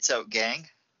the Tits Out gang.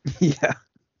 Yeah.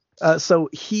 So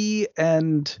he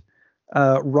and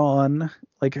Ron,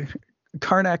 like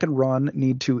Karnak and Ron,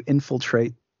 need to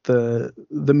infiltrate the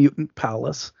mutant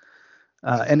palace,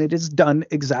 and it is done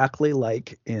exactly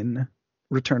like in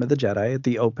Return of the Jedi,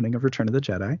 the opening of Return of the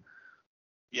Jedi.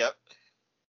 Yep.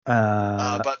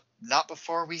 But not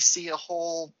before we see a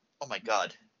whole. Oh my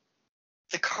god,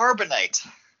 the carbonite.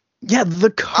 Yeah,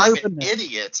 the I'm an carbonite,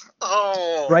 idiot.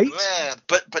 Oh right? man.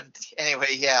 But anyway,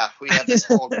 yeah, we have this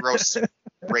whole gross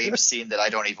rape scene that I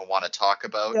don't even want to talk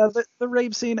about. Yeah, the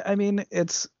rape scene, I mean,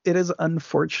 it is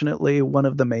unfortunately one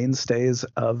of the mainstays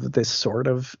of this sort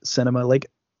of cinema.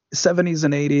 Like 70s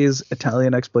and 80s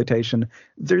Italian exploitation,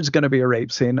 there's going to be a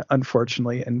rape scene,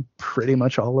 unfortunately, in pretty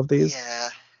much all of these. Yeah.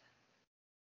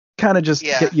 Kind of just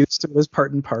Yeah. get used to it as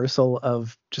part and parcel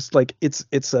of just like it's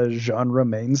a genre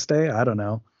mainstay. I don't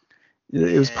know.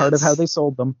 It was part of how It's they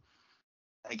sold them,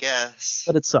 I guess.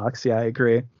 but it sucks. Yeah, I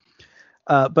agree.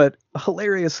 But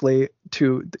hilariously,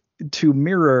 to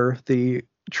mirror the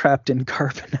trapped in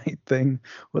carbonite thing,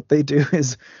 what they do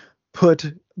is put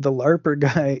the LARPer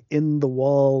guy in the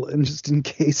wall and just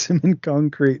encase him in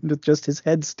concrete with just his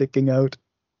head sticking out.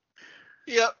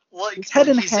 Yep, His head like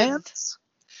and he's in hands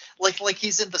like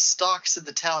he's in the stocks in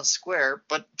the town square,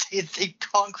 but they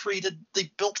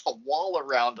built a wall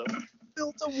around him.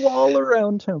 built a wall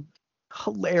around him.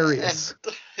 And Hilarious.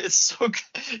 it's so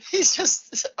he's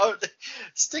just out,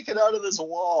 sticking out of this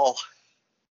wall.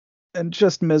 And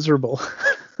just miserable.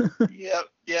 Yep,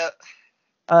 yep.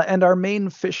 And our main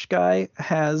fish guy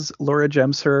has Laura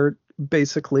Gemser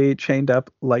basically chained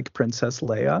up like Princess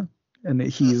Leia, and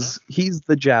Mhm. he's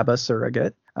the Jabba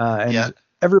surrogate. Yeah. And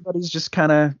everybody's just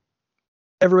kind of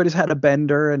everybody's had a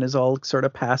bender and is all sort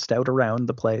of passed out around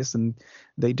the place, and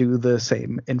they do the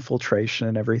same infiltration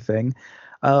and everything.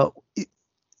 Uh,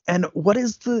 and what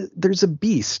is there's a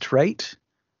beast, right?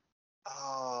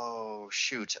 Oh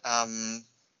shoot.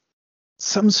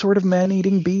 Some sort of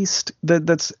man-eating beast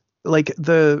that's like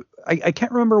I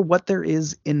can't remember what there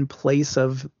is in place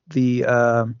of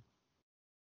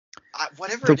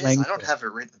Whatever the it is, I don't rancor. have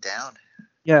it written down.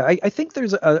 Yeah, I think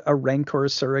there's a rancor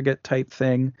surrogate type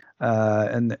thing,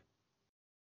 and It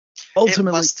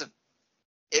ultimately, must have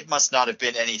it must not have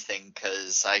been anything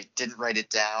because I didn't write it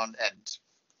down,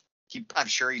 and I'm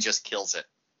sure he just kills it.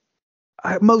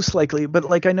 most likely, but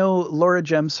like I know Laura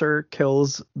Gemser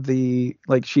kills the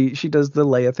like she does the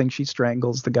Leia thing. She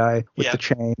strangles the guy with the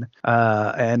Yeah. chain,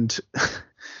 and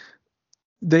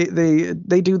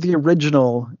they do the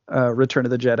original Return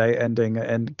of the Jedi ending,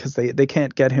 and because they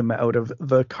can't get him out of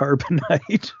the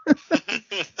carbonite,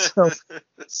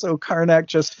 so Karnak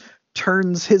just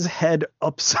turns his head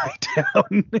upside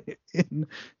down in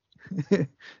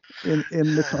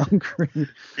in the concrete.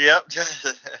 Yep.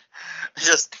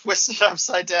 Just twist it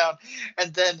upside down,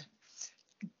 and then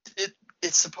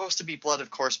it's supposed to be blood,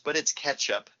 of course, but it's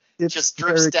ketchup. It's Just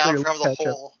drips very down clearly from the ketchup.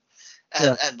 hole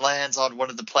Yeah. and lands on one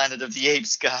of the Planet of the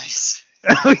Apes guys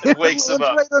Oh yeah, and wakes him lands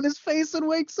up. right on his face and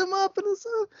wakes him up, and it's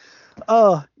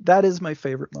oh, that is my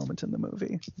favorite moment in the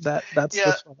movie. That's the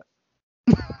Yeah, shot.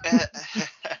 and,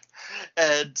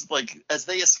 and like as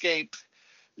they escape,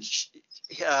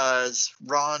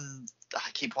 Ron. I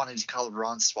keep wanting to call him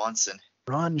Ron Swanson.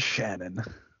 Ron Shannon.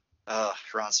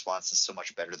 Ron Swanson's so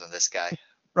much better than this guy.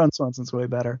 Ron Swanson's way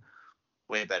better.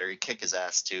 Way better. He'd kick his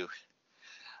ass too.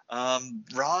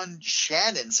 Ron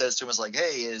Shannon says to him, "Is like,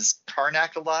 hey, is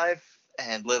Karnak alive?"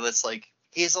 And Lilith's like,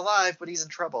 "He's alive, but he's in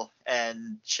trouble."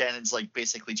 And Shannon's like,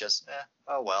 basically just,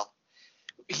 oh well.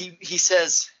 He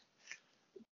says,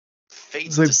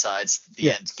 "Fate The decides the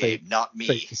yeah, end game, not fate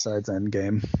me." decides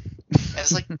Endgame. And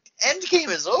it's like, Endgame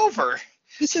is over.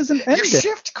 This isn't Your Endgame.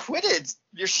 shift quitted.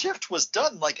 Your shift was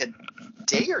done like a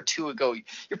day or two ago.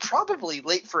 You're probably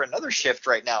late for another shift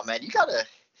right now, man.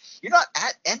 You're not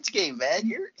at Endgame,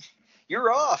 man.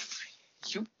 You're off.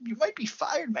 You might be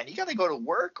fired, man. You got to go to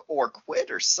work or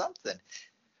quit or something.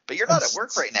 But you're I'm not at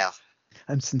work right now.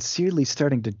 I'm sincerely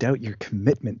starting to doubt your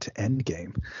commitment to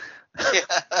Endgame.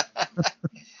 Yeah.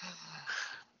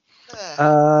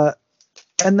 Uh,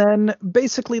 and then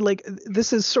basically, like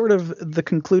this is sort of the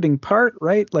concluding part,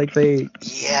 right? Like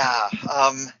Yeah.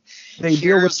 they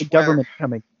deal with Here's the where government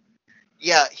coming.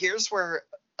 here's where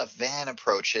a van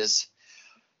approaches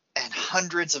and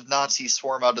hundreds of Nazis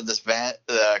swarm out of this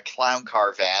clown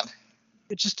car van.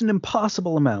 It's just an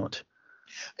impossible amount.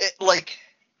 It, like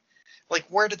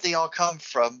where did they all come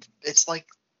from? It's like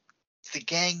the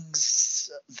gangs,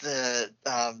 the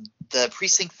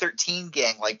Precinct 13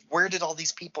 gang. Like where did all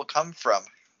these people come from?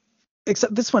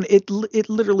 Except this one, it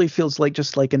literally feels like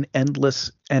just like an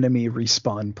endless enemy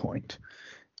respawn point.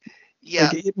 Yeah.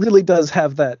 Like it really does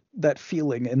have that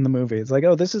feeling in the movie. It's like,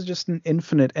 oh, this is just an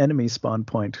infinite enemy spawn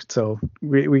point. So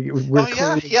we're Oh yeah,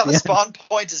 clearly yeah. at The the end. spawn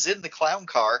point is in the clown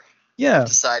car. I've Yeah,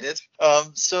 decided.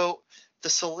 So the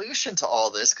solution to all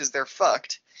this, because they're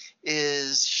fucked,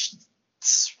 is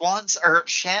Ron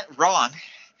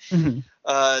hmm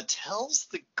tells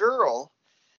the girl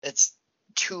it's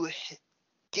to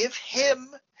give him,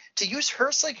 to use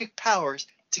her psychic powers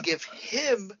to give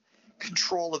him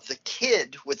control of the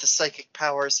kid with the psychic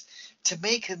powers, to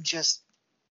make him just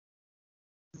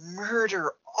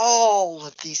murder all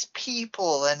of these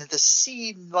people. And the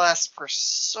scene lasts for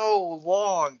so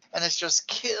long, and it's just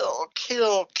kill,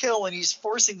 kill, kill, and he's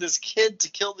forcing this kid to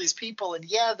kill these people. And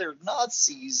yeah, they're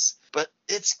Nazis, but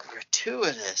it's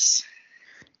gratuitous.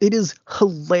 It is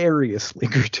hilariously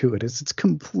gratuitous. It's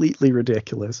completely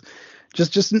ridiculous.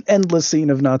 Just an endless scene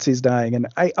of Nazis dying, and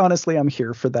I'm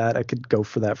here for that. I could go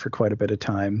for that for quite a bit of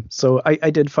time. So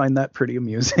I did find that pretty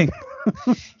amusing.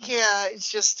 Yeah,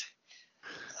 it's just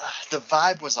the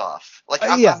vibe was off. Like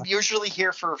I'm usually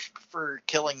here for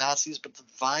killing Nazis, but the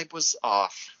vibe was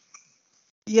off.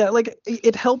 Yeah, like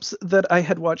it helps that I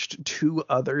had watched two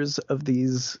others of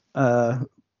these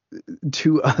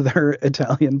two other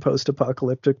Italian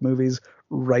post-apocalyptic movies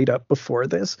right up before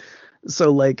this.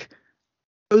 So like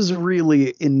I was really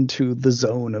into the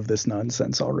zone of this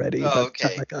nonsense already by the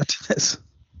time I got to this.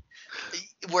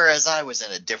 Whereas I was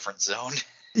in a different zone.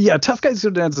 Yeah, Tough Guys Go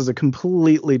Dance is a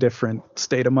completely different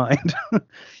state of mind.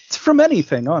 It's from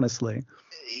anything, honestly.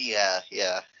 Yeah.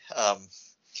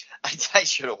 I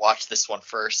should have watched this one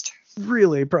first.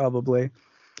 Really, probably.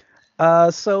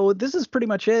 So this is pretty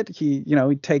much it. He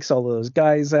takes all those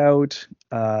guys out,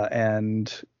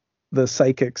 and the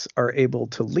psychics are able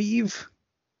to leave.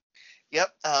 Yep.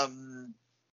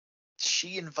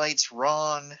 She invites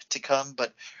Ron to come,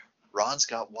 but Ron's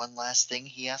got one last thing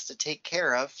he has to take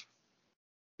care of.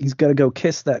 He's got to go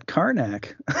kiss that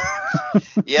Karnak.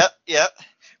 Yep.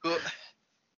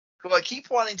 Who I keep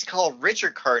wanting to call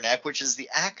Richard Karnak, which is the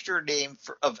actor name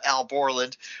of Al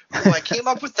Borland, who I came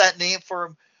up with that name for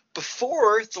him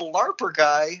before the LARPer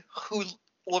guy, who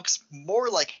looks more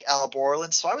like Al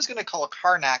Borland, so I was going to call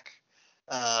Karnak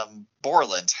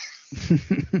Borland.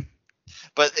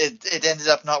 But it ended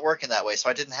up not working that way, so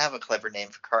I didn't have a clever name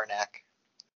for Karnak.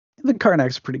 The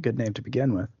Karnak's a pretty good name to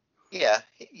begin with. Yeah,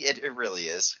 it really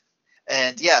is.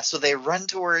 And yeah, so they run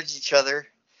towards each other,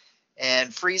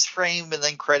 and freeze frame, and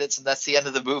then credits, and that's the end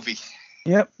of the movie.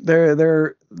 Yep,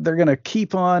 they're gonna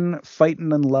keep on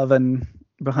fighting and loving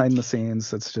behind the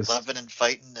scenes. It's just loving and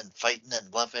fighting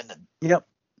and loving and. Yep.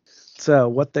 So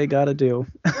what they got to do.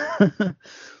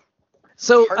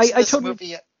 So I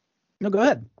totally. No, go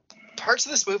ahead. Parts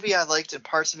of this movie I liked, and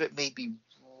parts of it made me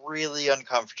really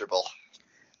uncomfortable.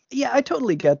 Yeah, I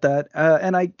totally get that.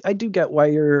 And I do get why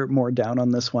you're more down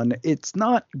on this one. It's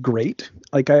not great.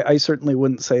 Like, I certainly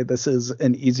wouldn't say this is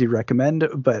an easy recommend,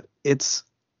 but it's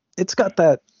got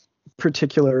that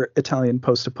particular Italian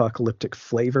post-apocalyptic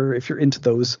flavor. If you're into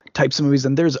those types of movies,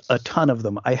 and there's a ton of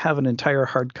them. I have an entire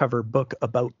hardcover book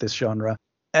about this genre.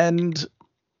 And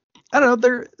I don't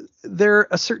know, they're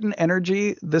a certain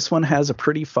energy. This one has a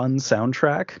pretty fun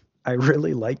soundtrack. I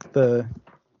really like the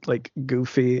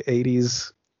goofy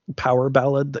 80s power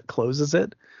ballad that closes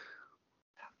it.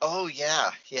 Oh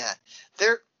yeah.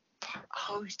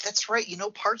 Oh, that's right.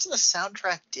 Parts of the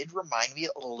soundtrack did remind me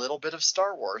a little bit of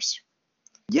Star Wars.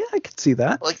 Yeah, I could see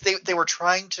that. Like they were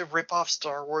trying to rip off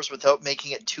Star Wars without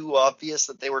making it too obvious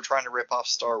that they were trying to rip off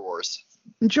Star Wars.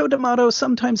 Joe D'Amato,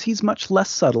 sometimes he's much less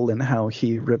subtle in how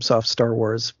he rips off Star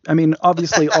Wars. I mean,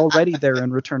 obviously already there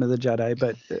in Return of the Jedi,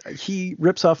 but he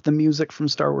rips off the music from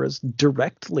Star Wars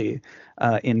directly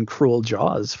in Cruel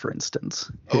Jaws, for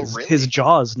instance. His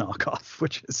Jaws knockoff,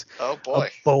 which is a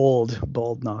bold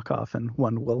knockoff, and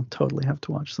one we'll totally have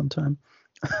to watch sometime.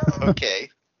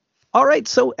 Okay. All right,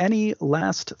 so any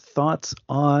last thoughts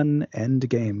on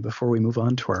Endgame before we move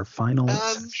on to our final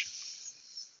section?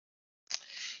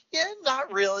 Yeah,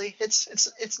 not really.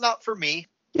 It's not for me.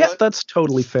 Yeah, that's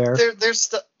totally fair. There's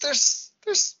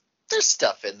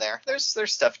stuff in there.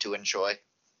 There's stuff to enjoy.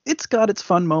 It's got its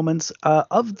fun moments.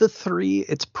 Of the three,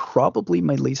 it's probably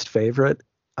my least favorite.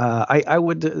 I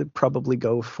would probably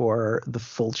go for the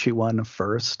Fulci one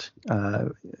first,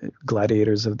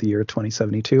 Gladiators of the Year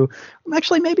 2072.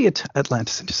 Actually, maybe it's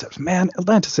Atlantis Interceptors. Man,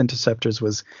 Atlantis Interceptors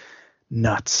was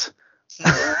nuts.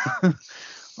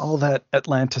 All that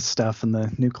Atlantis stuff and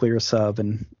the nuclear sub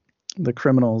and the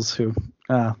criminals who,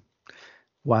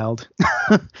 wild.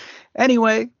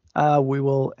 Anyway, we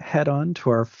will head on to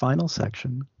our final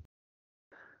section.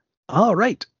 All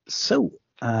right, so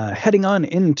heading on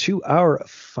into our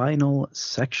final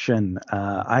section.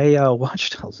 I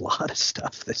watched a lot of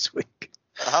stuff this week.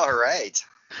 All right.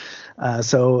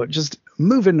 So just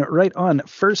moving right on.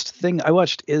 First thing I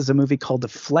watched is a movie called The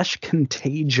Flesh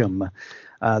Contagium.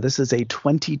 This is a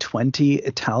 2020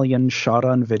 Italian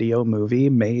shot-on-video movie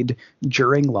made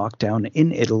during lockdown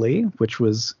in Italy, which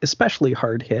was especially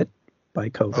hard hit by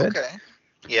COVID. Okay.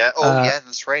 Yeah. Oh, Uh, yeah.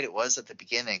 That's right. It was at the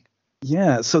beginning.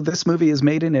 yeah, so this movie is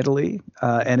made in Italy,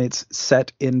 and it's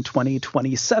set in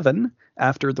 2027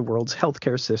 after the world's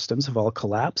healthcare systems have all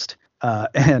collapsed.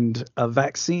 And a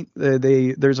vaccine,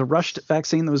 there's a rushed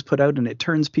vaccine that was put out, and it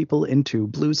turns people into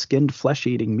blue-skinned,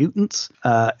 flesh-eating mutants.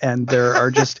 And there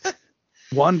are just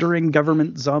wandering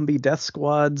government zombie death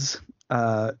squads,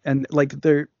 and like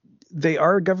they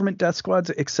are government death squads,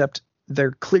 except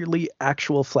they're clearly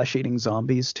actual flesh-eating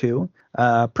zombies too.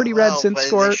 Pretty rad Well, synth but they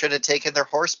score. should have taken their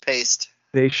horse paste.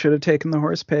 They should have taken the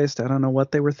horse paste. I don't know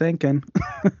what they were thinking.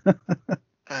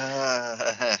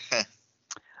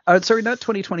 Uh, Sorry, not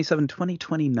 2027,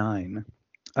 2029.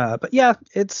 But yeah,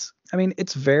 I mean,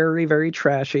 it's very, very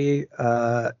trashy.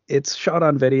 It's shot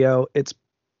on video.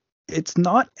 It's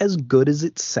not as good as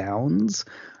it sounds,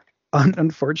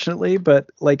 unfortunately, but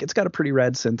like it's got a pretty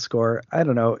rad synth score. I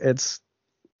don't know. It's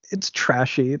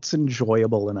trashy. It's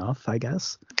enjoyable enough, I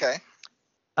guess. okay.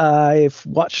 I've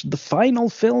watched the final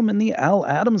film in the Al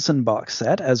Adamson box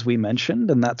set, as we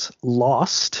mentioned, and that's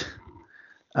Lost,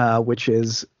 which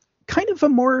is kind of a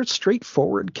more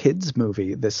straightforward kids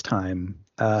movie this time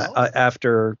Oh,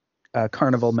 after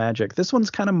Carnival Magic. This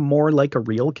one's kind of more like a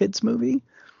real kids movie.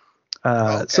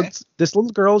 So okay. this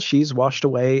little girl, she's washed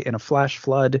away in a flash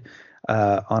flood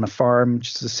on a farm.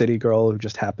 She's a city girl who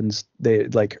just happens,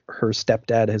 her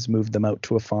stepdad has moved them out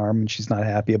to a farm and she's not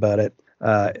happy about it.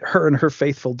 Her and her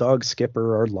faithful dog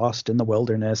Skipper are lost in the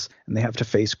wilderness, and they have to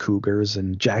face cougars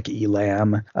and Jack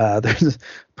Elam. There's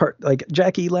part like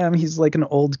Jack Elam. He's like an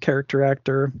old character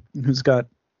actor who's got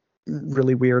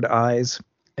really weird eyes,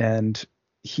 and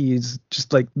he's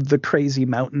just like the crazy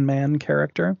mountain man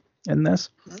character in this.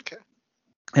 Okay.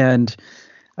 And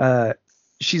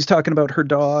she's talking about her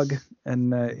dog,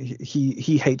 and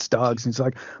he hates dogs, and he's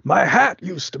like, "My hat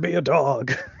used to be a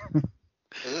dog."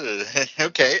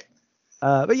 Okay.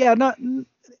 But yeah,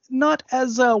 not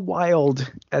as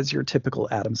wild as your typical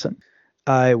Adamson.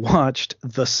 I watched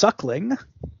The Suckling,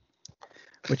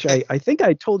 which I think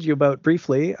I told you about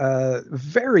briefly.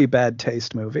 Very bad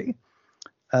taste movie.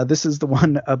 This is the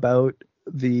one about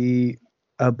the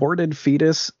aborted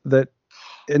fetus that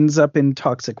ends up in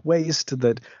toxic waste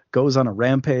that goes on a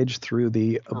rampage through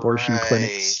the abortion clinic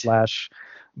Right. slash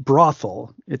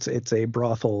brothel. It's a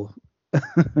brothel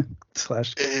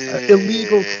slash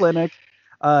illegal Uh, clinic.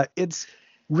 It's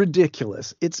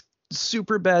ridiculous. It's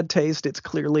super bad taste. It's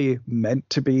clearly meant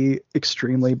to be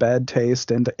extremely bad taste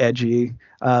and edgy.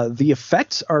 The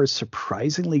effects are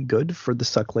surprisingly good for the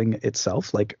suckling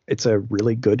itself. Like it's a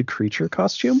really good creature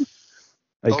costume,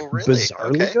 like oh, really?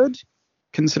 bizarrely Okay. good,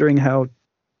 considering how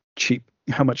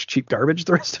much cheap garbage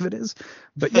the rest of it is.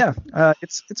 But yeah,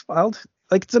 it's wild.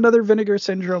 Like it's another Vinegar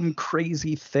Syndrome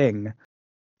crazy thing.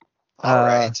 All Uh,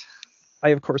 right. I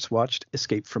of course watched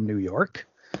Escape from New York,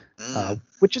 Mm.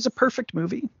 which is a perfect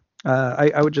movie.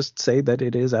 I would just say that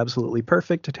it is absolutely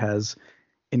perfect. It has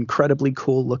incredibly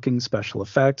cool looking special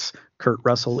effects. Kurt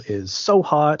Russell is so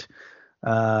hot.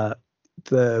 Uh,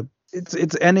 the it's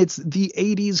the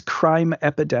 80s crime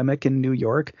epidemic in New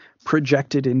York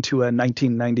projected into a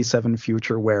 1997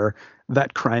 future where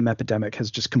that crime epidemic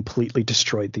has just completely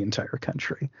destroyed the entire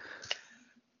country.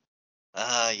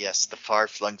 Ah, yes, the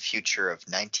far-flung future of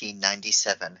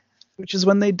 1997. Which is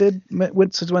when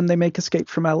they make Escape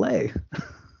from LA.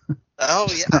 Oh,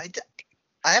 yeah,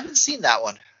 I haven't seen that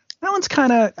one. That one's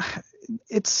kind of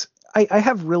it's I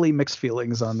have really mixed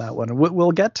feelings on that one.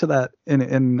 We'll get to that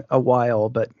in a while,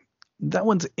 but that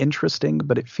one's interesting,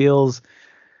 but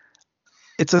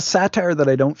it's a satire that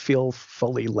I don't feel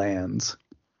fully lands.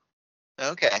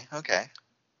 Okay, okay.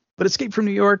 But Escape from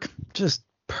New York, just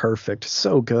perfect,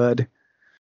 so good.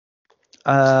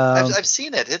 I've Um, I've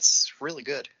seen it. It's really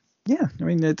good. yeah, I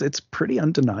mean it's pretty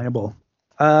undeniable.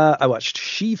 I watched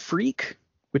She Freak,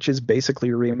 which is basically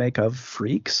a remake of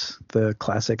Freaks, the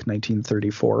classic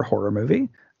 1934 horror movie.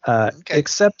 Okay.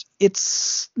 Except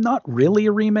it's not really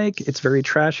a remake. It's very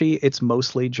trashy. It's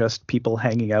mostly just people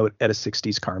hanging out at a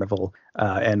 60s carnival.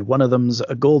 And one of them's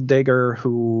a gold digger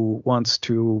who wants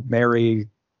to marry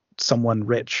someone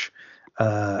rich,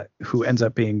 who ends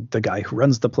up being the guy who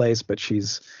runs the place, but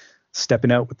she's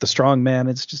stepping out with the strong man.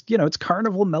 It's just, it's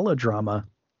carnival melodrama.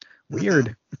 Mm-hmm.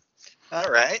 Weird. All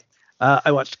right.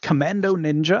 I watched Commando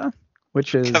Ninja,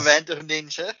 which is Commando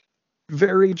Ninja.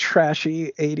 very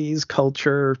trashy 80s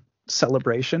culture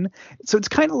celebration. So it's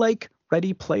kind of like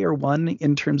Ready Player One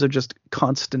in terms of just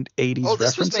constant Oh, 80s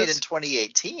this was made in references.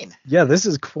 2018. Yeah, this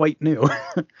is quite new.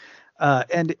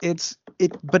 And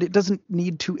but it doesn't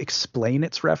need to explain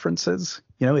its references.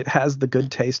 It has the good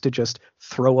taste to just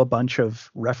throw a bunch of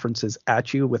references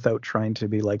at you without trying to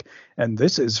be like, and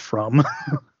this is from,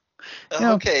 you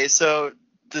know, Okay, so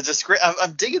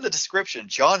I'm digging the description.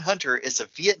 John Hunter is a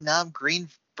Vietnam Green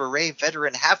Beret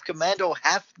veteran, half commando,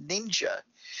 half ninja,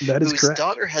 That is whose correct.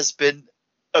 daughter has been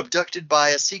abducted by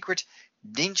a secret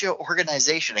ninja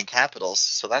organization in capitals.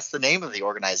 So that's the name of the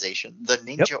organization, the Yep,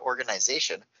 Ninja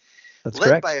Organization, that's led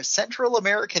correct. by a Central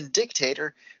American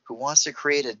dictator who wants to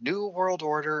create a new world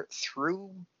order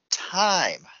through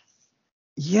time.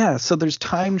 Yeah, so there's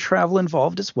time travel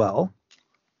involved as well.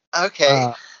 Okay.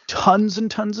 Uh, Tons and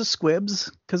tons of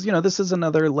squibs because this is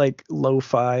another like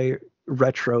lo-fi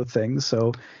retro thing.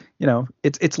 So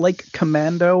it's like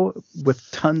Commando with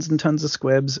tons and tons of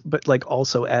squibs, but like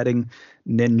also adding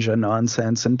ninja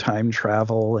nonsense and time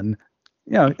travel and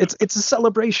it's a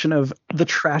celebration of the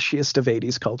trashiest of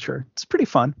 80s culture. It's pretty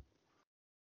fun.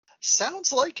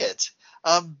 Sounds like it.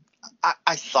 Um,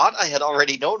 I thought I had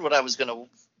already known what I was going to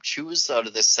choose out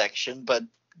of this section, but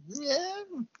yeah,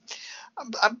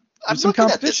 I'm There's some looking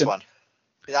at this competition. one.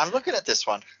 Yeah, I'm looking at this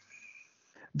one.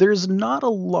 There's not a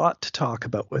lot to talk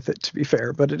about with it, to be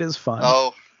fair, but it is fun.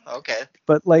 Oh, okay.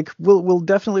 But like we'll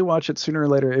definitely watch it sooner or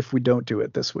later if we don't do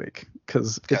it this week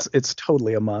because Okay. it's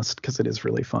totally a must because it is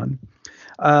really fun.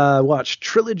 Watch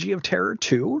Trilogy of Terror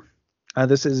 2.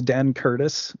 This is Dan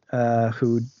Curtis,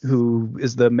 who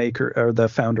is the maker or the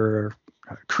founder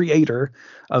or creator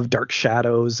of Dark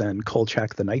Shadows and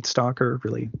Kolchak the Night Stalker,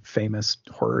 really famous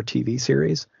horror TV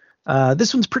series.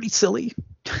 This one's pretty silly.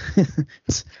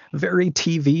 It's very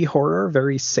TV horror,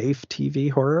 very safe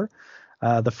TV horror.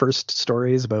 The first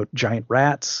story is about giant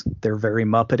rats. They're very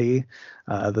Muppety.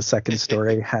 The second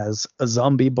story has a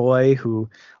zombie boy who,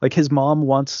 like, his mom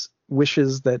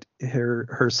wishes that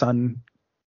her son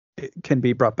can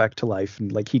be brought back to life,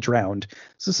 and like he drowned.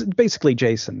 So it's basically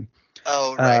Jason.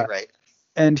 Oh, right, Uh, right.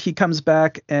 and he comes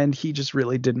back, and he just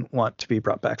really didn't want to be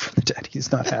brought back from the dead.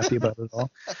 He's not happy about it at all.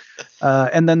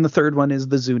 And then the third one is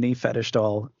the Zuni fetish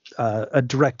doll, a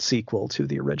direct sequel to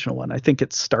the original one. I think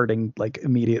it's starting like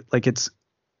immediate, like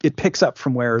it picks up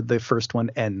from where the first one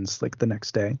ends, like the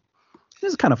next day.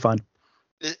 It's kind of fun.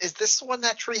 Is this the one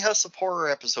that Treehouse of Horror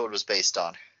episode was based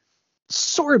on?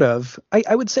 Sort of.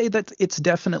 I would say that it's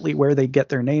definitely where they get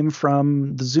their name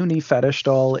from. The Zuni fetish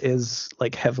doll is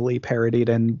like heavily parodied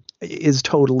and is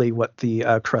totally what the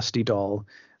Krusty doll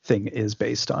thing is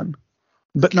based on.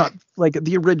 But Okay. not like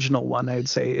the original one, I'd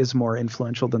say, is more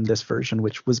influential than this version,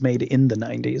 which was made in the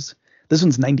 90s. This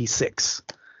one's 96,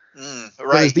 whereas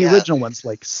Right, the yeah. original one's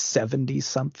like 70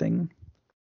 something.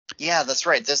 Yeah, that's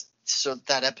right. So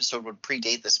that episode would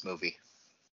predate this movie,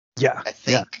 Yeah, I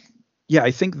yeah, think. yeah.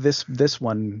 I think this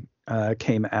one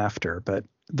came after, but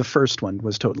the first one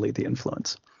was totally the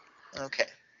influence. Okay.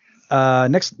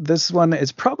 Next, this one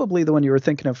is probably the one you were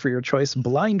thinking of for your choice,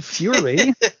 Blind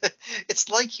Fury. It's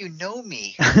like you know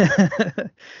me.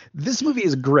 This movie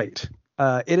is great.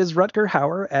 It is Rutger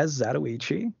Hauer as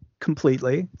Zatoichi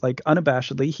completely, like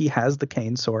unabashedly. He has the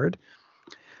cane sword.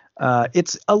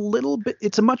 It's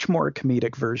a much more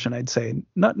comedic version, I'd say.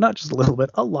 Not just a little bit,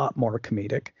 a lot more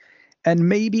comedic, and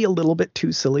maybe a little bit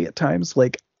too silly at times.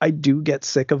 Like I do get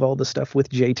sick of all the stuff with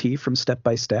JT from Step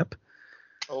by Step.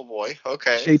 Oh boy.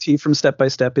 Okay. JT from Step by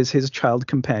Step is his child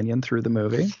companion through the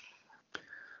movie.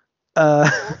 Uh,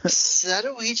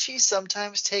 Satoichi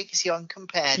sometimes takes young he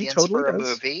companions totally for a does.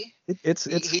 movie. It's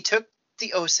He took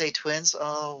the Osei twins,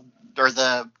 or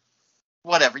the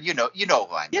whatever, you know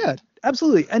who I Yeah, mean.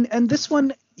 absolutely. And this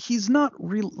one, he's not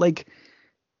real like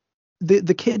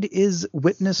the kid is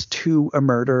witness to a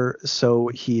murder, so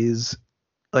he's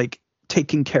like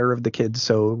taking care of the kid.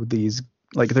 So these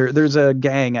like there's a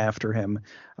gang after him.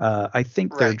 I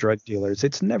think they're Right. drug dealers.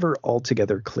 It's never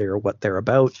altogether clear what they're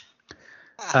about.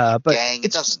 But Gang, it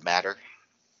it's just doesn't matter.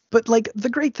 but like the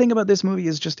great thing about this movie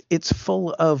is just it's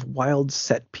full of wild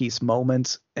set piece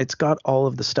moments. It's got all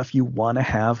of the stuff you want to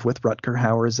have with Rutger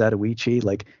Hauer Zatoichi,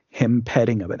 like him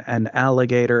petting an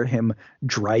alligator, him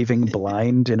driving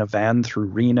blind in a van through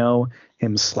Reno,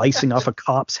 him slicing off a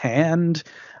cop's hand,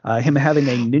 him having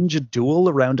a ninja duel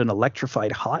around an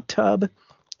electrified hot tub.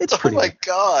 It's Oh pretty my wild.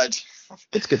 god.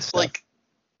 It's good stuff. Like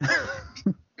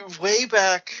way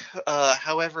back,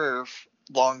 however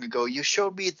long ago, you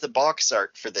showed me the box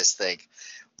art for this thing.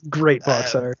 Great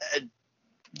box Uh, art.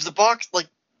 the box, like,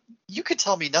 you could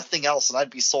tell me nothing else, and I'd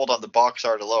be sold on the box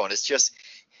art alone. It's just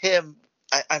him.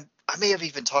 I may have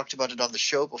even talked about it on the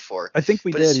show before, I think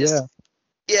we but it's did, yeah.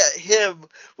 just, yeah, him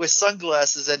with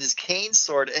sunglasses and his cane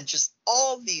sword and just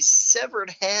all these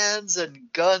severed hands and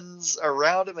guns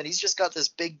around him, and he's just got this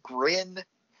big grin,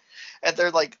 and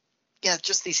they're like, yeah,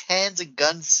 just these hands and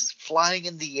guns flying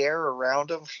in the air around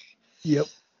him. Yep.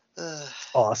 Uh,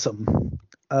 Awesome.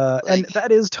 And Like,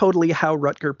 that is totally how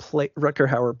Rutger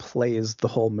Hauer plays the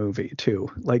whole movie too.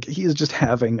 Like he is just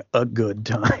having a good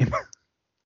time.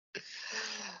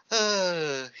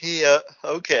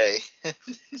 okay.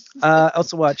 I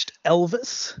also watched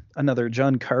Elvis, another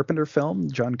John Carpenter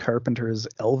film. John Carpenter's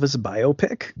Elvis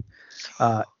biopic,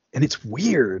 and it's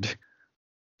weird.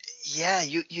 Yeah,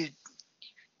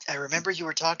 I remember you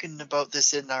were talking about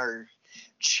this in our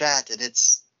chat, and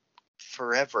it's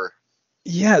forever.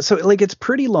 Yeah, so like it's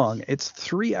pretty long. It's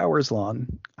 3 hours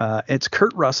long. It's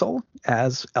Kurt Russell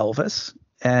as Elvis,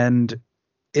 and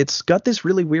it's got this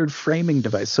really weird framing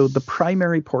device. So the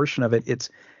primary portion of it, it's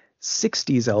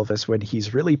 60s Elvis when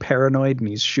he's really paranoid and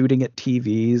he's shooting at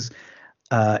TVs.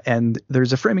 And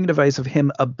there's a framing device of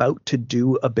him about to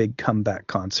do a big comeback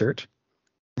concert.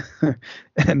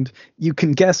 And you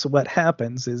can guess what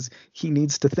happens is he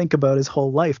needs to think about his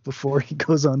whole life before he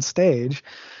goes on stage,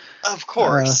 Of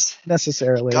course. You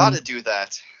necessarily. And gotta do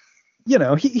that.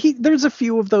 he there's a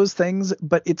few of those things,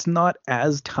 but it's not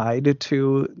as tied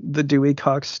to the Dewey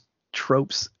Cox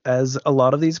tropes as a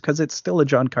lot of these because it's still a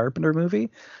John Carpenter movie.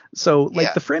 So like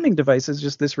Yeah. the framing device is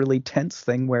just this really tense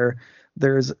thing where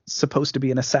there's supposed to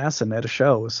be an assassin at a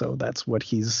show, so that's what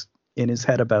he's in his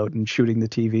head about and shooting the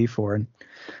TV for. And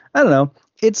I don't know.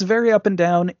 It's very up and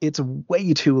down. It's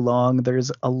way too long.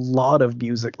 There's a lot of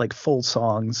music, like full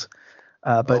songs.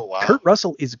 But Oh, wow. Kurt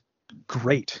Russell is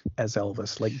great as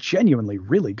Elvis, like genuinely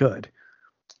really good.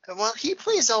 Well, he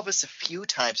plays Elvis a few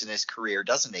times in his career,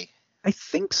 doesn't he? I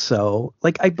think so.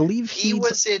 Like I believe He he's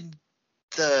was in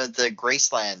the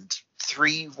Graceland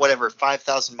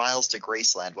 5,000 miles to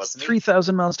Graceland, wasn't he?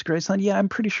 3,000 Miles to Graceland. Yeah, I'm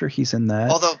pretty sure he's in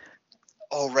that. Although,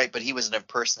 oh right, but he was an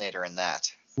impersonator in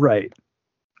that. Right.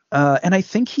 And I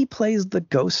think he plays the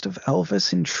ghost of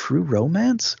Elvis in True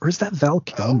Romance, or is that Val Oh,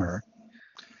 Kilmer?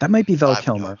 That might be Val I've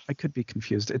no. Kilmer. I could be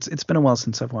confused. It's been a while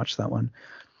since I've watched that one.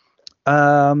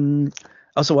 I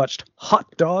also watched Hot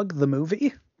Dog the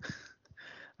movie.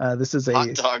 This is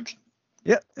Hot dog.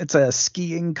 yeah, it's a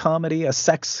skiing comedy, a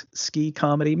sex ski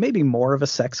comedy, maybe more of a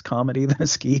sex comedy than a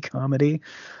ski comedy.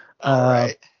 All Uh,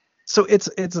 right. so it's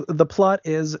the plot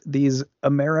is these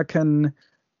American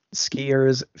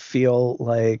skiers feel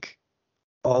like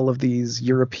all of these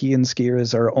European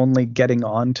skiers are only getting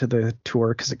on to the tour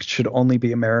because it should only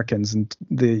be Americans, and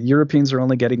the Europeans are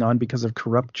only getting on because of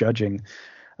corrupt judging,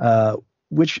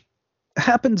 which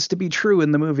happens to be true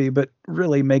in the movie, but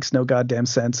really makes no goddamn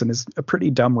sense and is a pretty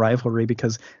dumb rivalry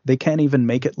because they can't even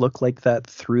make it look like that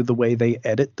through the way they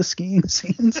edit the skiing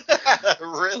scenes.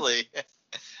 Really? All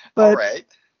But right.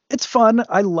 it's fun.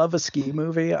 I love a ski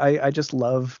movie. I just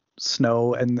love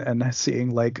snow and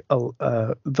seeing like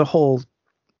the whole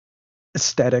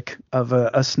aesthetic of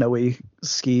a snowy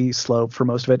ski slope for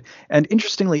most of it. And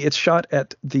interestingly, it's shot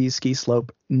at the ski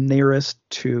slope nearest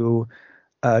to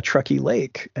Truckee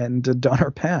Lake and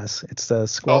Donner Pass. It's the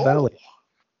Squaw Oh. Valley.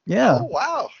 Yeah, Oh,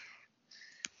 wow.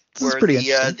 this is Where pretty the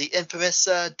interesting. the infamous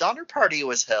Donner Party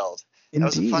was held. That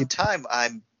was a fun Indeed, time. I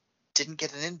didn't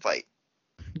get an invite.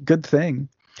 good thing.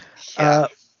 Yeah. Uh,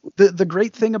 the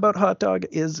great thing about Hot Dog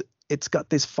is it's got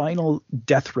this final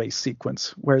death race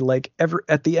sequence where like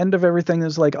at the end of everything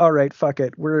is like, all right, fuck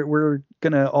it, we're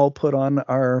gonna all put on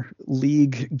our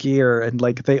league gear, and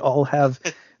like they all have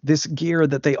this gear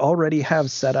that they already have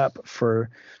set up for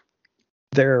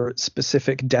their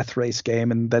specific death race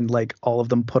game, and then like all of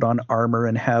them put on armor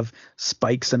and have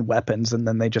spikes and weapons, and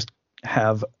then they just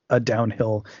have a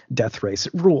downhill death race.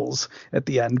 It rules at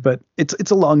the end, but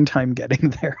it's a long time getting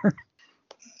there.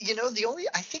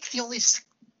 I think the only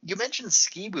you mentioned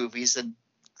ski movies, and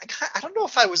I don't know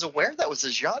if I was aware that was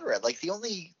a genre. Like the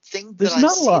only thing that There's I've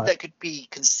not a seen lot. that could be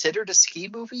considered a ski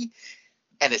movie,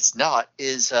 and it's not,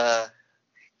 is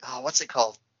what's it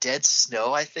called? Dead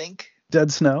Snow, I think.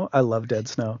 Dead Snow. I love Dead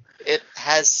Snow. It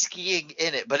has skiing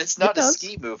in it, but it's It not a does.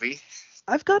 ski movie.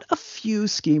 I've got a few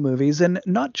ski movies, and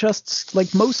not just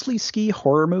like mostly ski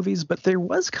horror movies, but there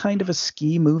was kind of a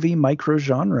ski movie micro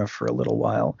genre for a little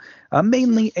while, Hmm.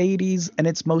 mainly 80s, and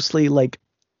it's mostly like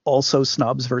also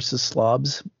snobs versus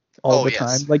slobs all Oh the time.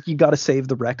 yes. Like you got to save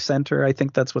the rec center. I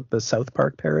think that's what the South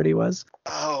Park parody was.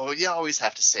 Oh, you always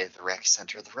have to save the rec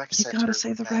center. The rec You got to center,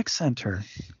 save the man, rec center.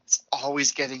 it's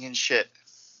always getting in shit.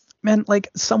 Man, like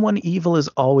someone evil is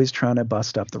always trying to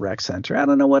bust up the rec center. I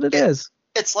don't know what it It is.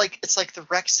 it's like the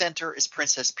rec center is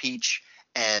Princess Peach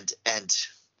and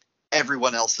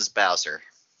everyone else is Bowser.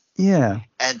 Yeah,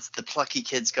 And the plucky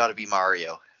kid's got to be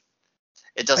Mario.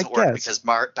 It I doesn't work guess. because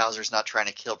Bowser's not trying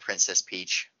to kill Princess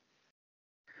Peach.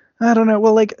 I don't know.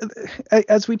 Well, like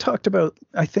as we talked about,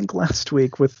 I think last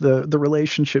week with the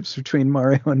relationships between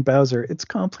Mario and Bowser, it's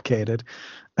complicated.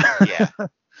 Yeah.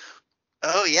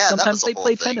 Oh yeah, that Sometimes was a they whole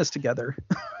play thing. tennis together.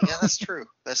 Yeah, that's true.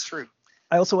 That's true.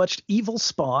 I also watched Evil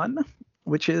Spawn,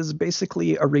 which is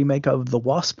basically a remake of The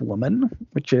Wasp Woman,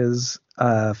 which is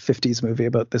a 50s movie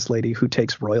about this lady who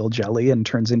takes royal jelly and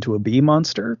turns into a bee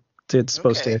monster. It's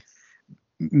supposed Okay.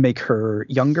 to make her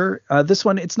younger. This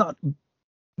one, it's not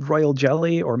royal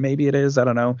jelly, or maybe it is. I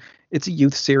don't know. It's a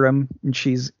youth serum, and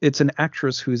it's an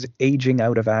actress who's aging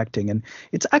out of acting, and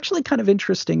it's actually kind of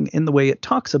interesting in the way it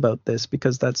talks about this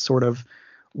because that's sort of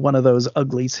one of those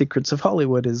ugly secrets of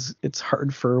Hollywood is it's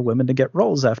hard for women to get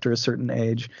roles after a certain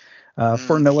age,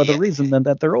 for no other Yeah. reason than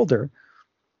that they're older.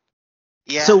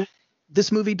 Yeah. So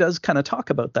this movie does kind of talk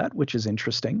about that, which is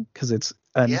interesting because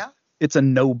Yeah. it's a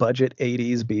no budget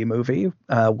 80s B movie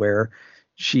where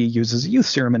she uses youth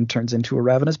serum and turns into a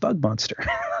ravenous bug monster.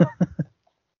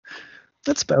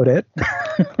 That's about it.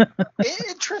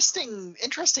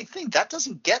 Interesting thing that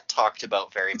doesn't get talked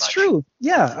about very It's much. true.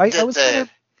 Yeah, I The was kind the of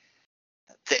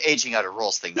the aging out of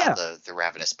roles thing, not yeah. the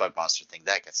ravenous bug monster thing,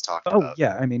 that gets talked Oh about.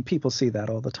 yeah, I mean people see that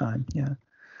all the time. Yeah.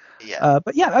 Yeah.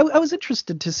 But yeah, I was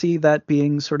interested to see that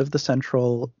being sort of the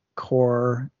central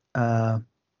core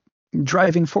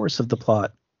driving force of the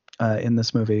plot in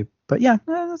this movie. But yeah,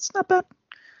 it's not bad.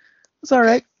 It's all Okay.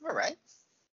 right. All right.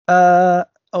 Uh,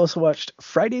 also watched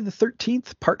Friday the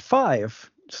 13th Part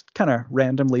 5. Just kind of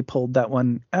randomly pulled that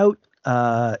one out.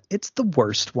 It's the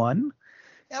worst one.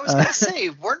 Yeah, I was Uh, gonna say,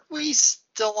 weren't we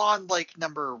still on like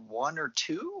number 1 or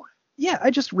 2? yeah,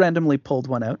 I just randomly pulled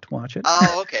one out to watch it.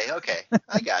 Oh, okay, okay.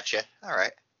 I gotcha. All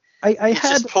right. I You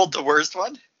had just pulled the worst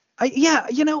one? yeah,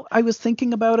 I was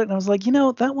thinking about it and I was like,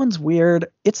 that one's weird.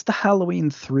 It's the Halloween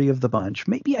 3 of the bunch.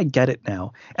 Maybe I get it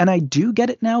now. And I do get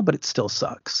it now, but it still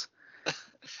sucks. All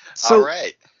So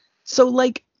right. so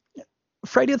like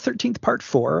Friday the 13th Part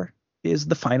 4 is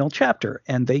the final chapter,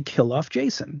 and they kill off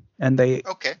Jason. And they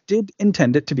Okay. did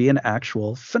intend it to be an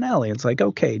actual finale. It's like,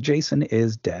 okay, Jason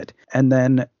is dead. And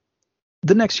then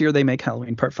the next year they make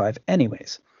Halloween Part 5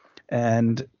 anyways.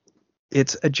 And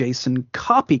it's a Jason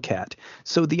copycat.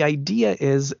 So the idea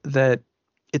is that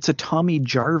it's a Tommy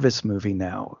Jarvis movie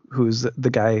now, who's the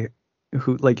guy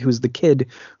who's the kid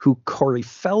who Corey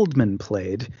Feldman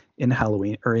played in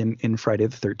Halloween or in Friday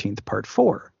the 13th Part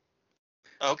 4.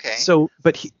 Okay. So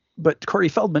but Corey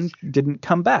Feldman didn't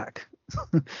come back.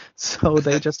 So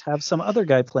they just have some other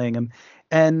guy playing him.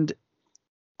 And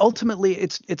ultimately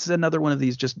it's another one of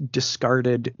these just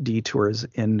discarded detours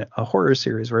in a horror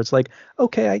series where it's like,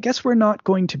 okay, I guess we're not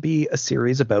going to be a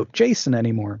series about Jason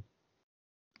anymore.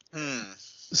 Hmm.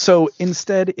 So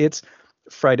instead it's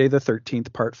Friday the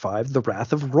 13th Part 5, The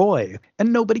Wrath of Roy.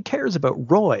 And nobody cares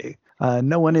about Roy.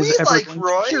 No one is We ever like going to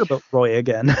Roy. hear about Roy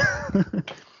again.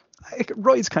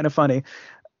 Roy's kind of funny.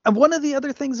 And one of the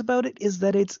other things about it is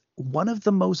that it's one of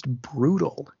the most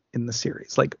brutal in the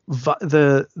series. Like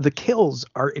the kills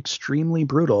are extremely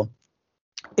brutal,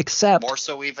 except More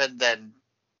so even than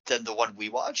the one we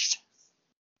watched.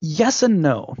 yes and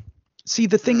no. See,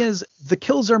 the thing Hmm. is, the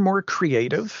kills are more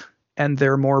creative and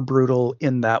they're more brutal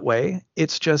in that way.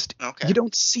 It's just Okay. you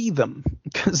don't see them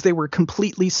because they were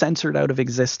completely censored out of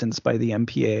existence by the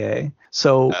MPAA.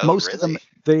 So Oh, most of them really?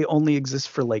 they only exist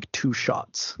for like 2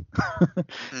 shots,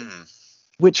 Hmm.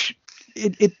 which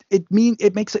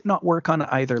it makes it not work on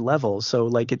either level. So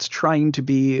like it's trying to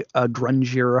be a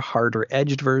grungier, harder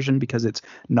edged version because it's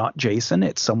not Jason,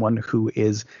 it's someone who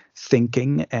is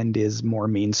thinking and is more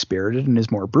mean spirited and is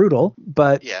more brutal,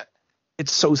 but Yeah.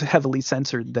 it's so heavily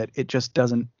censored that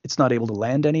it's not able to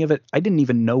land any of it. I didn't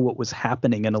even know what was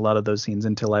happening in a lot of those scenes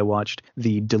until I watched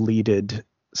the deleted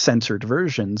censored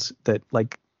versions that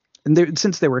like, and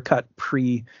since they were cut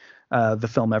pre the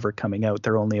film ever coming out,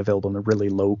 they're only available in a really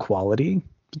low quality,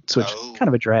 so it's Oh. kind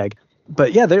of a drag.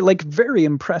 But yeah, they're like very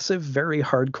impressive, very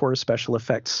hardcore special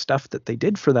effects stuff that they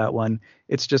did for that one.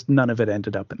 It's just none of it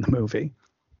ended up in the movie.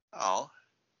 Oh.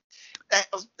 And,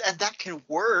 and that can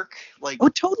work. Like Oh,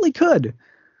 it totally could.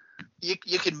 you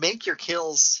can make your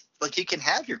kills, like you can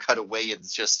have your cutaway and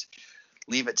just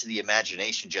leave it to the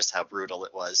imagination just how brutal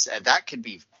it was, and that can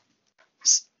be,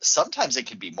 sometimes it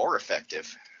can be more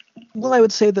effective. Well, I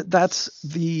would say that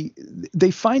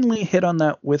they finally hit on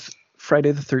that with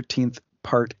Friday the 13th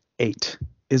Part 8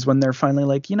 is when they're finally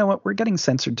like, you know what, we're getting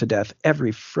censored to death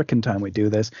every frickin' time we do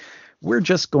this. We're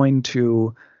just going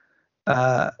to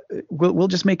uh we'll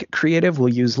just make it creative. We'll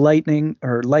use lighting,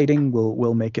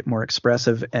 we'll make it more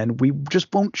expressive, and we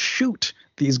just won't shoot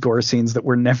these gore scenes that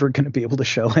we're never going to be able to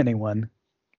show anyone.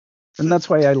 And that's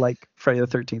why I like Friday the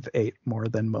 13th 8 more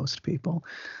than most people.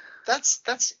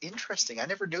 That's interesting. I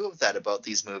never knew of that about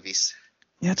these movies.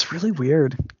 Yeah, it's really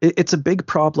weird. It's a big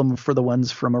problem for the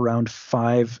ones from around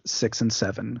 5, 6, and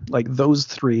 7. Like those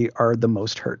three are the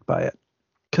most hurt by it.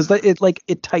 because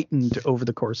it tightened over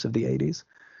the course of the 80s.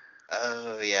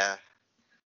 Oh, yeah.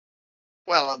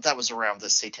 Well, that was around the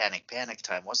Satanic Panic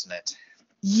time, wasn't it?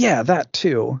 Yeah, that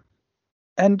too.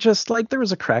 And just like there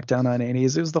was a crackdown on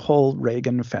 80s, it was the whole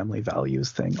Reagan family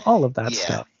values thing, all of that Yeah.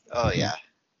 stuff. Oh, yeah.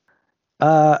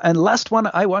 And last one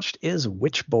I watched is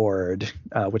Witchboard,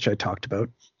 which I talked about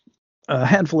a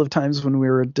handful of times when we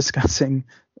were discussing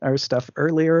our stuff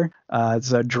earlier.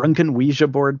 It's a drunken Ouija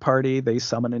board party. They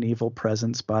summon an evil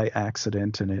presence by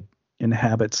accident, and it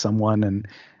inhabits someone, and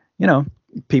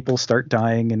people start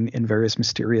dying in various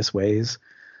mysterious ways.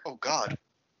 Oh, God.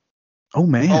 Oh Oh,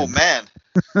 man.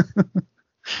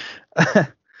 man.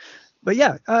 But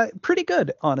yeah, pretty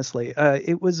good, honestly.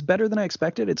 It was better than I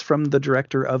expected. It's from the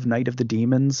director of Night of the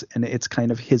Demons, and it's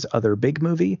kind of his other big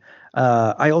movie.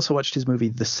 I also watched his movie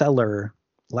The Cellar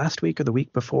last week or the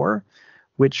week before,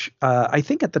 which I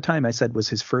think at the time I said was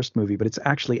his first movie, but it's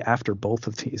actually after both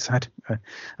of these.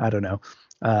 I don't know.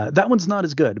 That one's not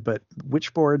as good, but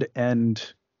Witchboard and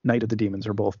Night of the Demons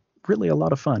are both really a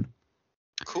lot of fun.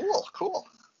 Cool, cool.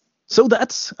 So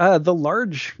that's the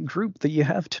large group that you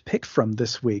have to pick from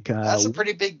this week. That's a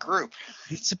pretty big group.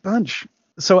 It's a bunch.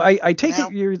 So I take Now,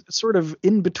 it you're sort of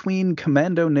in between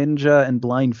Commando Ninja and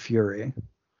Blind Fury.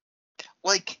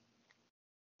 like,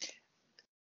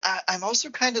 I'm also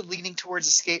kind of leaning towards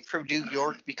Escape from New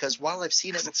York because while I've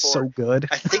seen it It's before, so good.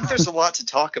 I think there's a lot to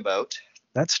talk about.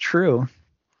 That's true.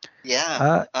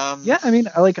 Yeah. Yeah, I mean,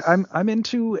 I'm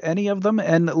into any of them,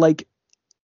 and like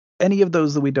any of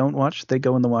those that we don't watch, they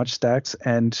go in the watch stacks.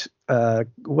 And I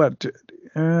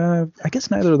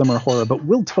guess neither of them are horror, but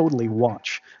we'll totally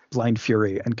watch Blind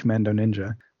Fury and Commando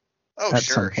Ninja Oh, at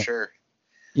some sure, point. sure.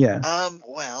 Yeah.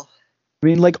 Well, I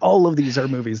mean, like all of these are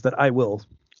movies that I will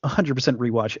 100%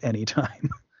 rewatch anytime.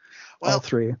 All well,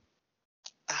 three.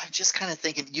 I'm just kind of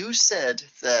thinking. You said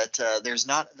that there's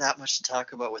not that much to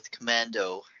talk about with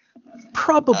Commando.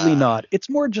 Probably Uh, not. It's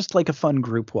more just like a fun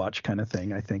group watch kind of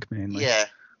thing, I think, mainly. yeah,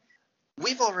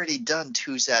 we've already done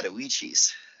two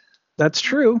Zatoichis, That's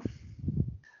true.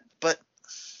 but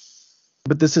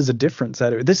But this is a different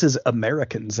Zatoichi. This is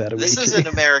American this is an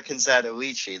Zatoichi. American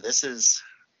Zatoichi. This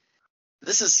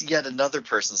is yet another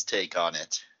person's take on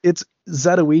it. It's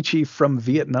Zatoichi from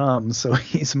Vietnam, so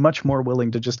he's much more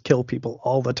willing to just kill people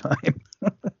all the time.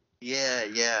 Yeah,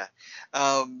 yeah.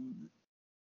 Um,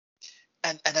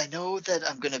 and I know that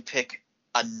I'm gonna pick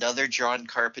another John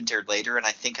Carpenter later, and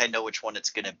I think I know which one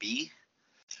it's gonna be.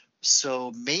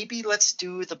 So maybe let's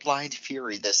do the Blind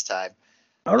Fury this time.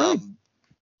 All right.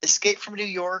 Escape from New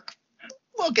York.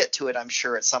 We'll get to it, I'm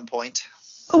sure, at some point.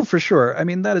 Oh, for sure. I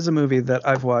mean, that is a movie that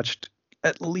I've watched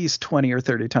at least 20 or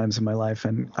 30 times in my life,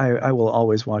 and I will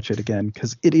always watch it again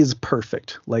because it is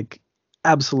perfect. Like,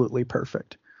 absolutely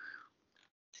perfect.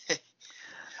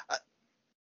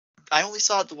 I only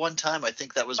saw it the one time. I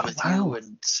think that was with you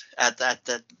and at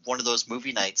that one of those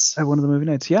movie nights. At one of the movie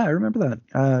nights. Yeah, I remember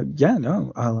that. Yeah,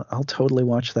 no, I'll totally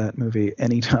watch that movie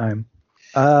anytime.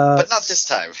 But not this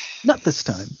time. Not this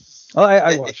time. Oh,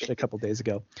 I watched it a couple days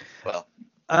ago. Well,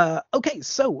 okay,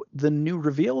 so the new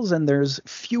reveals, and there's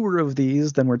fewer of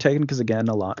these than we're taking because, again,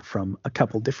 a lot from a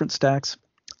couple different stacks.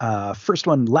 First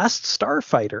one, Last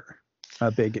Starfighter,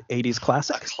 a big 80s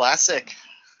classic. A classic.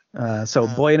 So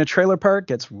boy in a trailer park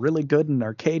gets really good in an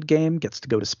arcade game, gets to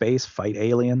go to space, fight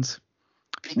aliens.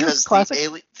 Because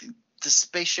the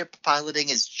spaceship piloting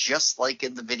is just like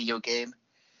in the video game.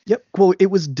 Yep. Well,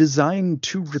 it was designed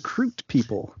to recruit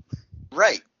people.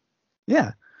 Right.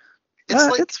 Yeah.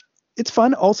 It's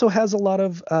fun. Also has a lot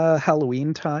of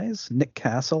Halloween ties. Nick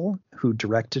Castle, who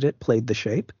directed it, played the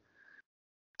Shape.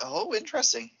 Oh,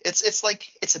 interesting.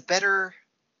 It's a better.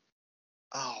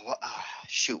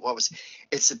 Shoot, what was?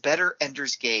 It's a better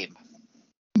Ender's Game.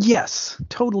 Yes,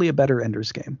 totally a better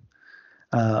Ender's Game.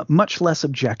 Much less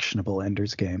objectionable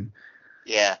Ender's Game.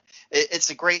 Yeah, it's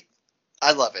a great.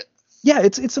 I love it. Yeah,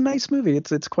 it's a nice movie.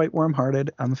 It's quite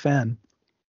warm-hearted. I'm a fan.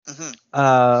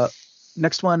 Mm-hmm.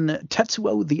 Next one,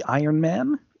 Tetsuo the Iron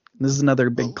Man. This is another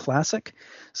big classic.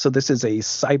 So this is a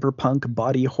cyberpunk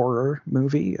body horror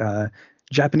movie.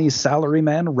 Japanese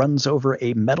salaryman runs over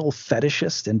a metal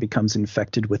fetishist and becomes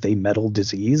infected with a metal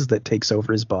disease that takes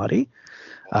over his body.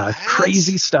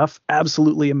 Crazy stuff.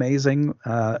 Absolutely amazing.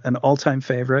 An all-time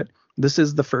favorite. This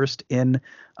is the first in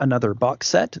another box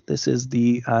set. This is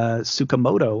the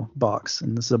Tsukamoto box,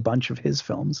 and this is a bunch of his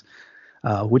films,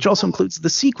 which also includes the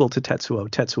sequel to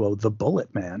Tetsuo the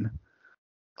Bullet Man.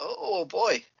 Oh,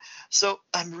 boy. So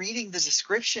I'm reading the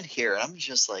description here, and I'm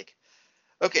just like,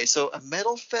 okay, so a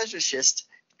metal fetishist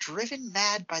driven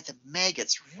mad by the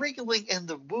maggots wriggling in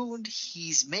the wound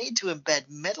he's made to embed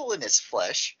metal in his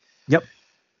flesh. Yep.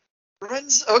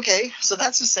 Runs. Okay, so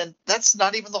that's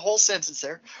not even the whole sentence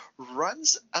there.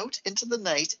 Runs out into the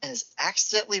night and is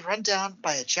accidentally run down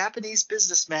by a Japanese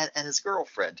businessman and his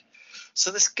girlfriend.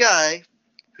 So this guy,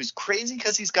 who's crazy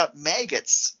because he's got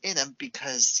maggots in him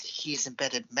because he's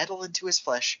embedded metal into his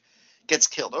flesh, gets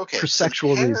killed. For Okay, so the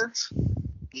sexual pair. reasons.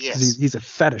 Because Yes. he's a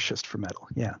fetishist for metal.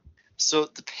 Yeah. So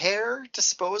the pair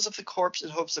dispose of the corpse in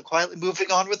hopes of quietly moving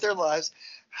on with their lives.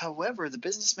 However, the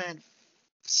businessman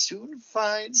soon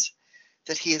finds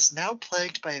that he is now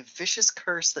plagued by a vicious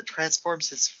curse that transforms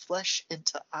his flesh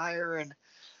into iron.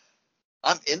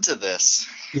 I'm into this.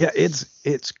 Yeah,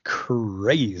 it's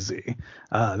crazy.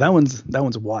 That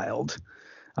one's wild.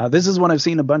 This is one I've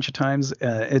seen a bunch of times.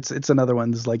 It's another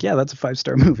one that's like, yeah, that's a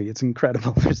 5-star movie. It's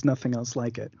incredible. There's nothing else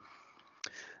like it.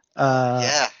 Uh,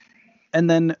 Yeah. and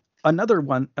then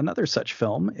another such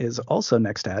film is also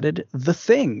next added, The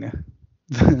Thing,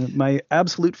 my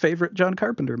absolute favorite John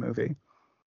Carpenter movie.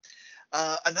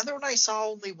 Another one I saw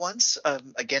only once,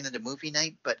 again at a movie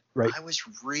night, but Right. I was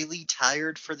really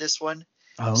tired for this one,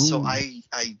 so Oh, I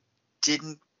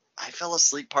didn't. I fell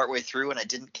asleep partway through, and I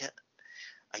didn't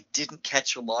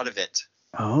catch a lot of it.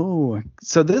 oh.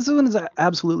 So this one is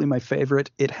absolutely my favorite.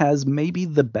 It has maybe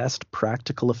the best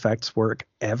practical effects work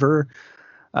ever.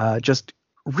 Just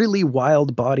really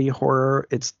wild body horror.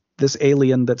 It's this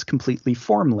alien that's completely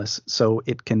formless, so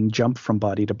it can jump from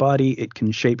body to body, it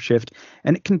can shapeshift,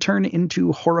 and it can turn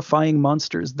into horrifying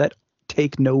monsters that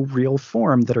take no real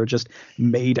form, that are just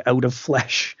made out of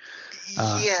flesh.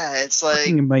 Uh, Yeah, it's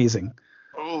Fucking like, amazing.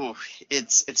 oh,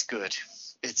 it's good.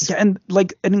 It's Yeah, and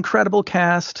like an incredible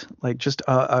cast, like just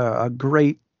a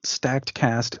great stacked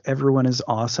cast. Everyone is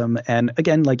awesome, and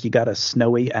again, like you got a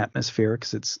snowy atmosphere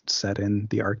because it's set in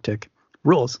the Arctic.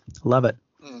 Rules, love it.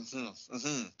 hmm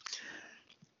hmm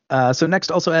So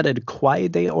next also added Quai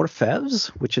des Orfèvres,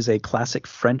 which is a classic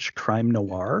French crime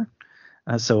noir.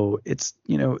 So it's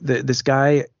this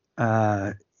guy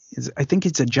I think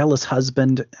it's a jealous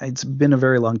husband. It's been a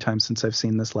very long time since I've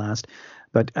seen this last,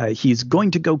 but he's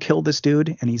going to go kill this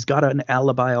dude, and he's got an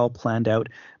alibi all planned out.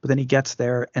 But then he gets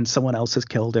there, and someone else has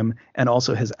killed him, and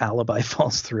also his alibi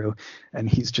falls through, and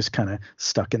he's just kind of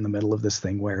stuck in the middle of this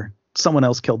thing where someone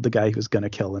else killed the guy he was going to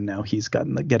kill, and now he's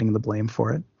getting the blame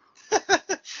for it.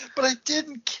 But I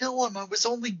didn't kill him. I was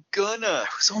only gonna. I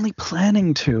was only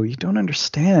planning to. You don't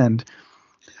understand.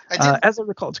 I didn't. As I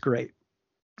recall, it's great.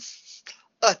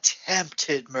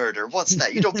 Attempted murder. What's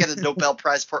that? You don't get a Nobel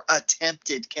Prize for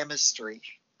attempted chemistry.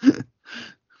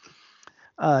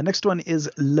 Next one is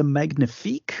Le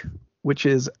Magnifique, which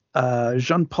is a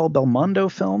Jean-Paul Belmondo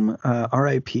film.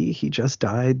 R.I.P. He just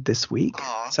died this week,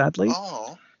 Aw. sadly.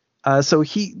 Oh. So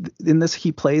he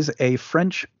plays a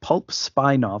French pulp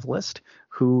spy novelist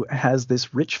who has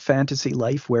this rich fantasy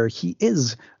life where he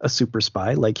is a super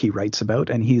spy, like he writes about,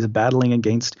 and he's battling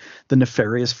against the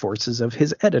nefarious forces of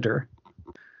his editor,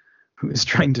 who is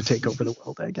trying to take over the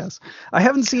world, I guess. I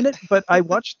haven't seen it, but I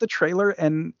watched the trailer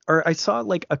or I saw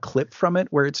like a clip from it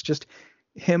where it's just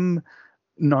him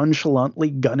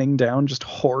nonchalantly gunning down just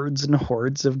hordes and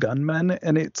hordes of gunmen,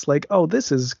 and it's like, oh,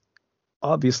 this is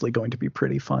obviously going to be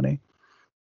pretty funny.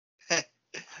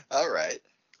 All right.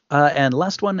 And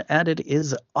last one added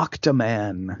is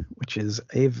Octoman, which is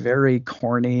a very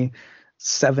corny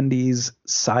 70s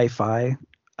sci-fi,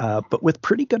 but with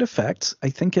pretty good effects. I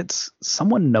think it's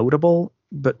someone notable,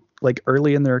 but like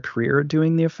early in their career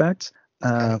doing the effects.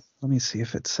 Okay. Let me see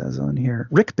if it says on here.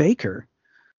 Rick Baker,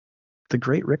 the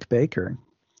great Rick Baker.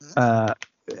 Mm. Uh,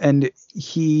 and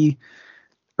he,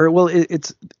 or well,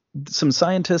 it's some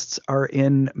scientists are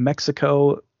in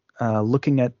Mexico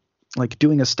looking at like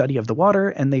doing a study of the water,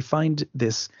 and they find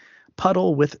this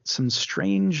puddle with some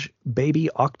strange baby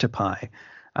octopi,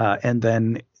 and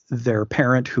then their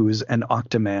parent, who's an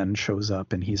octoman, shows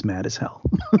up, and he's mad as hell.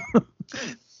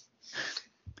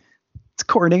 It's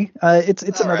corny. It's All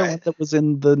another right. one that was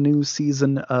in the new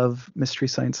season of Mystery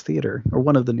Science Theater, or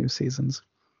one of the new seasons.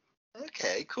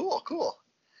 Okay. Cool. Cool.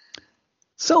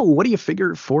 So, what do you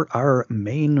figure for our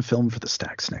main film for the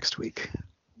stacks next week?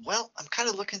 Well, I'm kind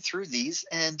of looking through these,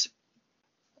 and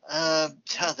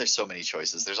there's so many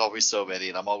choices. There's always so many,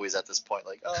 and I'm always at this point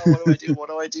like, oh, what do I do? What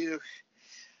do I do?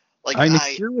 Like I'm I,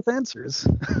 here with answers.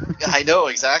 I know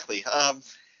exactly.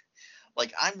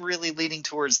 Like I'm really leaning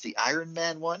towards the Iron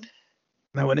Man one,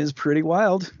 That one is pretty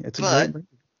wild. It's a great but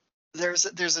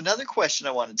movie. there's another question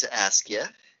I wanted to ask you.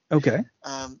 Okay.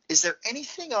 Is there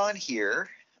anything on here?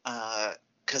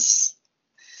 Because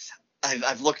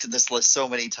I've looked at this list so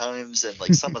many times, and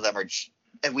like some of them are,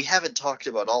 and we haven't talked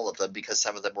about all of them because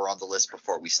some of them were on the list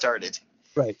before we started.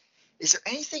 Right. Is there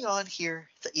anything on here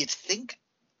that you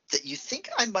think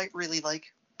I might really like,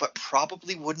 but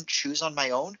probably wouldn't choose on my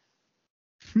own.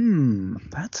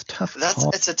 That's a tough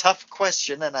call. It's a tough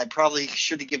question, and I probably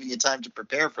should have given you time to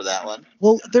prepare for that one.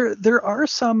 Well, there are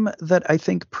some that I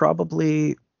think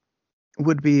probably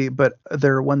would be, but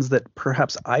there are ones that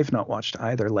perhaps I've not watched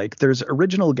either. Like there's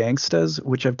Original Gangstas,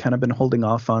 which I've kind of been holding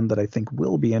off on that I think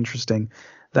will be interesting.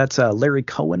 That's a Larry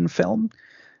Cohen film.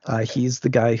 Okay. He's the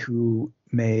guy who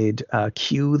made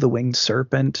Q, the Winged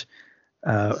Serpent,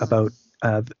 about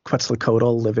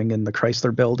Quetzalcoatl living in the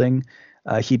Chrysler Building.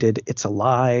 He did It's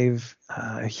Alive.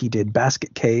 He did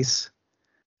Basket Case.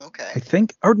 Okay. I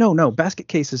think, or no, Basket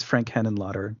Case is Frank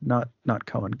Henenlotter, not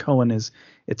Cohen. Cohen is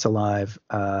It's Alive.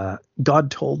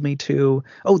 God Told Me To.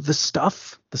 Oh, The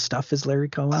Stuff. The Stuff is Larry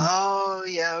Cohen. Oh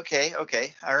yeah,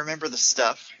 okay. I remember The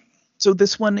Stuff. So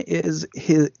this one is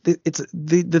it's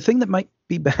the thing that might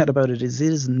be bad about it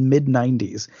is mid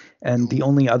 90s, and the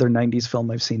only other 90s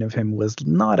film I've seen of him was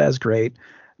not as great,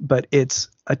 but it's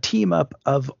a team up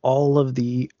of all of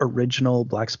the original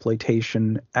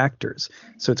blaxploitation actors.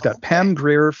 So it's got Pam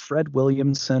Grier, Fred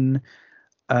Williamson,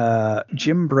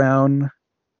 Jim Brown,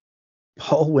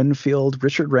 Paul Winfield,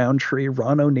 Richard Roundtree,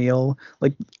 Ron O'Neal,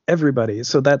 like everybody.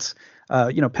 So that's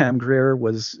Pam Grier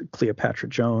was Cleopatra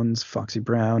Jones, Foxy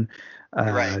Brown,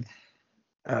 Right.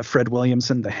 Fred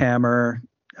Williamson, the Hammer,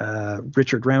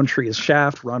 Richard Roundtree is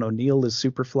Shaft, Ron O'Neal is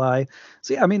Superfly.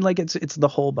 So yeah, I mean, like it's the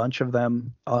whole bunch of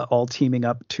them all teaming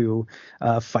up to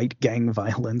fight gang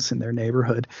violence in their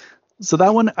neighborhood. So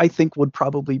that one I think would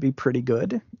probably be pretty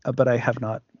good, but I have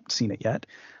not seen it yet.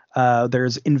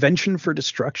 There's Invention for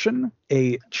Destruction,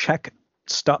 a Czech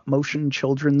stop motion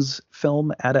children's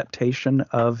film adaptation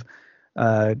of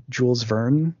Jules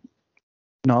Verne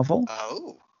novel.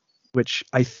 Oh. Which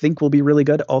I think will be really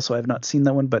good. Also, I've not seen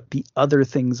that one, but the other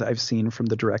things I've seen from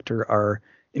the director are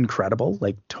incredible,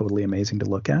 like totally amazing to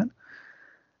look at.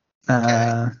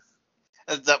 Okay.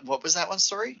 What was that one?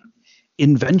 Sorry.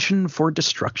 Invention for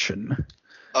Destruction.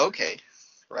 Okay.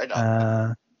 Right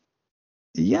on.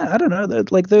 Yeah, I don't know.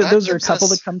 Those are a couple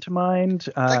that come to mind.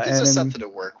 That gives us something to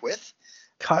work with.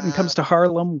 Cotton Comes to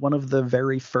Harlem, one of the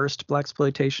very first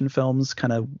blaxploitation films,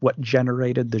 kind of what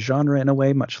generated the genre in a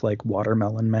way, much like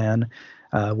Watermelon Man,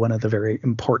 one of the very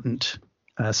important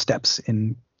steps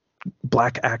in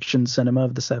black action cinema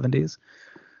of the 70s.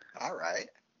 All right.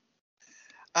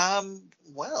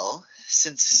 Well,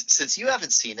 since you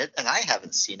haven't seen it and I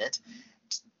haven't seen it,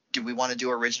 do we want to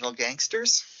do Original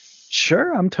Gangsters?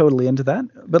 Sure, I'm totally into that.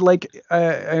 But like,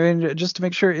 I mean, just to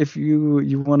make sure, if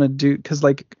you want to do, because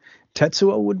like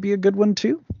Tetsuo would be a good one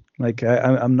too. Like,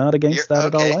 I'm not against that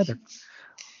at all either.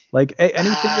 Like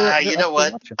anything. You know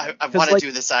what? I want to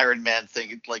do this Iron Man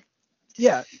thing. Like,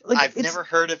 yeah, like I've never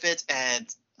heard of it, and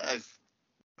I'm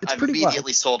immediately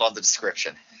wild. Sold on the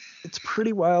description. It's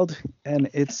pretty wild, and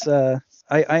it's I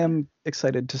am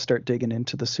excited to start digging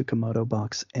into the Tsukamoto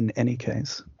box in any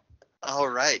case. All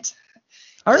right.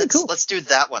 All right, cool. Let's do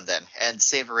that one then, and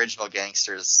save Original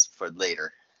Gangsters for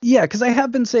later. Yeah, because I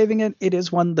have been saving it. It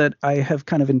is one that I have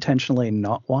kind of intentionally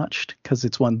not watched, because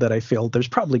it's one that I feel there's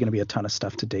probably going to be a ton of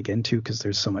stuff to dig into, because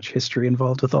there's so much history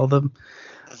involved with all the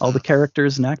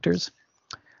characters and actors.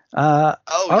 I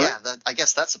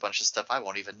guess that's a bunch of stuff I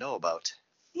won't even know about.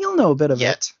 You'll know a bit of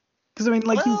it. Because I mean,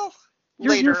 like,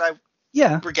 later.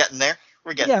 We're getting there.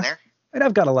 there. And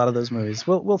I've got a lot of those movies.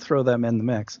 We'll throw them in the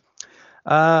mix.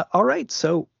 All right,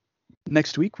 so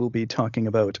next week we'll be talking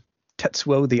about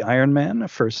Tetsuo the Iron Man,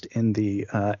 first in the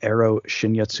Arrow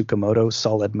Shinya Tsukamoto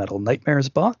Solid Metal Nightmares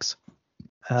box.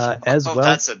 As well,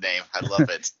 that's a name. I love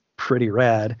it. Pretty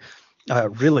rad.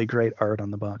 Really great art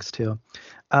on the box too.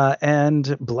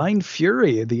 And Blind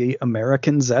Fury, the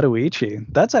American Zatoichi.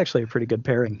 That's actually a pretty good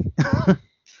pairing.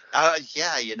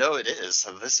 Yeah, it is.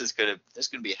 So this is gonna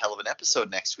be a hell of an episode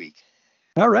next week.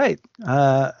 All right.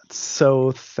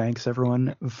 So thanks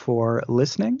everyone for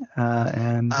listening.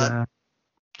 And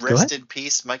rest in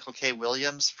peace, Michael K.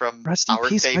 Williams from our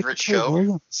favorite show.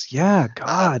 Williams. Yeah,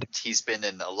 God. He's been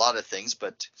in a lot of things,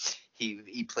 but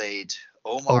he played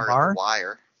Omar in The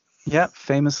Wire. Yeah,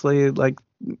 famously, like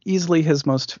easily his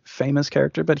most famous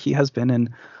character, but he has been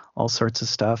in all sorts of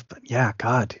stuff. But yeah,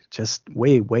 God, just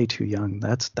way too young.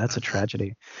 That's a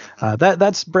tragedy.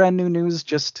 That's brand new news.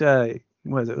 Just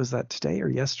was that today or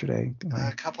yesterday?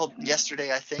 A couple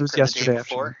yesterday, I think. It was yesterday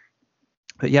before.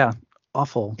 But yeah,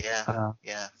 awful.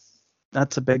 Yeah.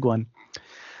 That's a big one.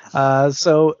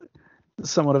 So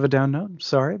somewhat of a down note.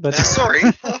 Sorry, but sorry.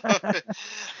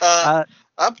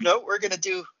 Up note, we're gonna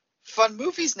do fun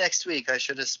movies next week. I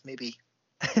should have maybe.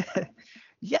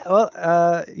 Yeah,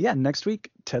 well, next week,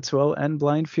 Tetsuo and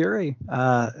Blind Fury.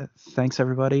 Thanks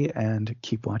everybody, and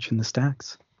keep watching the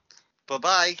stacks.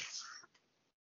 Bye-bye.